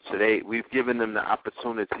 right? So we've given them the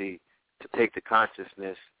opportunity to take the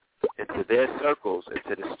consciousness into their circles,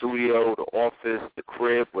 into the studio, the office, the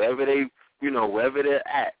crib, wherever they're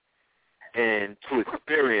at, and to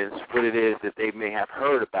experience what it is that they may have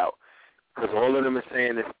heard about. Because all of them are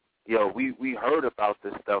saying this, we heard about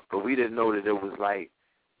this stuff, but we didn't know that it was like,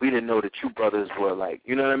 we didn't know that you brothers were like,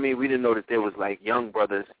 you know what I mean? We didn't know that there was like young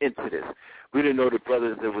brothers into this. We didn't know the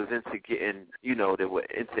brothers that was into getting, that were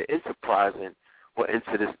into enterprising, were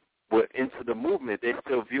into the movement. They're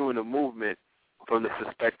still viewing the movement from the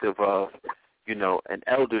perspective of, an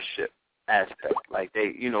eldership aspect, like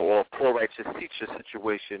they, or a poor righteous teacher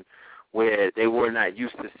situation where they were not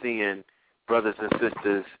used to seeing brothers and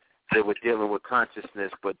sisters that were dealing with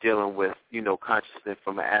consciousness, but dealing with, consciousness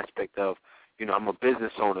from an aspect of, I'm a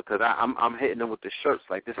business owner because I'm hitting them with the shirts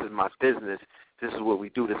like this is my business, this is what we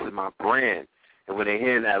do, this is my brand. And when they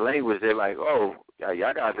hear that language, they're like, oh,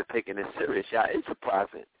 y'all guys are taking this serious, y'all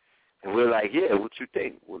enterprising. And we're like, yeah, what you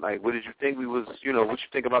think? We're like, what did you think we was, what you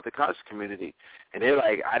think about the conscious community? And they're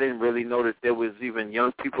like, I didn't really know that there was even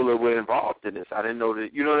young people that were involved in this. I didn't know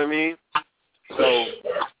that, you know what I mean? So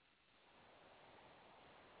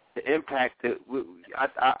the impact that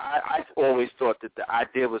I always thought that the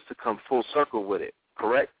idea was to come full circle with it,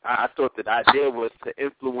 correct? I thought that the idea was to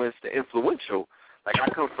influence the influential. Like I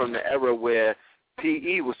come from the era where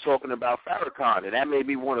PE was talking about Farrakhan, and that made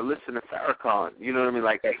me want to listen to Farrakhan. You know what I mean?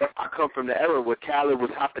 Like I come from the era where Khaled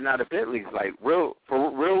was hopping out of Bentleys, like real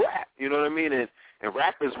rap. You know what I mean? And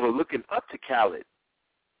rappers were looking up to Khaled.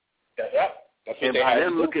 Yeah. And by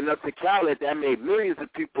them looking up to Khaled, that made millions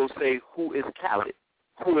of people say, "Who is Khaled?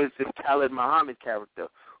 Who is this Khaled Muhammad character?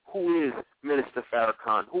 Who is Minister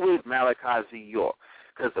Farrakhan? Who is Malachi Z. York?"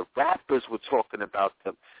 Because the rappers were talking about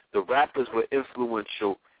them. The rappers were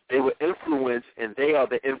influential. They were influenced, and they are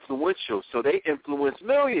the influential. So they influence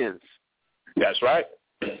millions. That's right.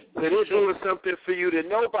 So they're doing something for you that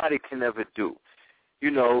nobody can ever do.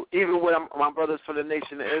 Even with my brothers from the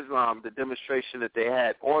Nation of Islam, the demonstration that they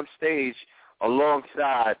had on stage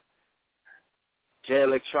alongside Jay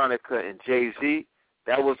Electronica and Jay-Z,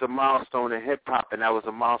 that was a milestone in hip-hop, and that was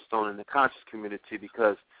a milestone in the conscious community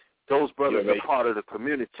because those brothers are part of the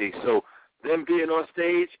community. So them being on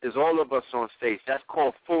stage is all of us on stage. That's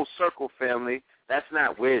called full circle, family. That's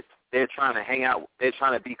not where they're trying to hang out. They're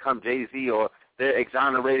trying to become Jay-Z or they're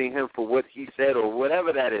exonerating him for what he said or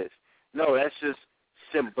whatever that is. No, that's just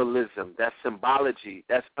symbolism. That's symbology.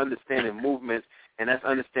 That's understanding movements, and that's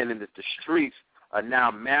understanding that the streets are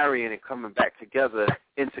now marrying and coming back together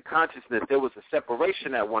into consciousness. There was a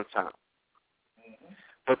separation at one time.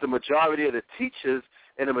 But the majority of the teachers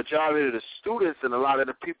and the majority of the students and a lot of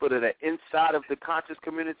the people that are inside of the conscious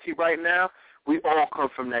community right now, we all come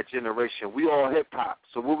from that generation. We all hip-hop.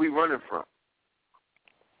 So where we running from?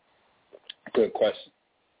 Good question.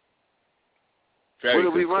 Where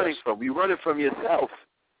are we running from? We running from yourself.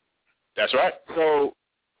 That's right. So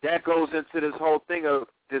that goes into this whole thing of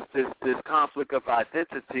this conflict of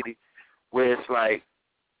identity where it's like,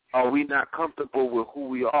 are we not comfortable with who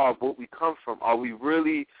we are, what we come from? Are we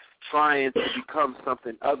really trying to become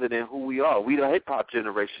something other than who we are? We the hip-hop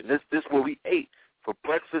generation. This what we ate for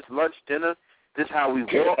breakfast, lunch, dinner. This how we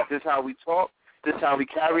walk. This how we talk. This how we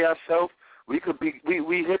carry ourselves. We could be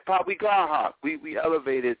we hip-hop, we God hop. We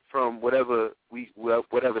elevated from whatever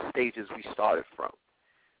stages we started from.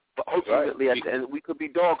 But ultimately, at the end, we could be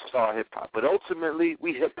dog star hip-hop. But ultimately,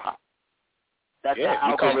 we hip-hop. That's the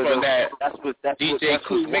algorithm. That's what's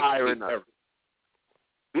wiring us.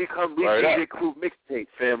 We DJ Crew mixtape,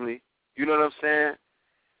 family. You know what I'm saying?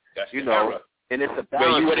 That's you know, and it's a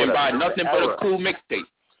balance. Where you wouldn't buy nothing but a cool mixtape.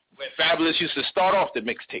 Where Fabulous used to start off the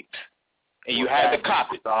mixtape, and you had to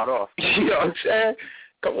copy. Start off. You know what I'm saying?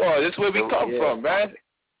 Come on, this is where we come from, man.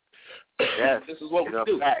 Yes. This is what we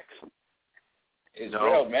do. Facts. It's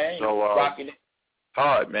real, man. You're rocking it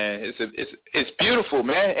hard, man. It's beautiful,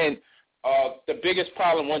 man. And the biggest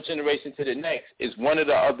problem one generation to the next is one of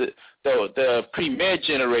the premier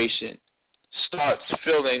generation starts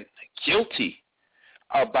feeling guilty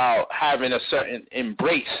about having a certain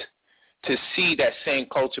embrace to see that same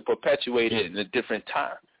culture perpetuated in a different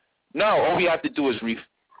time. No, all we have to do is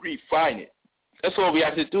refine it. That's all we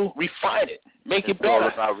have to do, refine it, make it better.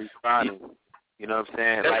 It's all about refining. You know what I'm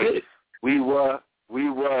saying? That's like it. we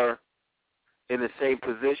were in the same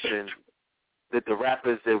position that the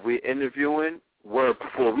rappers that we're interviewing were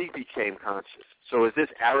before we became conscious. So is this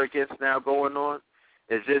arrogance now going on?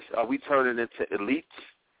 Are we turning into elites?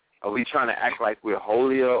 Are we trying to act like we're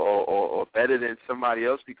holier or better than somebody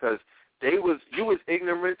else? Because you was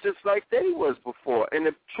ignorant just like they was before. And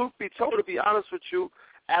the truth be told, to be honest with you,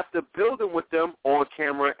 after building with them on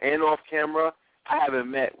camera and off camera, I haven't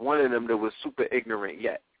met one of them that was super ignorant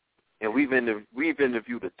yet. And we've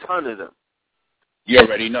interviewed a ton of them. You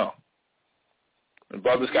already know. The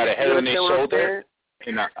brother's got a head on their shoulder,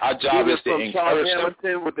 and our job is to encourage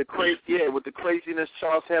them. With the craziness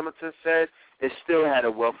Charles Hamilton said, it still had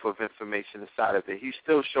a wealth of information inside of it. He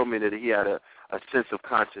still showed me that he had a sense of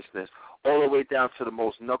consciousness, all the way down to the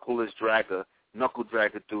most knuckle dragger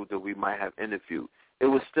dude that we might have interviewed. It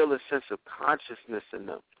was still a sense of consciousness in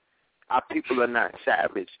them. Our people are not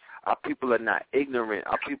savage. Our people are not ignorant.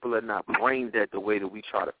 Our people are not brain dead the way that we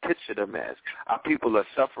try to picture them as. Our people are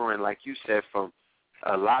suffering, like you said, from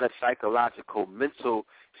a lot of psychological, mental,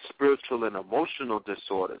 spiritual, and emotional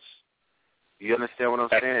disorders. You understand what I'm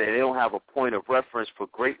saying? And they don't have a point of reference for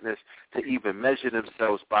greatness to even measure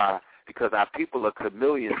themselves by, because our people are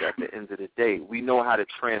chameleons at the end of the day. We know how to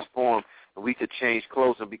transform, and we could change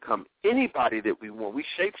clothes and become anybody that we want. We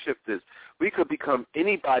shapeshifters. We could become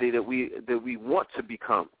anybody that we want to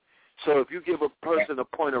become. So if you give a person a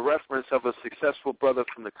point of reference of a successful brother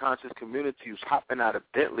from the conscious community who's hopping out of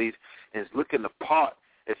Bentleys and is looking the part,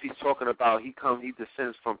 if he's talking about he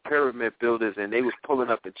descends from pyramid builders and they was pulling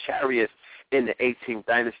up in chariots in the 18th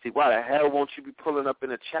dynasty, why the hell won't you be pulling up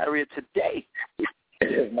in a chariot today?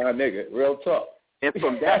 My nigga, real talk. And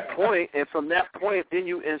from that point, then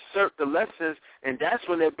you insert the lessons, and that's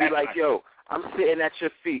when they'll be like, yo, I'm sitting at your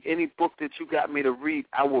feet. Any book that you got me to read,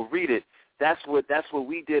 I will read it. That's what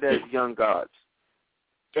we did as young gods.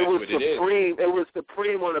 It was Supreme. It was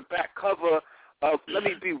Supreme on the back cover of, let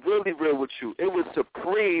me be really real with you. It was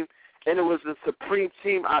Supreme, and it was the Supreme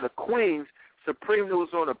team out of Queens. Supreme that was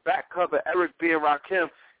on the back cover, Eric B. and Rakim.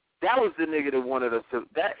 That was the nigga that wanted us to,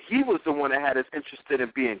 he was the one that had us interested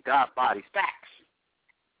in being God body. Facts.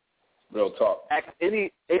 Real talk. Ask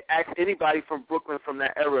anybody from Brooklyn from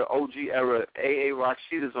that era, OG era, A.A.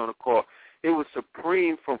 Rasheed is on the call. It was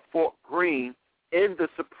Supreme from Fort Greene and the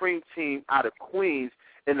Supreme team out of Queens,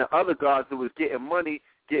 and the other guys that was getting money,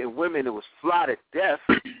 getting women that was fly to death,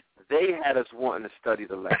 they had us wanting to study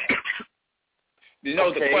the lesson. You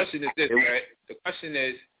know, the question is this, right? The question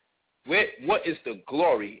is, what is the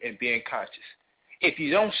glory in being conscious? If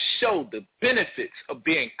you don't show the benefits of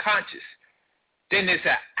being conscious, then there's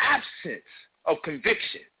an absence of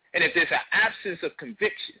conviction. And if there's an absence of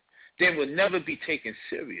conviction, then will never be taken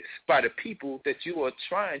serious by the people that you are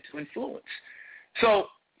trying to influence. So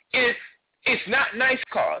if it's not nice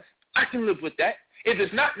cars, I can live with that. If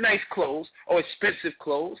it's not nice clothes or expensive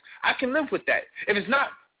clothes, I can live with that. If it's not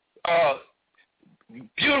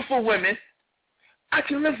beautiful women, I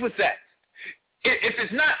can live with that. If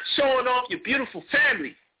it's not showing off your beautiful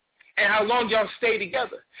family and how long y'all stay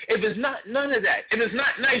together, if it's not none of that, if it's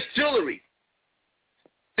not nice jewelry,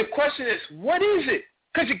 the question is, what is it?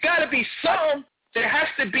 Because you got to be some. There has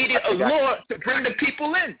to be the allure to bring the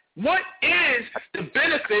people in. What is the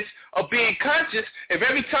benefits of being conscious if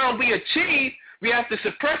every time we achieve, we have to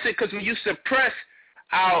suppress it? Because when you suppress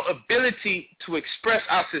our ability to express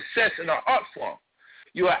our success in our art form,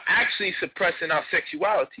 you are actually suppressing our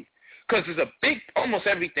sexuality. Because there's a big, almost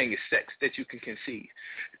everything is sex that you can conceive.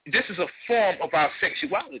 This is a form of our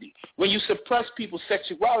sexuality. When you suppress people's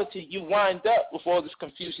sexuality, you wind up with all this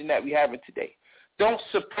confusion that we have today. Don't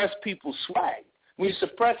suppress people's swag. When you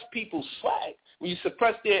suppress people's swag, when you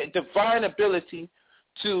suppress their divine ability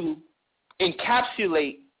to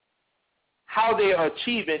encapsulate how they are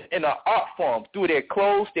achieving in an art form through their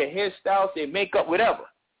clothes, their hairstyles, their makeup, whatever,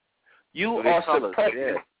 you are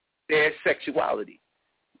suppressing their sexuality.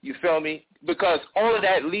 You feel me? Because all of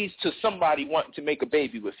that leads to somebody wanting to make a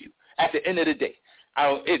baby with you at the end of the day.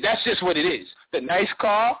 That's just what it is. The nice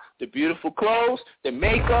car, the beautiful clothes, the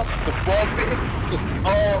makeup, the forfeit, it's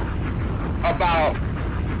all about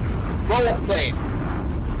role playing.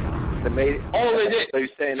 All of it. So you're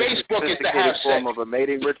saying Facebook is the half form of a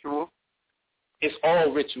mating ritual? It's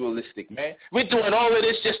all ritualistic, man. We're doing all of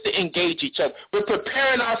this just to engage each other. We're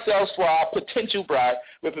preparing ourselves for our potential bride.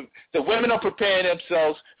 The women are preparing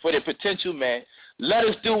themselves for their potential man. Let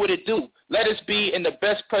us do what it do. Let us be in the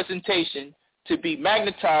best presentation to be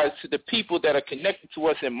magnetized to the people that are connected to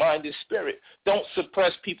us in mind and spirit. Don't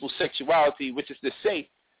suppress people's sexuality, which is to say,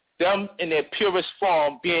 them in their purest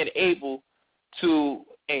form being able to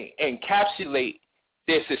encapsulate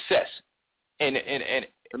their success and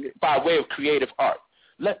by way of creative art.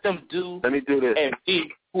 Let them do this. And be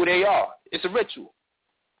who they are. It's a ritual.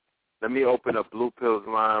 Let me open up Blue Pill's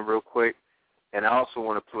line real quick, and I also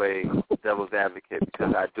want to play devil's advocate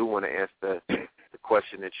because I do want to answer the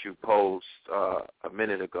question that you posed a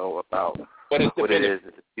minute ago about what it is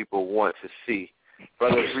that the people want to see.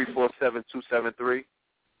 Brother 347-273.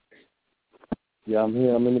 Yeah, I'm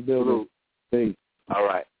here. I'm in the building. Hey. All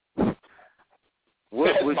right.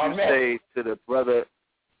 What would you say to the brother?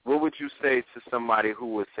 What would you say to somebody who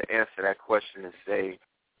was to answer that question and say,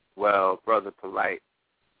 well, Brother Polite,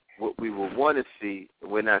 what we would want to see,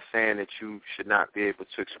 we're not saying that you should not be able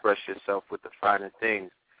to express yourself with the finer things,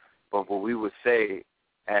 but what we would say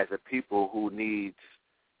as a people who needs,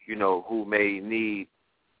 who may need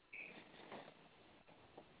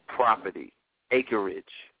property, acreage,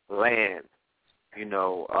 land,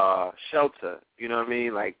 shelter, you know what I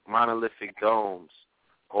mean, like monolithic domes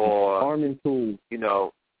or farming tools,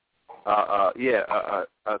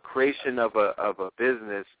 a creation of a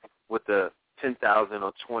business with a $10,000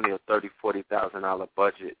 or $20,000 or $30,000, $40,000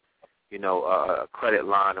 budget, a credit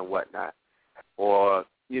line or whatnot, or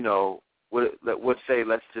let's say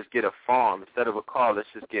let's just get a farm instead of a car. Let's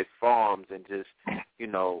just get farms and just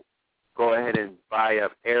go ahead and buy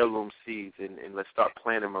up heirloom seeds and let's start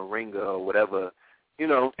planting moringa or whatever,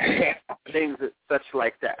 things such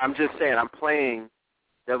like that. I'm just saying I'm playing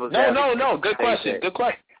devil's advocate. No. Good question.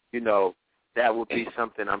 That would be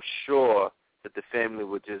something I'm sure that the family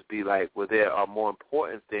would just be like, well, there are more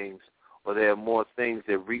important things or there are more things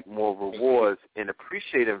that reap more rewards and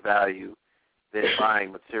appreciating value than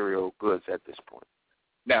buying material goods at this point.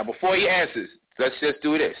 Now, before he answers, let's just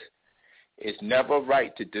do this. It's never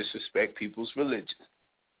right to disrespect people's religion.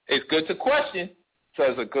 It's good to question, so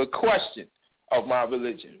it's a good question of my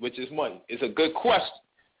religion, which is money. It's a good question.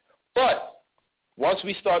 But once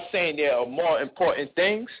we start saying there are more important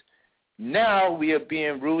things, now we are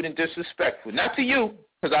being rude and disrespectful. Not to you,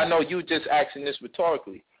 because I know you just asking this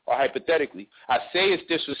rhetorically or hypothetically. I say it's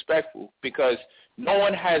disrespectful because no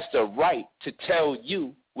one has the right to tell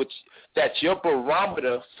you that your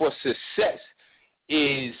barometer for success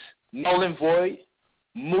is null and void,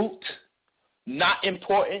 moot, not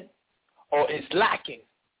important, or is lacking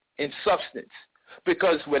in substance.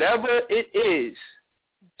 Because whatever it is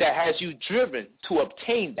that has you driven to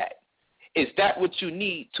obtain that, is that what you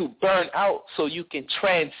need to burn out so you can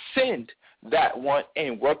transcend that one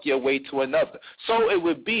and work your way to another. So it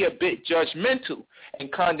would be a bit judgmental and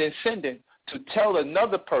condescending to tell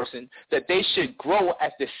another person that they should grow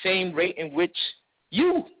at the same rate in which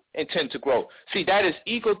you intend to grow. See, that is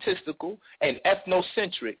egotistical and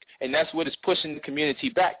ethnocentric, and that's what is pushing the community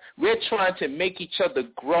back. We're trying to make each other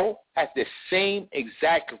grow at the same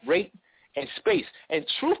exact rate and space. And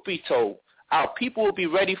truth be told, our people will be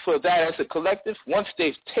ready for that as a collective once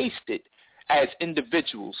they've tasted as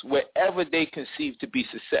individuals wherever they conceive to be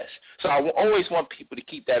success. So I will always want people to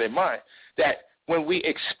keep that in mind, that when we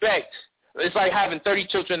expect, it's like having 30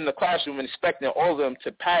 children in the classroom and expecting all of them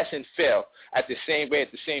to pass and fail at the same rate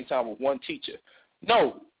at the same time with one teacher.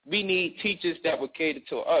 No, we need teachers that will cater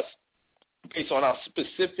to us based on our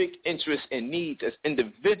specific interests and needs as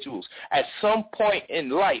individuals. At some point in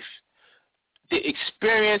life, the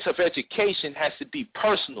experience of education has to be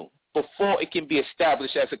personal before it can be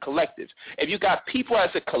established as a collective. If you got people as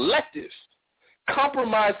a collective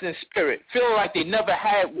compromised in spirit, feeling like they never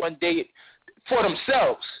had one day for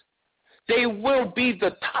themselves, they will be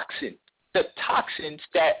the toxins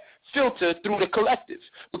that filter through the collective.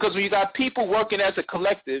 Because when you got people working as a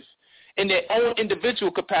collective in their own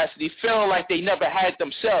individual capacity, feeling like they never had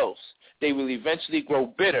themselves, they will eventually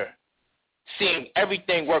grow bitter, seeing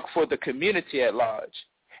everything work for the community at large,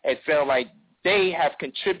 and feeling like they have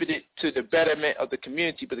contributed to the betterment of the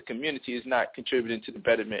community, but the community is not contributing to the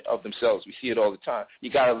betterment of themselves. We see it all the time.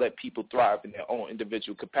 You got to let people thrive in their own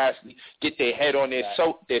individual capacity, get their head on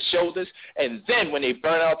their shoulders, and then when they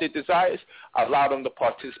burn out their desires, allow them to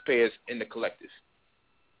participate in the collective.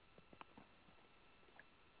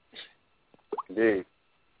 Indeed.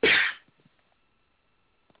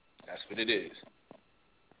 That's what it is.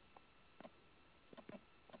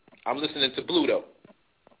 I'm listening to Blue, though.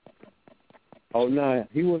 Oh, no,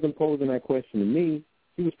 he wasn't posing that question to me.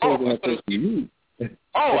 He was posing that question to you.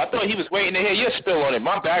 I thought he was waiting to hear your spill on it.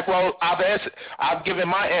 My back, well, I've given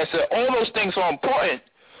my answer. All those things are important,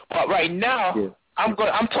 but right now I'm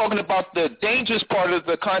talking about the dangerous part of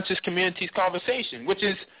the conscious community's conversation, which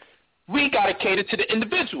is we got to cater to the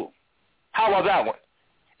individual. How about that one?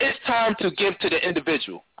 It's time to give to the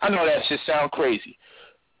individual. I know that should sound crazy.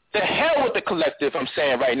 The hell with the collective, I'm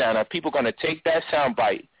saying right now. Now, people are going to take that sound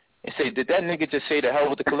bite and say, did that nigga just say the hell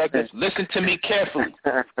with the collective? Listen to me carefully.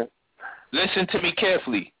 Listen to me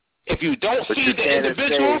carefully. If you don't feed the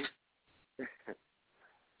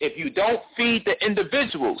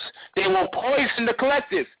individuals, they will poison the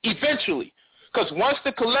collective eventually. Because once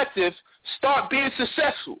the collective start being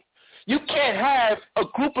successful, you can't have a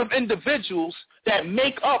group of individuals that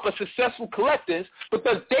make up a successful collective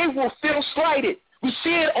because they will feel slighted. We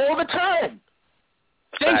see it all the time.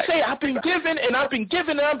 They say, I've been given, and I've been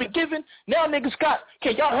given, and I've been given. Now niggas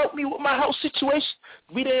can y'all help me with my health situation?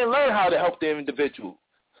 We didn't learn how to help the individual.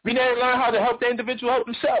 We didn't learn how to help the individual help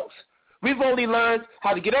themselves. We've only learned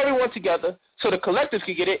how to get everyone together so the collective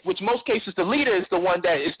can get it, which most cases the leader is the one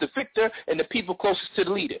that is the victor and the people closest to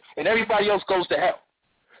the leader, and everybody else goes to hell.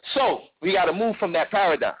 So we got to move from that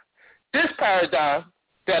paradigm. This paradigm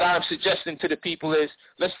that I'm suggesting to the people is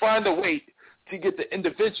let's find a way to get the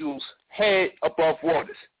individual's head above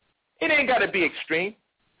waters. It ain't got to be extreme,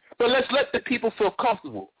 but let's let the people feel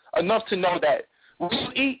comfortable enough to know that when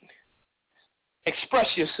you eat, express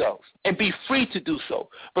yourselves and be free to do so.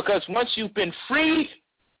 Because once you've been freed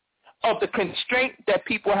of the constraint that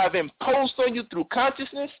people have imposed on you through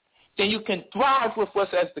consciousness, then you can thrive with us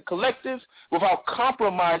as the collective without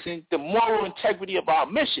compromising the moral integrity of our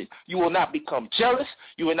mission. You will not become jealous.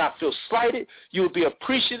 You will not feel slighted. You will be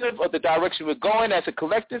appreciative of the direction we're going as a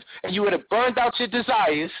collective, and you would have burned out your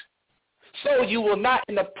desires. So you will not,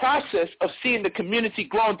 in the process of seeing the community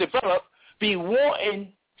grow and develop, be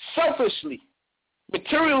wanting selfishly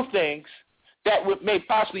material things that may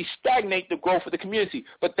possibly stagnate the growth of the community.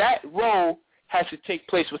 But that role has to take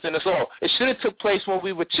place within us all. It should have took place when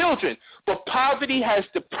we were children, but poverty has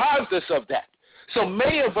deprived us of that. So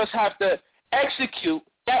many of us have to execute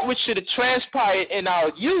that which should have transpired in our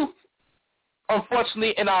youth,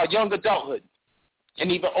 unfortunately, in our young adulthood and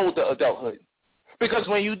even older adulthood. Because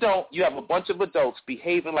when you don't, you have a bunch of adults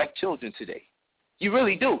behaving like children today. You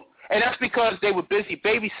really do. And that's because they were busy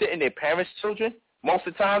babysitting their parents' children most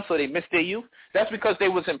of the time, so they missed their youth. That's because they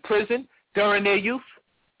was in prison during their youth.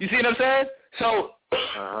 You see what I'm saying? So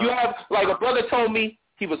you have, like a brother told me,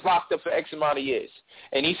 he was locked up for X amount of years.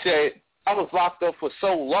 And he said, I was locked up for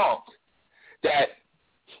so long that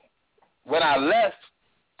when I left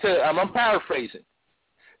I'm paraphrasing,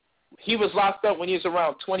 he was locked up when he was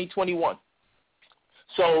around 20, 21.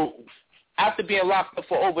 So after being locked up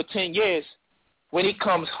for over 10 years, when he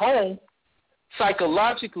comes home,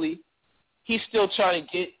 psychologically, he's still trying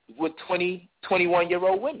to get with 20,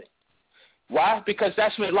 21-year-old women. Why? Because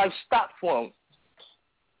that's when life stopped for him.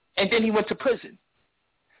 And then he went to prison.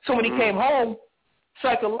 So when he came home,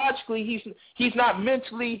 psychologically, he's not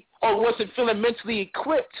mentally or wasn't feeling mentally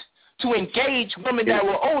equipped to engage women that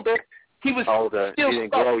were older. He was older. Still he didn't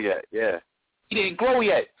stuck. grow yet, yeah. He didn't grow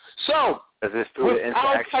yet. So because it's through the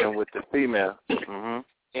interaction with the female.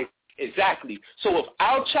 Exactly. So with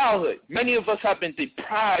our childhood, many of us have been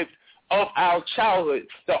deprived of our childhood.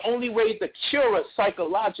 The only way to cure us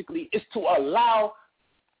psychologically is to allow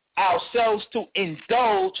ourselves to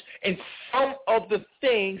indulge in some of the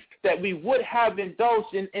things that we would have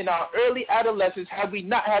indulged in our early adolescence had we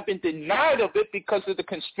not have been denied of it because of the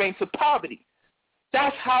constraints of poverty.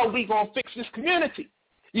 That's how we going to fix this community.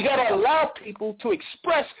 You got to allow people to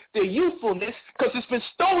express their youthfulness because it's been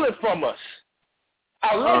stolen from us.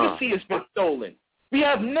 Our legacy has been stolen. We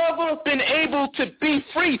have never been able to be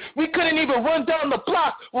free. We couldn't even run down the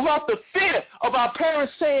block without the fear of our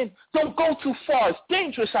parents saying, don't go too far. It's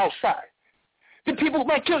dangerous outside. The people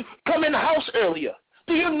might come in the house earlier.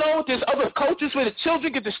 Do you know there's other coaches where the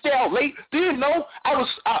children get to stay out late? Do you know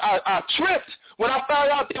I tripped when I found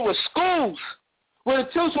out there were schools where the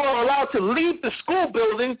children were allowed to leave the school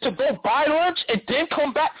building to go buy lunch and then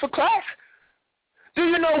come back for class? Do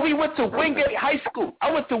you know we went to Wingate High School?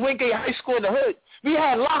 I went to Wingate High School in the hood. We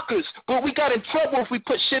had lockers, but we got in trouble if we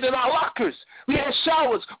put shit in our lockers. We had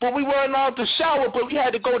showers, but we weren't allowed to shower, but we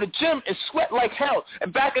had to go to the gym and sweat like hell.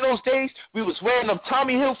 And back in those days, we was wearing them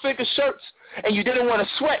Tommy Hilfiger shirts, and you didn't want to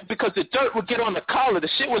sweat because the dirt would get on the collar. The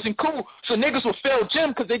shit wasn't cool. So niggas would fail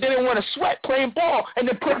gym because they didn't want to sweat playing ball and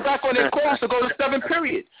then put back on their clothes to go to 7th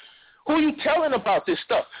period. Who are you telling about this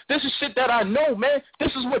stuff? This is shit that I know, man. This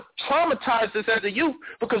is what traumatized us as a youth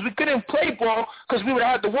because we couldn't play ball because we would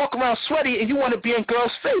have to walk around sweaty and you want to be in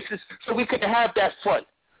girls' faces, so we couldn't have that fun.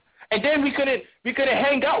 And then we couldn't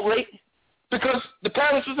hang out late because the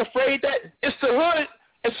parents was afraid that it's the hood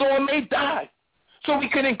and someone may die. So we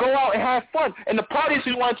couldn't go out and have fun. And the parties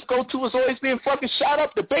we wanted to go to was always being fucking shot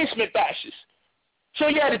up, the basement bashes. So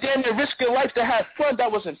you had to damn near risk your life to have fun.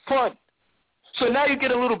 That wasn't fun. So now you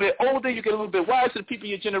get a little bit older, you get a little bit wiser. The people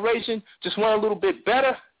in your generation just want a little bit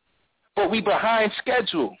better, but we behind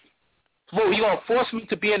schedule. Well, you going to force me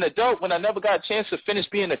to be an adult when I never got a chance to finish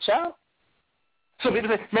being a child? So people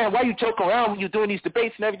say, man, why you joke around when you're doing these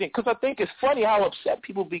debates and everything? Because I think it's funny how upset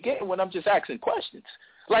people be getting when I'm just asking questions.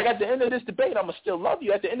 Like at the end of this debate, I'm going to still love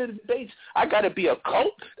you. At the end of the debates, I got to be a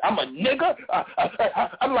coat. I'm a nigga.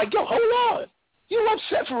 I'm like, yo, hold on. You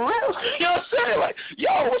upset for real? You know what I'm saying? Like, yo,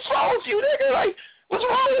 what's wrong with you, nigga? Like, what's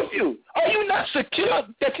wrong with you? Are you not secure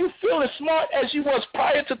that you feel as smart as you was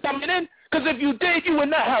prior to coming in? Because if you did, you would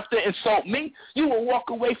not have to insult me. You would walk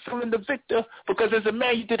away feeling the victor because as a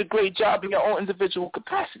man, you did a great job in your own individual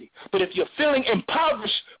capacity. But if you're feeling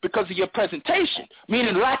impoverished because of your presentation,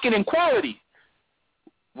 meaning lacking in quality,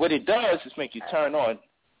 what it does is make you turn on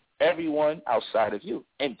everyone outside of you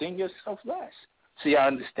and then yourself last. See, I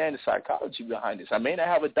understand the psychology behind this. I may not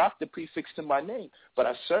have a doctor prefixed to my name, but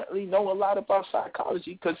I certainly know a lot about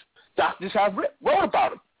psychology because doctors have wrote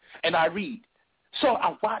about them, and I read. So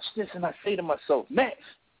I watch this, and I say to myself, man,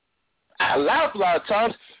 I laugh a lot of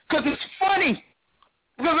times because it's funny.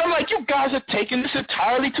 Because I'm like, you guys are taking this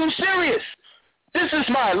entirely too serious. This is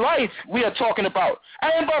my life we are talking about.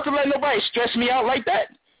 I ain't about to let nobody stress me out like that.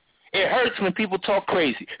 It hurts when people talk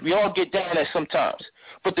crazy. We all get down there sometimes.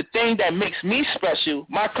 But the thing that makes me special,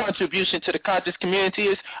 my contribution to the conscious community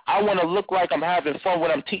is I want to look like I'm having fun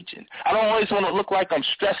when I'm teaching. I don't always want to look like I'm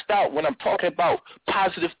stressed out when I'm talking about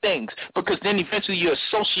positive things because then eventually you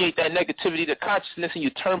associate that negativity to consciousness and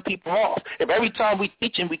you turn people off. If every time we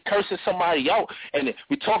teach and we cursing somebody out and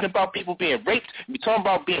we're talking about people being raped, we're talking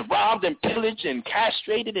about being robbed and pillaged and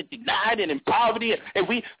castrated and denied and in poverty, and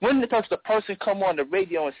when does the person come on the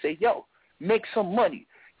radio and say, yo, make some money?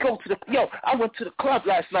 I went to the club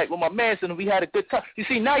last night with my mans and we had a good time. You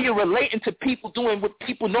see, now you're relating to people doing what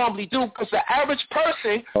people normally do because the average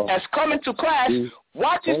person has come into class,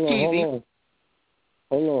 watches TV.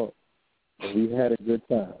 Hold on. We had a good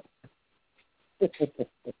time.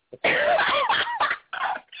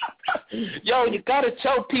 Yo, you got to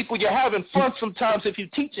tell people you're having fun sometimes if you're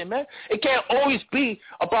teaching, man. It can't always be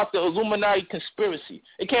about the Illuminati conspiracy.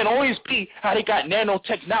 It can't always be how they got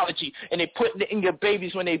nanotechnology and they put it in your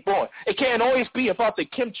babies when they're born. It can't always be about the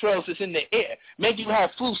chemtrails that's in the air, make you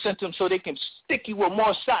have flu symptoms so they can stick you with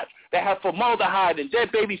more shots that have formaldehyde and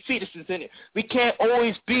dead baby fetuses in it. We can't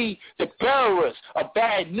always be the bearers of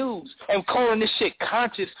bad news and calling this shit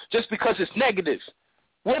conscious just because it's negative.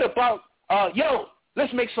 What about,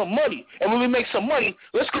 let's make some money. And when we make some money,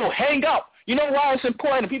 let's go hang out. You know why it's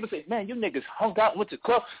important? And people say, man, you niggas hung out and went to the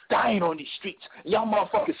club, dying on these streets. Y'all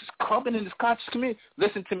motherfuckers is clubbing in this conscious community.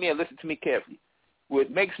 Listen to me and listen to me carefully. What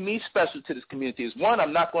makes me special to this community is, one,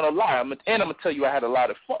 I'm not going to lie. I'm going to tell you I had a lot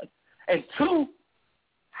of fun. And two,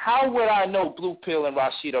 how would I know Blue Pill and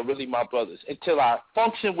Rashid are really my brothers until I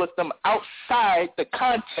function with them outside the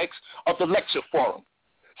context of the lecture forum?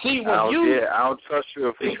 See, when I don't trust you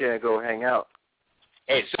if we can't go hang out.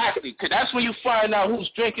 Exactly, because that's when you find out who's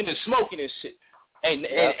drinking and smoking and shit.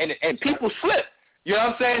 And people slip. You know what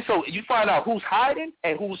I'm saying? So you find out who's hiding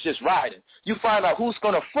and who's just riding. You find out who's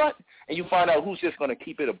going to front and you find out who's just going to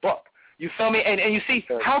keep it a buck. You feel me? And you see,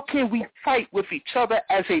 how can we fight with each other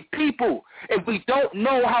as a people if we don't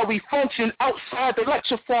know how we function outside the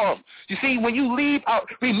lecture forum? You see, when you leave out,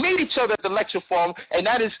 we meet each other at the lecture forum, and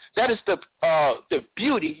that is the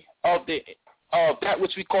beauty of that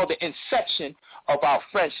which we call the inception of our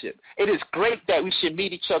friendship. It is great that we should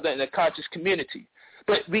meet each other in a conscious community,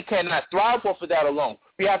 but we cannot thrive off of that alone.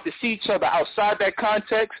 We have to see each other outside that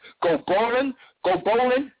context, go bowling,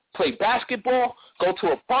 play basketball, go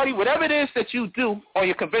to a party, whatever it is that you do on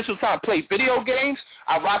your conventional time, play video games.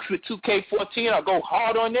 I rock with 2K14. I go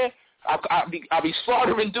hard on there. I'll be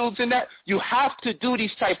slaughtering dudes in that. You have to do these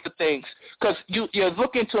types of things because you're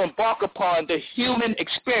looking to embark upon the human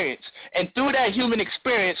experience. And through that human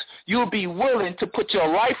experience, you'll be willing to put your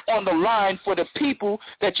life on the line for the people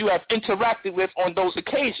that you have interacted with on those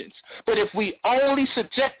occasions. But if we only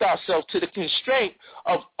subject ourselves to the constraint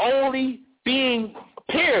of only being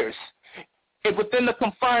peers within the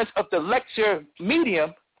confines of the lecture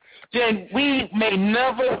medium, then we may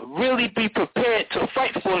never really be prepared to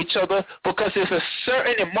fight for each other because there's a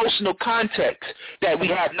certain emotional context that we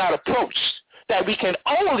have not approached, that we can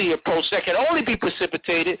only approach, that can only be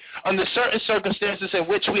precipitated under certain circumstances in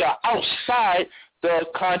which we are outside the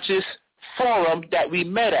conscious forum that we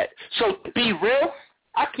met at. So to be real,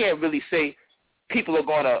 I can't really say people are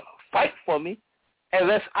going to fight for me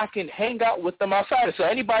unless I can hang out with them outside. So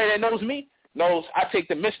anybody that knows me knows I take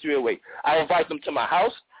the mystery away. I invite them to my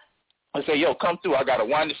house. I say, yo, come through. I got a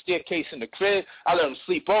winding staircase in the crib. I let them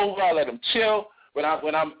sleep over. I let them chill. When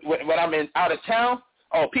I'm in out of town,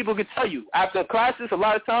 people can tell you after classes, a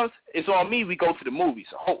lot of times it's on me. We go to the movies.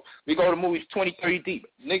 We go to the movies 20, 30 deep.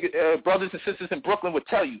 Brothers and sisters in Brooklyn would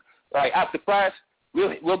tell you, like after class,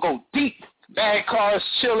 we'll go deep. Bad cars,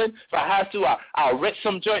 chilling. If I have to, I'll rent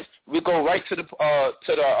some joints. We go right to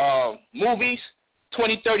the movies,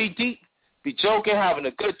 20, 30 deep. Be joking, having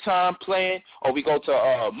a good time playing, or we go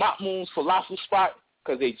to Mahmoud's falafel spot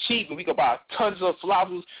because they cheap, and we can buy tons of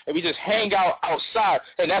falafels, and we just hang out outside,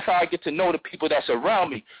 and that's how I get to know the people that's around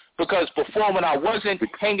me. Because before, when I wasn't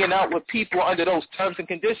hanging out with people under those terms and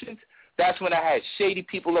conditions, that's when I had shady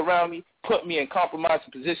people around me, put me in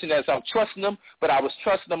compromising position as I'm trusting them, but I was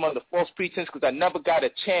trusting them under false pretense because I never got a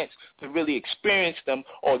chance to really experience them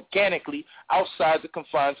organically outside the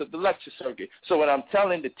confines of the lecture circuit. So what I'm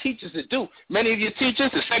telling the teachers to do, many of your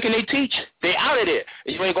teachers, the second they teach, they out of there.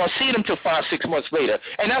 You ain't going to see them till 5-6 months later.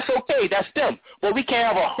 And that's okay. That's them. But we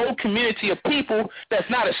can't have a whole community of people that's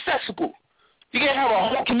not accessible. You can't have a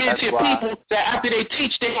whole community of people that after they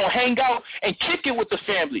teach, they're going to hang out and kick it with the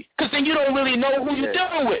family because then you don't really know who you're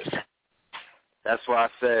dealing with. That's why I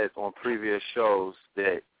said on previous shows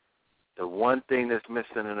that the one thing that's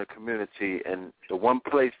missing in the community and the one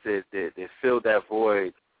place that filled that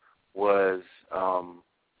void was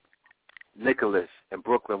Nicholas in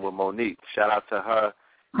Brooklyn with Monique. Shout out to her.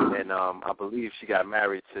 And I believe she got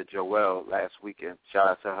married to Joelle last weekend. Shout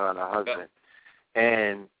out to her and her husband.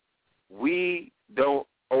 And we don't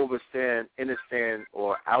understand,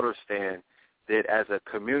 or understand that as a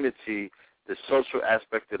community, the social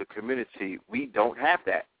aspect of the community, we don't have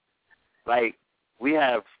that. Like we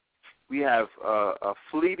have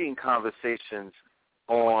fleeting conversations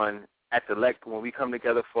at the when we come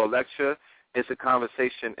together for a lecture. It's a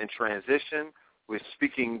conversation in transition. We're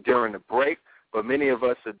speaking during the break, but many of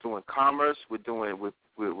us are doing commerce. We're doing with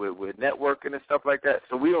networking and stuff like that.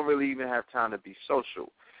 So we don't really even have time to be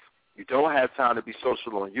social. You don't have time to be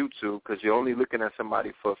social on YouTube because you're only looking at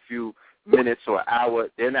somebody for a few minutes or an hour.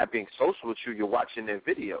 They're not being social with you. You're watching their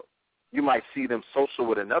video. You might see them social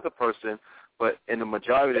with another person, but in the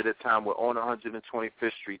majority of the time we're on 125th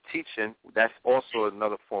Street teaching. That's also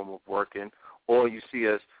another form of working. Or you see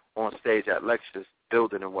us on stage at lectures,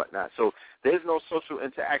 building and whatnot. So there's no social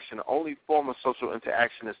interaction. The only form of social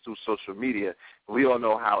interaction is through social media. We all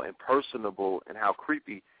know how impersonable and how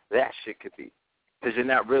creepy that shit could be. Because you're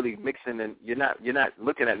not really mixing and you're not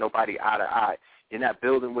looking at nobody eye to eye. You're not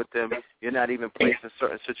building with them. You're not even placed in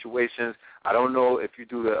certain situations. I don't know if you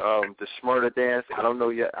do the Smurda dance. I don't know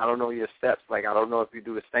your steps. Like I don't know if you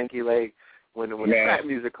do the stanky leg when the rap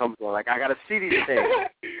music comes on. Like I gotta see these things.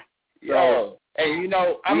 Yo, and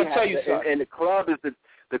I'm gonna tell you something. And the club is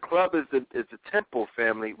the temple,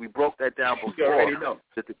 family. We broke that down before. You already know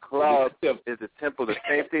that the club is the temple. The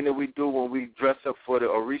same thing that we do when we dress up for the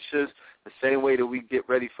Orishas. The same way that we get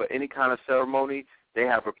ready for any kind of ceremony, they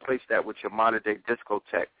have replaced that with your modern-day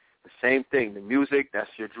discotheque. The same thing. The music, that's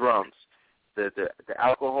your drums. The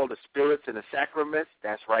alcohol, the spirits, and the sacraments,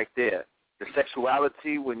 that's right there. The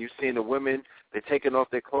sexuality, when you're seeing the women, they're taking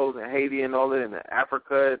off their clothes in Haiti and all that, in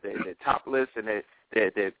Africa, they're topless, and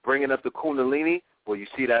they're bringing up the kundalini. Well, you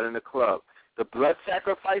see that in the club. The blood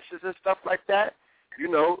sacrifices and stuff like that,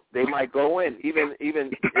 they might go in. Even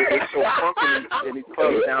it's so crunk in these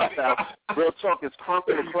clubs down south. Real talk, it's crunk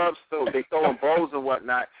in the clubs, so they throwing bowls and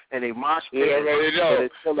whatnot, and they mosh pit. Yeah, already know.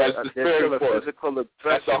 That's the physical aggression.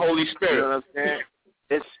 That's the Holy Spirit. You know what I'm saying?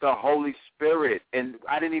 It's the Holy Spirit, and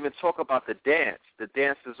I didn't even talk about the dance. The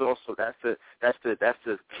dance is also that's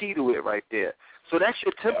the key to it right there. So that's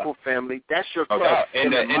your temple, family. That's your club.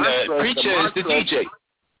 And the preacher is the DJ.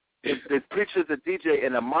 The preacher's a DJ,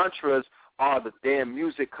 and the mantras are the damn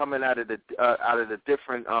music coming out of the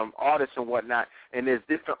different artists and whatnot. And there's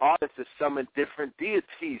different artists that summon different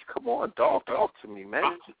deities. Come on, dog, talk to me,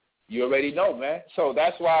 man. You already know, man. So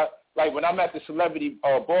that's why, like, when I'm at the celebrity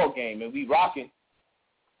ball game and we rocking,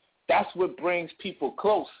 that's what brings people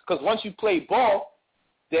close. Because once you play ball,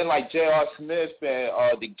 then like J.R. Smith and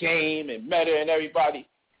The Game and Meta and everybody,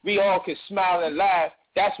 we all can smile and laugh.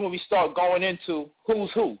 That's when we start going into who's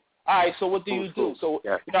who. All right, so what do you do? So,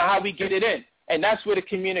 you know, how we get it in. And that's where the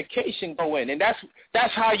communication go in. And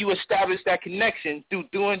that's how you establish that connection, through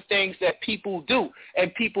doing things that people do.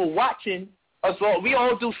 And people watching us all. We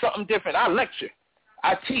all do something different. I lecture.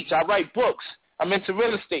 I teach. I write books. I'm into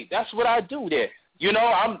real estate. That's what I do there. You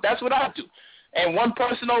know, that's what I do. And one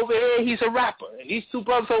person over here, he's a rapper. And these two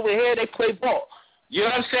brothers over here, they play ball. You know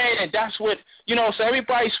what I'm saying? And that's what, you know, so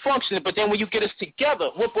everybody's functioning. But then when you get us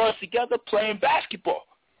together, what brought us together? Playing basketball.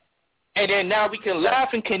 And then now we can laugh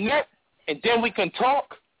and connect, and then we can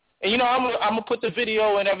talk. And, you know, I'm gonna put the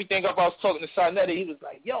video and everything up. I was talking to Sarnetta. He was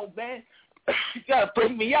like, yo, man, you got to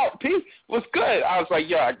bring me out, P. What's good? I was like,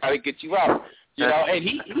 yo, I got to get you out. You know, and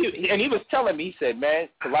he was telling me, he said, man,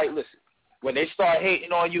 Polite, listen, when they start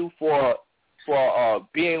hating on you for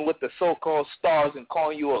being with the so-called stars and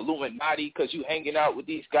calling you Illuminati because you hanging out with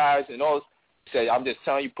these guys and all, he said, I'm just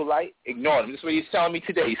telling you, Polite, ignore them. This is what he's telling me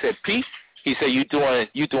today. He said, P, he said, you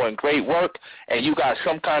doing great work, and you got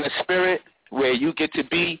some kind of spirit where you get to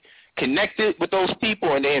be connected with those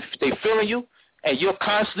people, and they feeling you, and you're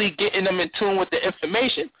constantly getting them in tune with the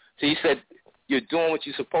information. So he said, you're doing what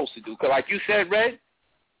you're supposed to do. Because like you said, Red,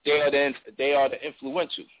 they are the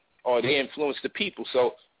influential, or they influence the people.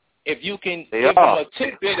 So if you can give them a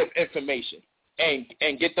tidbit of information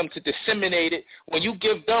and get them to disseminate it, when you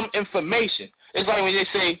give them information, it's like when they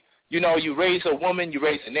say, you know, you raise a woman, you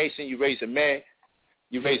raise a nation, you raise a man,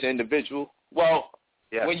 you raise an individual. Well,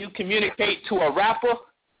 when you communicate to a rapper,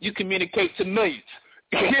 you communicate to millions.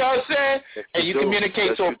 You know what I'm saying? And you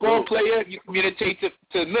communicate to a ball player, you communicate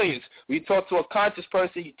to millions. When you talk to a conscious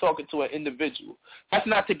person, you're talking to an individual. That's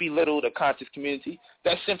not to belittle the conscious community.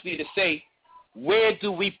 That's simply to say, where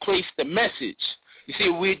do we place the message? You see,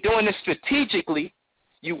 we're doing this strategically.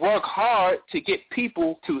 You work hard to get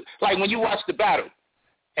people to, like when you watch the battle,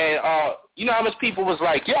 and you know how much people was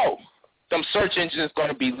like, yo, them search engines going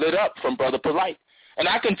to be lit up from Brother Polite. And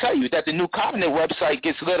I can tell you that the New Covenant website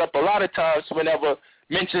gets lit up a lot of times whenever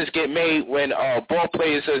mentions get made when ball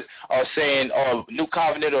players are saying New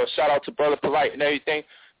Covenant or shout out to Brother Polite and everything.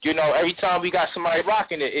 You know, every time we got somebody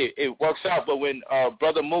rocking it, it works out. But when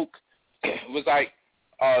Brother Mook was like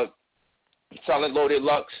telling Loaded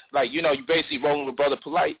Lux, like, you know, you basically rolling with Brother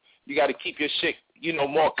Polite, you got to keep your shit, you know,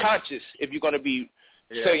 more conscious if you're going to be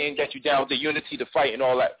saying that you down with the unity to fight and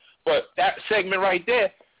all that. But that segment right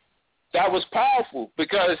there, that was powerful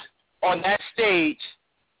because on that stage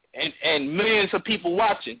and millions of people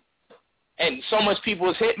watching, and so much people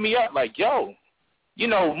was hitting me up like, yo, you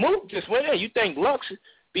know, Mook just went in. You think Lux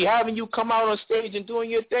be having you come out on stage and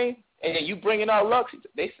doing your thing, and then you bringing out Lux?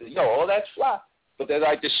 They said, yo, all that's fly. But they're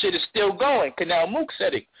like, the shit is still going. Because now Mook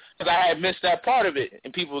said it. Because I had missed that part of it.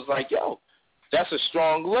 And people was like, yo, that's a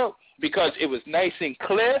strong look. Because it was nice and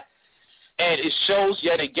clear, and it shows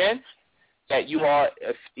yet again that you are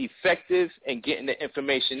effective in getting the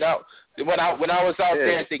information out. When I was out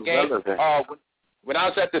there at the game, when I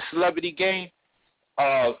was at the celebrity game,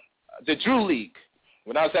 the Drew League,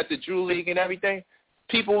 when I was at the Drew League and everything,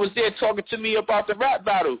 people was there talking to me about the rap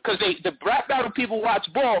battle because the rap battle people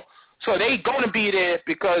watch ball, so they going to be there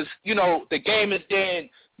because, you know, the game is there and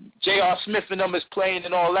J.R. Smith and them is playing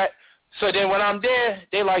and all that. So then when I'm there,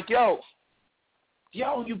 they like, yo,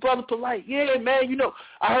 you Brother Polite. Yeah, man, you know,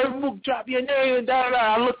 I heard Mook drop your name and da-da-da.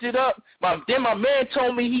 I looked it up. Then my man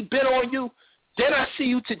told me he been on you. Then I see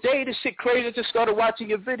you today. This shit crazy. I just started watching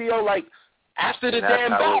your video, like, after the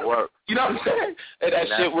damn battle. You know what I'm saying? And that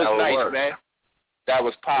shit was nice, man. That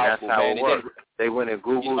was powerful, that's how man. It worked. They went and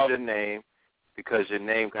Googled your name because your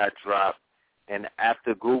name got dropped. And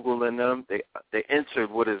after Googling them, they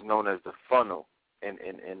entered what is known as the funnel in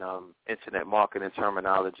internet marketing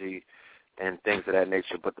terminology and things of that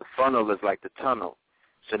nature. But the funnel is like the tunnel.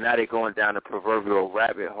 So now they're going down the proverbial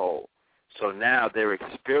rabbit hole. So now their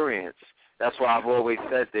experience, that's why I've always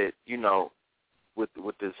said that, you know, with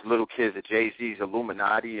this little kids, the Jay-Z's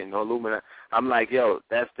Illuminati and Illuminati, I'm like, yo,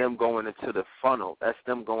 that's them going into the funnel. That's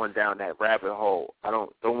them going down that rabbit hole.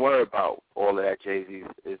 Don't worry about all of that Jay-Z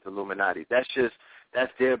is Illuminati. That's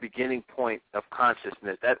their beginning point of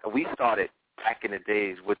consciousness. That we started back in the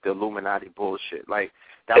days with the Illuminati bullshit. Like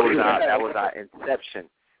that was our inception.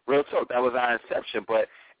 Real talk, that was our inception. But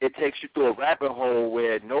it takes you through a rabbit hole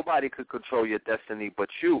where nobody could control your destiny but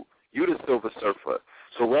you. You the Silver Surfer.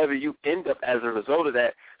 So wherever you end up as a result of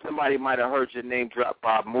that, somebody might have heard your name drop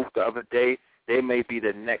by Mook the other day. They may be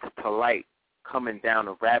the next POLIGHT coming down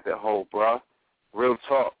the rabbit hole, bruh. Real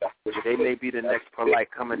talk. They may be the next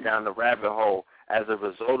POLIGHT coming down the rabbit hole as a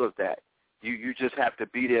result of that. You just have to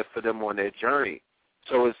be there for them on their journey.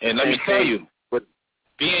 So it's and let me tell you,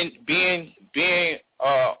 being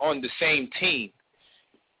on the same team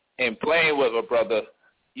and playing with a brother,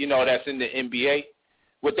 that's in the NBA,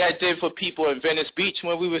 what that did for people in Venice Beach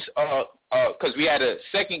when we was because we had a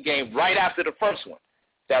second game right after the first one.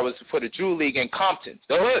 That was for the Drew League in Compton,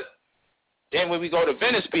 the hood. Then when we go to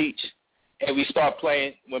Venice Beach and we start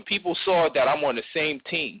playing, when people saw that I'm on the same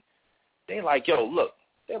team, they like, yo, look.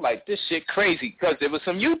 They're like, this shit crazy, because there was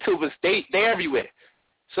some YouTubers, they everywhere.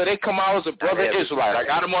 So they come out as a brother Israelite. I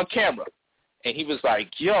got him on camera. And he was like,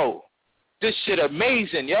 yo, this shit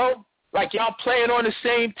amazing, yo. Like, y'all playing on the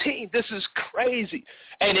same team. This is crazy.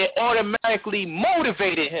 And it automatically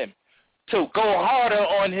motivated him to go harder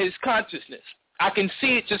on his consciousness. I can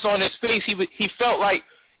see it just on his face. He felt like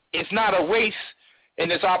it's not a waste in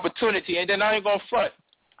this opportunity. And then I ain't going to front.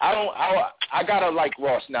 I gotta like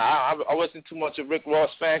Ross now. I wasn't too much a Rick Ross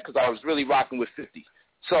fan because I was really rocking with 50,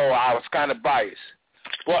 so I was kind of biased.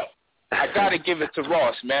 But I gotta give it to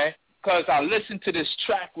Ross, man, because I listened to this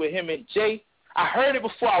track with him and Jay. I heard it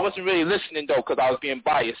before. I wasn't really listening though because I was being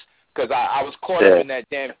biased because I was caught up in that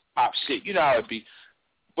damn pop shit. You know how it be.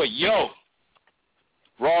 But yo,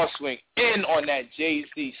 Ross went in on that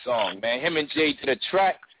Jay-Z song, man. Him and Jay did a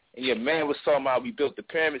track, and your man was talking about we built the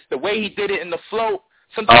pyramids. The way he did it in the flow.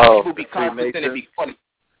 Sometimes people be confident and be funny.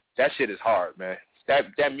 That shit is hard, man.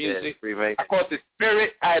 That music, I caught the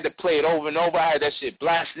spirit. I had to play it over and over. I had that shit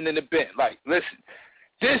blasting in the bed. Like, listen,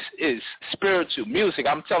 this is spiritual music.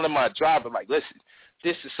 I'm telling my driver, like, listen,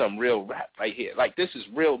 this is some real rap right here. Like, this is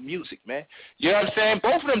real music, man. You know what I'm saying?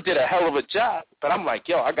 Both of them did a hell of a job. But I'm like,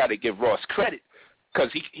 yo, I got to give Ross credit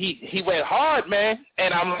because he went hard, man.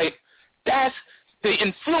 And I'm like, that's the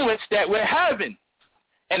influence that we're having.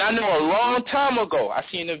 And I know a long time ago, I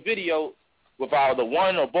seen a video with either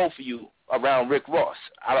one or both of you around Rick Ross.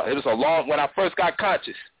 It was when I first got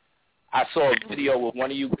conscious, I saw a video with one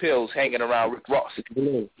of you pills hanging around Rick Ross. Blue.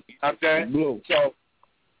 You know what I'm saying? Blue. So,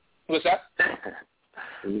 what's that?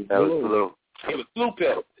 That was blue. It was blue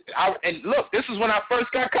pill. And look, this is when I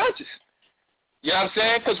first got conscious. You know what I'm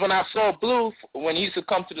saying? Because when I saw Blue, when he used to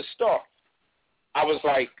come to the store, I was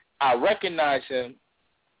like, I recognized him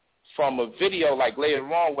from a video like later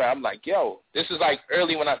on where I'm like, yo, this is like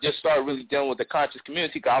early when I just started really dealing with the conscious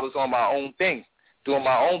community because I was on my own thing, doing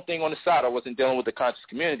my own thing on the side. I wasn't dealing with the conscious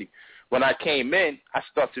community. When I came in, I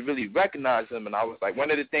started to really recognize him, and I was like,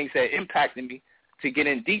 one of the things that impacted me to get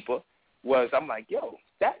in deeper was I'm like, yo,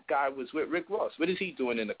 that guy was with Rick Ross. What is he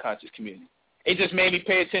doing in the conscious community? It just made me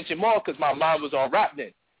pay attention more because my mind was on rap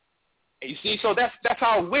then. And you see, so that's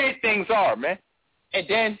how weird things are, man. And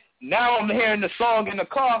then now I'm hearing the song in the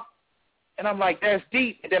car, and I'm like, that's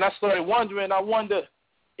deep. And then I started wondering, I wonder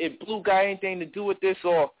if Blue got anything to do with this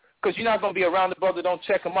or because you're not going to be around the brother, don't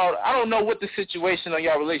check him out. I don't know what the situation on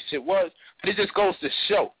your relationship was, but it just goes to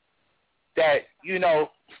show that, you know,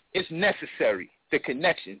 it's necessary, the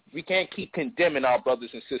connection. We can't keep condemning our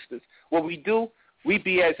brothers and sisters. What we do, we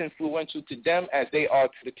be as influential to them as they are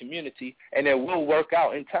to the community, and it will work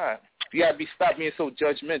out in time. You got to stop being so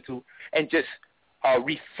judgmental and just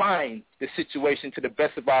refine the situation to the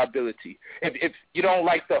best of our ability. If you don't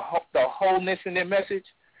like the wholeness in their message,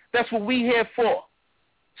 that's what we here for.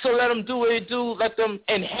 So let them do what they do. Let them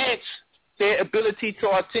enhance their ability to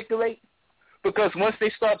articulate. Because once they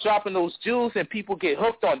start dropping those jewels and people get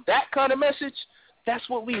hooked on that kind of message, that's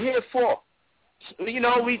what we here for. You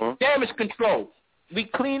know, we damage control. We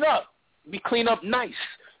clean up. We clean up nice.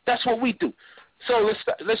 That's what we do. So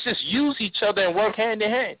let's just use each other and work hand in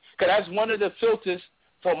hand. Because that's one of the filters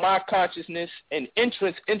for my consciousness and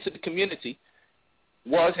entrance into the community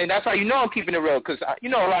was, and that's how you know I'm keeping it real, because you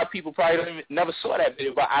know a lot of people probably never saw that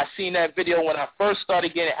video, but I seen that video when I first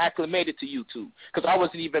started getting acclimated to YouTube, because I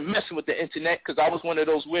wasn't even messing with the internet, because I was one of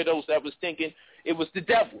those weirdos that was thinking it was the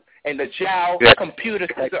devil and the Jow computer.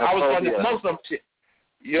 I was on this Muslim shit.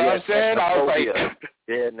 You know what I'm saying? I was like,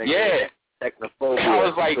 yeah. Technophobia. I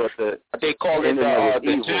was like, they call it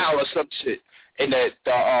the Jow or some shit. And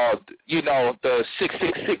you know, the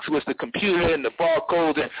 666 was the computer and the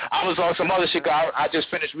barcode. And I was on some other shit. I just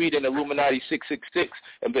finished reading Illuminati 666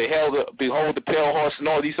 and Behold the Pale Horse and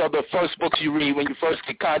all these other first books you read when you first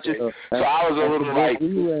get conscious. So I was a little like...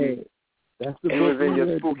 That's the you was in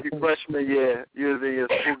your spooky freshman year. You was in your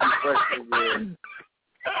spooky freshman year.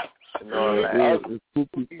 and all that. We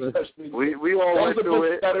all went through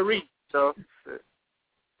it. You gotta read. So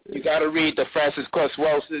you gotta read the Francis Cress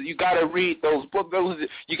Wells. You gotta read those books.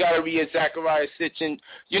 You gotta read Zachariah Sitchin.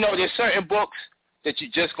 You know, there's certain books that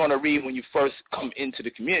you're just gonna read when you first come into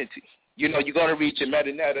the community. You know, you're gonna read your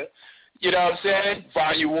Metanetta. You know what I'm saying?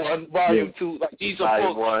 Volume 1, Volume 2. Like, these are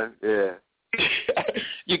Volume books. 1, yeah.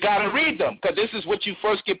 You got to read them because this is what you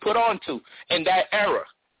first get put onto in that era.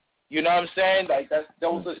 You know what I'm saying? Like,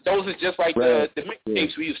 those are just like the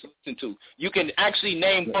mixtapes we used to listen to. You can actually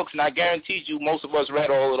name books, and I guarantee you most of us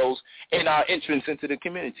read all of those in our entrance into the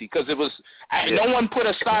community because it was no one put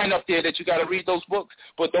a sign up there that you got to read those books,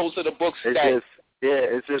 but those are the books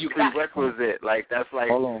it's just prerequisite. Like that's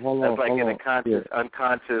like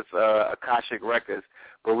unconscious Akashic records.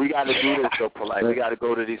 But we got to do this so polite. We got to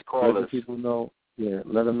go to these callers. Let people know. Yeah,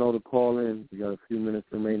 let them know to call in. We got a few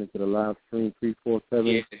minutes remaining to the live stream.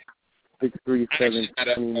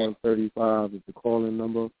 347-637-2135 is the call-in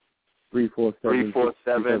number.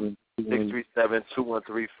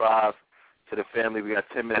 347-637-2135 to the family. We got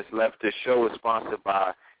 10 minutes left. This show is sponsored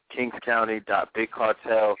by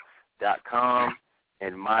kingscounty.bigcartel.com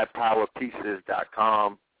and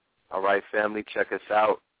mypowerpieces.com. All right, family, check us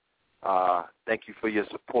out. Thank you for your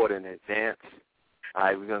support in advance. All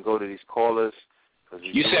right, we're going to go to these callers.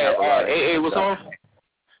 You said AA was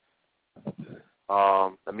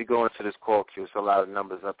on? Let me go into this call queue. There's a lot of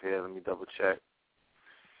numbers up here. Let me double check.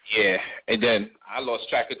 Yeah, and then I lost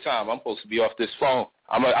track of time. I'm supposed to be off this phone.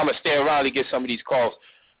 I'm gonna stay around to get some of these calls.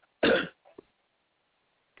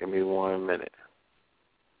 Give me 1 minute.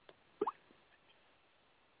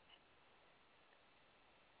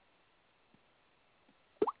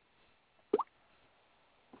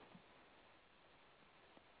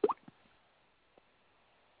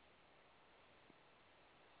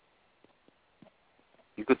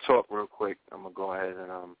 You could talk real quick. I'm going to go ahead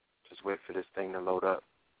and just wait for this thing to load up.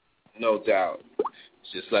 No doubt.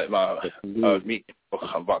 Just like my meeting.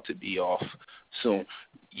 I'm about to be off soon.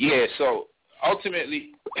 Yeah, so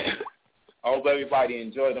ultimately, I hope everybody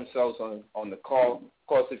enjoyed themselves on the call. Of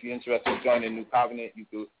course, if you're interested in joining New Covenant, you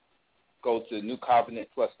could go to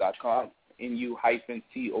newcovenantplus.com,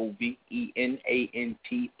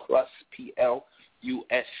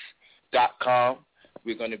 NUCOVENANT+PLUS.com.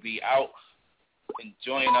 We're going to be out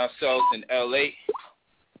enjoying ourselves in L.A.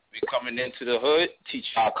 We're coming into the hood, teach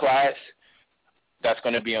our class. That's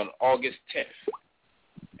going to be on August 10th.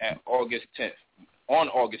 On August 10th,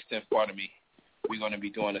 we're going to be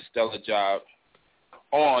doing a stellar job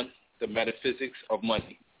on the metaphysics of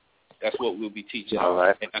money. That's what we'll be teaching. All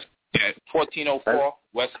right. And that's at 1404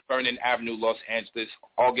 West Vernon Avenue, Los Angeles,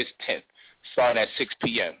 August 10th, starting at 6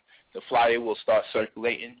 p.m. The flyer will start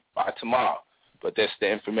circulating by tomorrow, but that's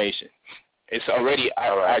the information. It's already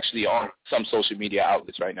actually on some social media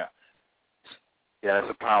outlets right now. Yeah,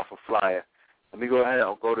 that's a powerful flyer. Let me go ahead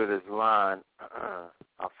and go to this line.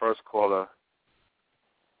 Our first caller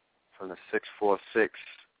from the 646-676.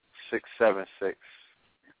 I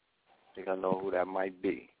think I know who that might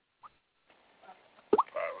be.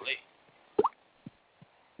 Probably.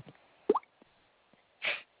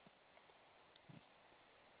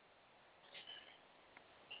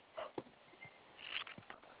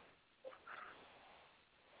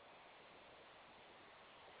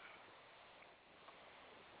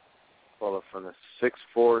 Caller from the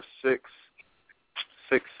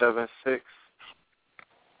 646-676.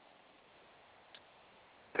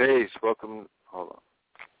 Peace. Welcome. Hold on.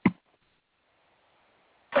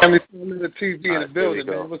 Family the TV in the building,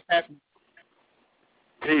 man. What's happening?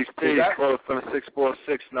 Peace. Caller from the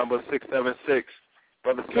 646, number 676.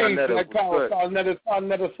 Brother Sonetta, Black Power,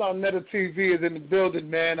 Sonetta TV is in the building,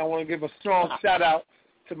 man. I want to give a strong shout-out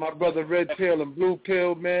to my brother Red Pill and Blue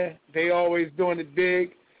Pill, man. They always doing it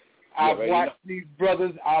big. I've watched these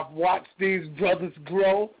brothers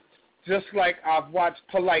grow just like I've watched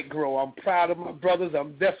POLIGHT grow. I'm proud of my brothers.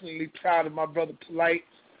 I'm definitely proud of my brother POLIGHT.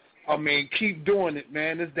 I mean, keep doing it,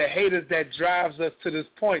 man. It's the haters that drives us to this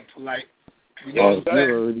point, POLIGHT. You know what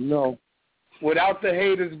I'm saying? No. Without the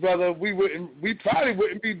haters, brother, we probably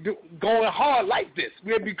wouldn't be going hard like this.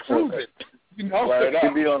 We'd be cruising, you know?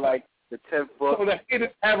 We'd be on like the 10th book. So the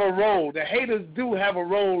haters have a role. The haters do have a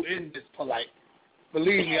role in this, POLIGHT.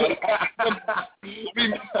 Believe me,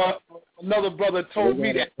 another brother told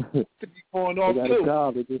me that to be going off too. They got a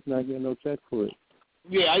job, they're just not getting no check for it.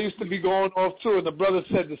 Yeah, I used to be going off too, and the brother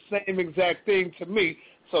said the same exact thing to me.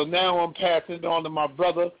 So now I'm passing it on to my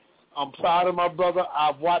brother. I'm proud of my brother.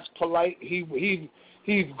 I've watched POLIGHT.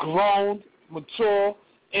 He's grown, mature,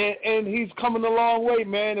 and he's coming a long way,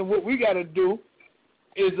 man. And what we got to do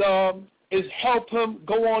is is help him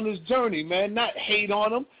go on his journey, man, not hate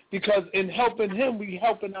on him, because in helping him, we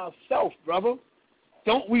helping ourselves, brother.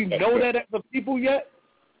 Don't we know that as a people yet?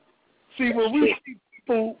 See, when we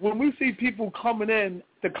see people coming in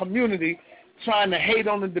the community trying to hate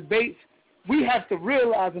on the debates, we have to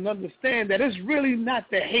realize and understand that it's really not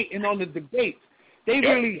the hating on the debates. They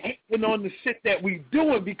really hating on the shit that we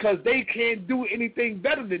doing because they can't do anything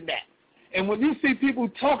better than that. And when you see people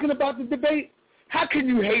talking about the debate, how can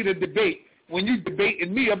you hate a debate when you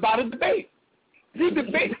debating me about a debate? You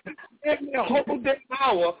debate a whole day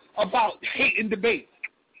hour about hating debates.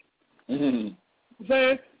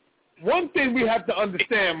 Saying one thing we have to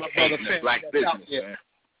understand, my brother, black business, man.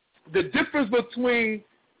 The difference between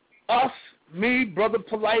us, me, Brother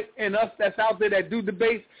Polite, and us that's out there that do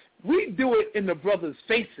debates, we do it in the brothers'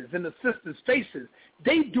 faces, in the sisters' faces.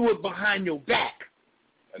 They do it behind your back.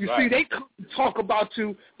 You see, they come to talk about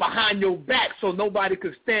you behind your back so nobody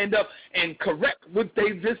could stand up and correct what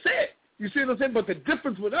they just said. You see what I'm saying? But the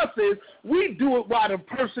difference with us is we do it while the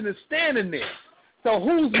person is standing there. So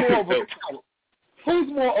who's more of a coward? Who's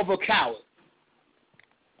more of a coward?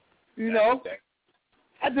 You know?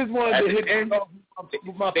 I just wanted to hit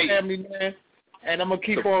with my family, man. And I'm going to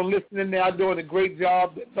keep on listening. They're doing a great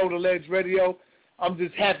job at Total Edge Radio. I'm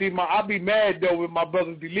just happy. I'll be mad, though, when my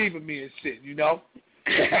brothers be leaving me and shit, you know?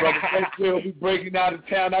 Brother will be breaking out of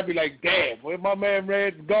town. I'd be like, damn, where my man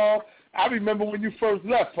Red's gone? I remember when you first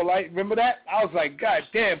left, Polite. Remember that? I was like, God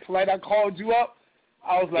damn, Polite, I called you up.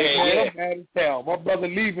 I was like, man, I'm mad as hell. My brother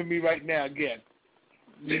leaving me right now again.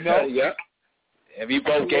 You know? Yeah. And we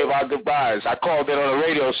both gave our goodbyes. I called in on a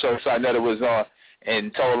radio show, so I know it was on,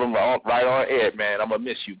 and told him right on air, man, I'm going to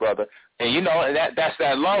miss you, brother. And, you know, and that's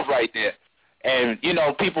that love right there. And, you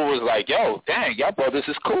know, people was like, yo, dang, y'all brothers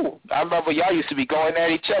is cool. I remember y'all used to be going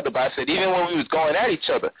at each other, but I said even when we was going at each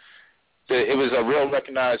other, it was a real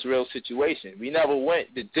recognized, real situation. We never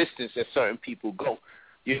went the distance that certain people go.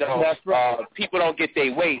 You know, people don't get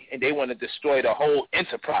their way, and they want to destroy the whole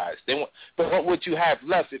enterprise. But what would you have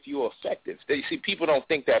left if you were effective? You see, people don't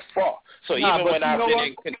think that far. So even when I've been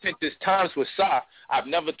in contentious times with Sa, I've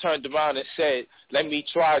never turned around and said, let me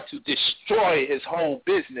try to destroy his whole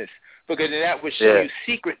business, because then that would show you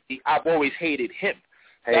secretly I've always hated him.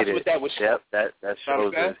 That's what that would show. That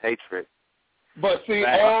shows his hatred. But see,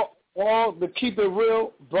 all to keep it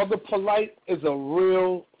real, Brother Polite is a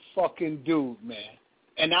real fucking dude, man.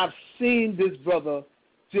 And I've seen this brother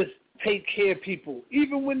just take care of people,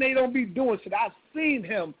 even when they don't be doing shit. I've seen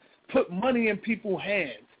him put money in people's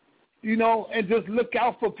hands, you know, and just look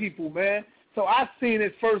out for people, man. So I've seen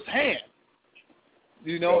it firsthand.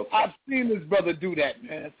 You know, I've seen this brother do that,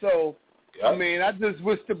 man. So, I mean, I just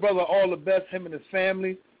wish the brother all the best, him and his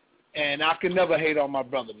family, and I can never hate on my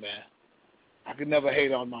brother, man. I can never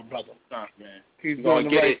hate on my brother. Nah, man. He's going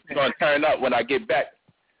to He's going to turn up when I get back.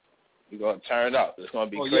 We're going to turn up. It's going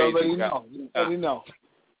to be crazy. You already know. You already know.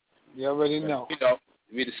 You already know. You know,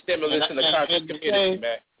 be the stimulus in the conscious community,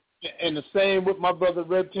 man. And the same with my brother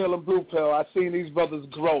Red Pill and Blue Pill. I've seen these brothers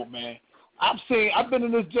grow, man. I've been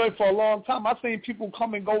in this journey for a long time. I've seen people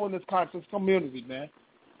come and go in this conscious community, man.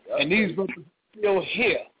 And these brothers are still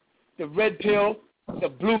here. The Red Pill, the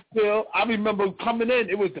Blue Pill. I remember coming in,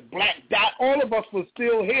 it was the Black Dot. All of us were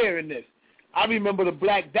still here in this. I remember the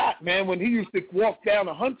Black Dot, man, when he used to walk down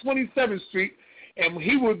 127th Street and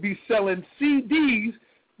he would be selling CDs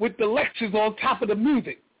with the lectures on top of the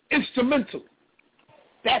music, instrumental.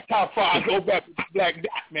 That's how far I go back with the Black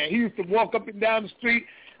Dot, man. He used to walk up and down the street.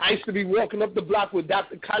 I used to be walking up the block with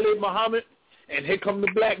Dr. Khalid Muhammad, and here come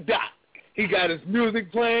the Black Dot. He got his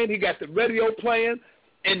music playing, he got the radio playing,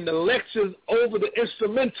 and the lectures over the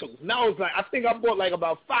instrumentals. And I was like, I think I bought like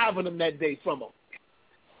about 5 of them that day from him.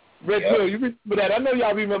 Red Pill, you remember that? I know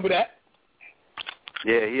y'all remember that.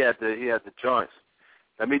 Yeah, he had the joints.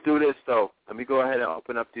 Let me do this, though. Let me go ahead and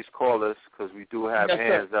open up these callers because we do have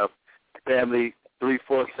hands up. Family,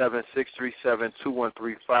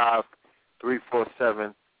 347-637-2135,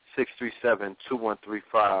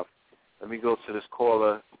 347-637-2135. Let me go to this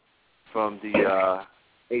caller from the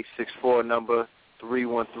 864 number,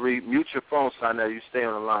 313. Mute your phone, son. Now you stay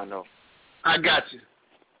on the line, though. I got you.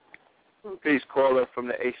 Peace, caller from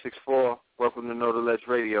the 864. Welcome to Know the Ledge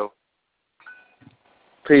Radio.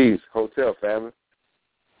 Peace, Hotel family.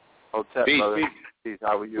 Hotel, peace, brother. Peace. Peace.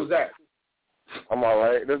 How are you? Who's that? I'm all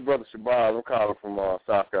right. This is Brother Shabazz. I'm calling from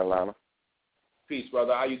South Carolina. Peace,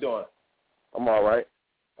 brother. How you doing? I'm all right.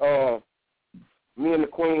 Me and the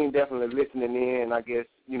Queen definitely listening in, I guess,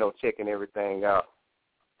 you know, checking everything out.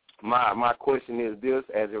 My question is this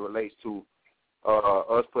as it relates to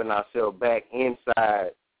us putting ourselves back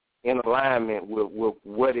inside in alignment with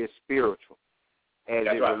what is spiritual as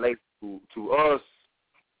it relates to us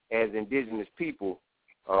as indigenous people,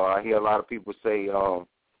 I hear a lot of people say,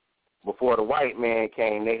 before the white man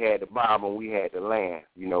came, they had the Bible and we had the land.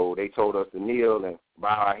 You know, they told us to kneel and bow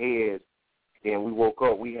our heads. Then we woke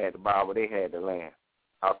up, we had the Bible, they had the land.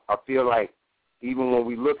 I feel like even when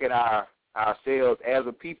we look at ourselves as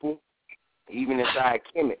a people, even inside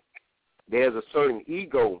Kemet, there's a certain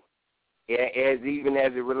ego, even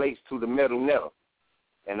as it relates to the metal nettle.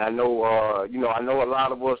 And I know, I know a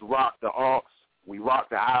lot of us rock the Ankhs, we rock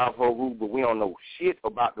the Ivory, but we don't know shit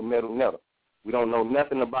about the metal nettle. We don't know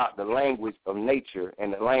nothing about the language of nature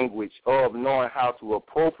and the language of knowing how to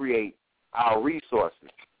appropriate our resources,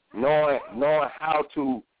 knowing how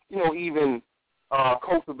to, even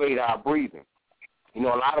cultivate our breathing. A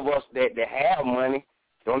lot of us that have money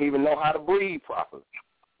don't even know how to breathe properly.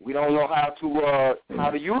 We don't know how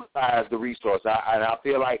to utilize the resource. I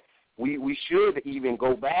feel like we should even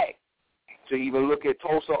go back to even look at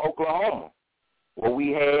Tulsa, Oklahoma, where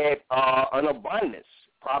we had an abundance,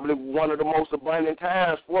 probably one of the most abundant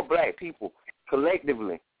times for black people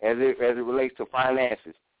collectively as it relates to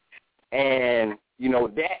finances. And,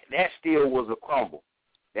 that still was a crumble.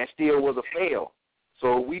 That still was a fail.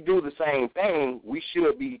 So we do the same thing. We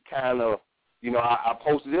should be kind of, I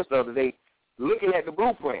posted this the other day, looking at the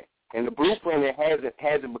blueprint. And the blueprint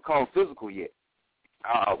hasn't become physical yet.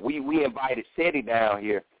 We invited SETI down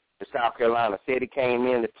here to South Carolina. SETI came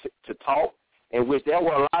in to talk, in which there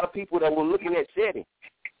were a lot of people that were looking at SETI.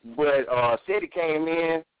 But SETI came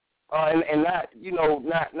in and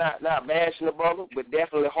not bashing the brother, but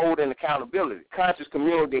definitely holding accountability. Conscious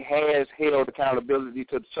community has held accountability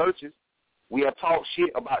to the churches. We have talked shit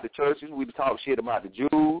about the churches. We've talked shit about the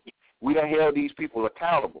Jews. We have held these people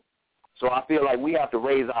accountable. So I feel like we have to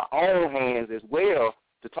raise our own hands as well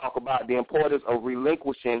to talk about the importance of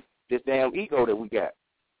relinquishing this damn ego that we got.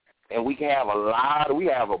 And we can have we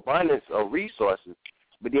have abundance of resources,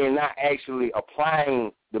 but then not actually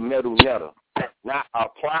applying the metal nettle, not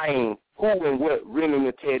applying who and what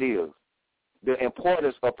Ren-Tet is, the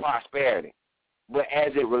importance of prosperity, but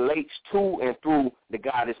as it relates to and through the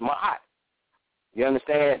goddess Ma'at. You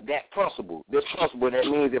understand? That principle. This principle, that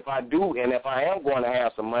means if I do and if I am going to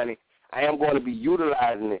have some money, I am going to be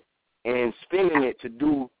utilizing it and spending it to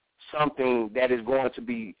do something that is going to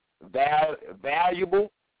be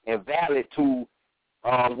valuable and valid to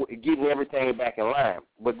getting everything back in line.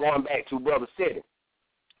 But going back to Brother Seti,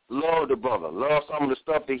 love the brother, love some of the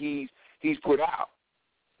stuff that he's put out.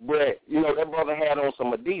 But, that brother had on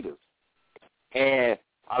some Adidas. And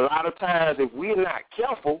a lot of times if we're not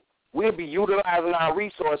careful, we'll be utilizing our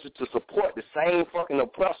resources to support the same fucking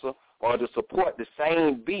oppressor or to support the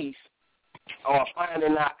same beast or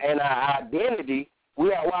finding our identity.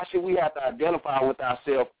 Why should we have to identify with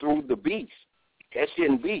ourselves through the beast? That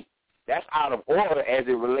shouldn't be. That's out of order as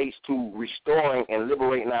it relates to restoring and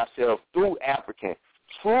liberating ourselves through African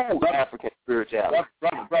spirituality.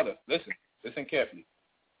 Brother, listen carefully.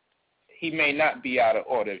 He may not be out of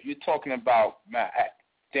order. If you're talking about Ma'at,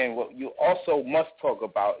 then what you also must talk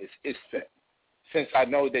about is Isfet. Since I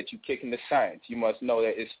know that you're kicking the science, you must know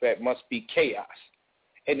that Isfet must be chaos.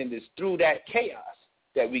 And it is through that chaos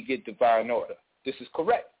that we get divine order. This is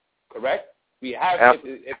correct? We have,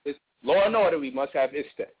 if it's law and order, we must have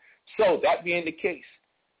Isfet. So that being the case,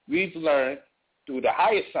 we've learned through the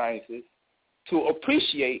higher sciences to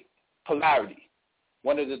appreciate polarity.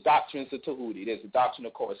 One of the doctrines of Tahuti, there's the doctrine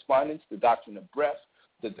of correspondence, the doctrine of breath,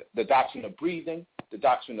 the doctrine of breathing, the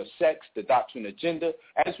doctrine of sex, the doctrine of gender.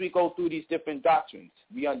 As we go through these different doctrines,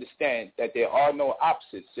 we understand that there are no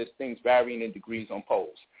opposites, just things varying in degrees on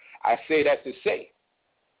poles. I say that to say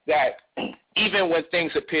that even when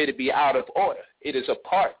things appear to be out of order, it is a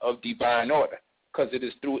part of divine order, because it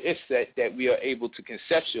is through Isset that we are able to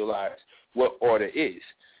conceptualize what order is.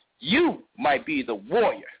 You might be the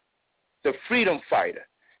warrior, the freedom fighter,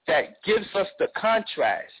 that gives us the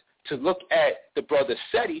contrast to look at the brother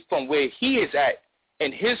Seti from where he is at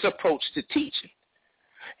in his approach to teaching.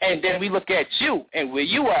 And then we look at you and where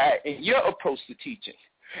you are at in your approach to teaching.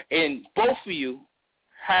 And both of you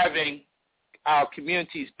having our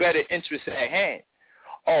community's better interests at hand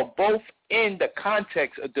are both in the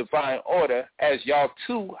context of divine order, as y'all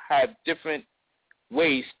too have different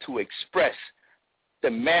ways to express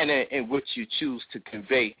the manner in which you choose to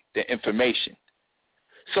convey the information.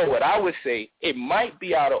 So what I would say, it might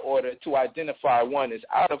be out of order to identify one as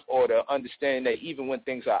out of order, understanding that even when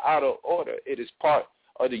things are out of order, it is part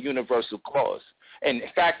of the universal cause. And in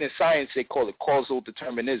fact, in science, they call it causal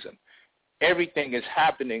determinism. Everything is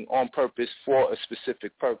happening on purpose for a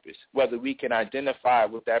specific purpose. Whether we can identify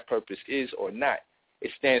what that purpose is or not,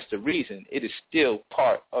 it stands to reason. It is still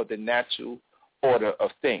part of the natural order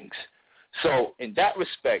of things. So in that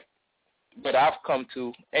respect, what I've come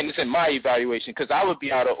to, and it's in my evaluation, because I would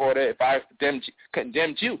be out of order if I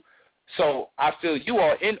condemned you. So I feel you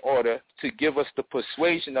are in order to give us the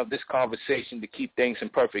persuasion of this conversation to keep things in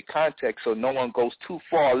perfect context so no one goes too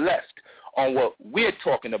far left on what we're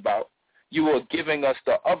talking about. You are giving us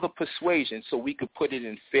the other persuasion so we could put it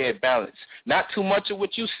in fair balance. Not too much of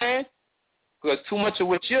what you're saying, because too much of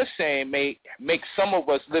what you're saying may make some of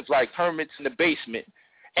us live like hermits in the basement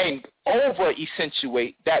and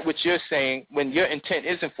over-accentuate that which you're saying when your intent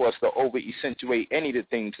isn't for us to over-accentuate any of the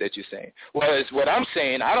things that you're saying. Whereas what I'm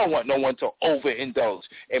saying, I don't want no one to overindulge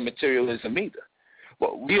in materialism either.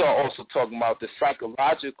 But we are also talking about the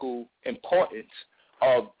psychological importance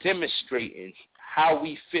of demonstrating how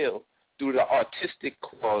we feel through the artistic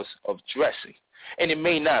cause of dressing. And it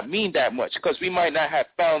may not mean that much because we might not have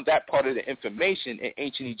found that part of the information in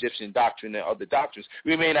ancient Egyptian doctrine and other doctrines.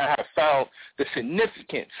 We may not have found the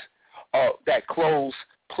significance of that clothes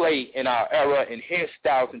play in our era and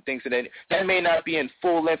hairstyles and things of that. That may not be in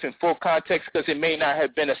full length and full context because it may not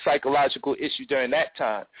have been a psychological issue during that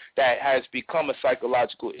time that has become a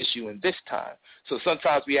psychological issue in this time. So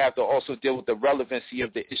sometimes we have to also deal with the relevancy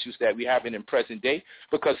of the issues that we have in present day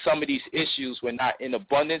because some of these issues were not in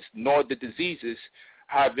abundance, nor the diseases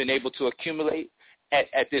have been able to accumulate at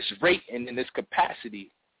this rate and in this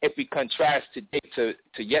capacity if we contrast today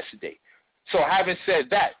to yesterday. So having said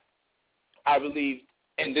that, I believe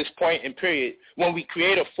in this point and period, when we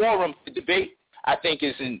create a forum to debate, I think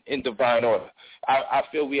is in divine order. I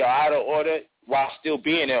feel we are out of order while still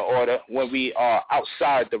being in order when we are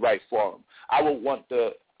outside the right forum. I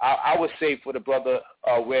would say for the brother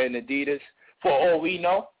wearing Adidas, for all we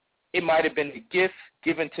know, it might have been a gift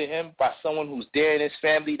given to him by someone who's there in his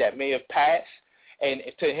family that may have passed, and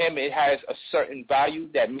to him it has a certain value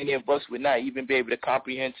that many of us would not even be able to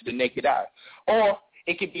comprehend to the naked eye. Or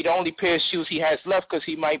it could be the only pair of shoes he has left because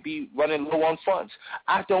he might be running low on funds.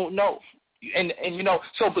 I don't know. And you know,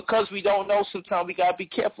 so because we don't know, sometimes we got to be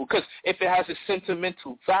careful because if it has a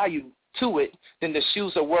sentimental value to it, then the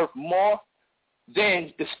shoes are worth more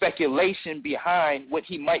than the speculation behind what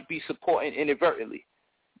he might be supporting inadvertently.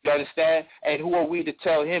 You understand? And who are we to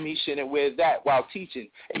tell him he shouldn't wear that while teaching?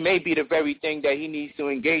 It may be the very thing that he needs to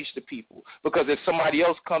engage the people. Because if somebody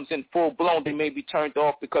else comes in full-blown, they may be turned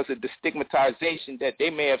off because of the stigmatization that they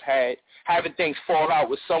may have had, having things fall out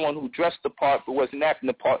with someone who dressed the part but wasn't acting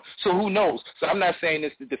the part. So who knows? So I'm not saying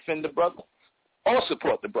this to defend the brother or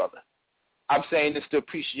support the brother. I'm saying this to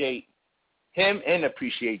appreciate him and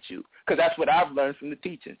appreciate you because that's what I've learned from the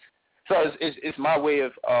teachings. So it's my way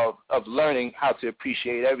of learning how to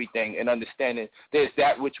appreciate everything and understanding there's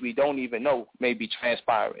that which we don't even know may be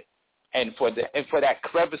transpiring. And for that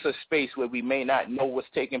crevice of space where we may not know what's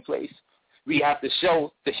taking place, we have to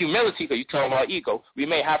show the humility, because you're talking about ego, we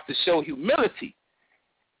may have to show humility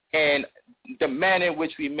and the manner in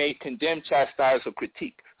which we may condemn, chastise, or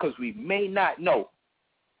critique, because we may not know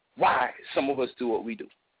why some of us do what we do.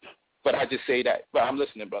 But I just say that. But I'm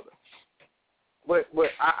listening, brother. But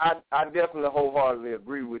I definitely wholeheartedly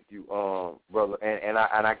agree with you, brother. And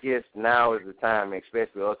I guess now is the time,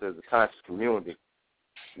 especially us as a conscious community,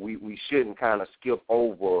 we shouldn't kind of skip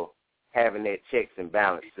over having that checks and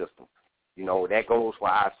balance system. You know, that goes for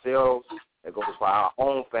ourselves, that goes for our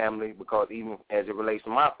own family, because even as it relates to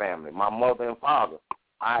my family, my mother and father,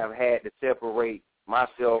 I have had to separate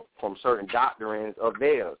myself from certain doctrines of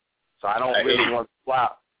theirs. So I don't really want to go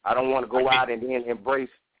out. I don't want to go out and then embrace.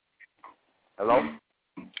 Hello?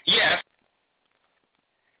 Yes.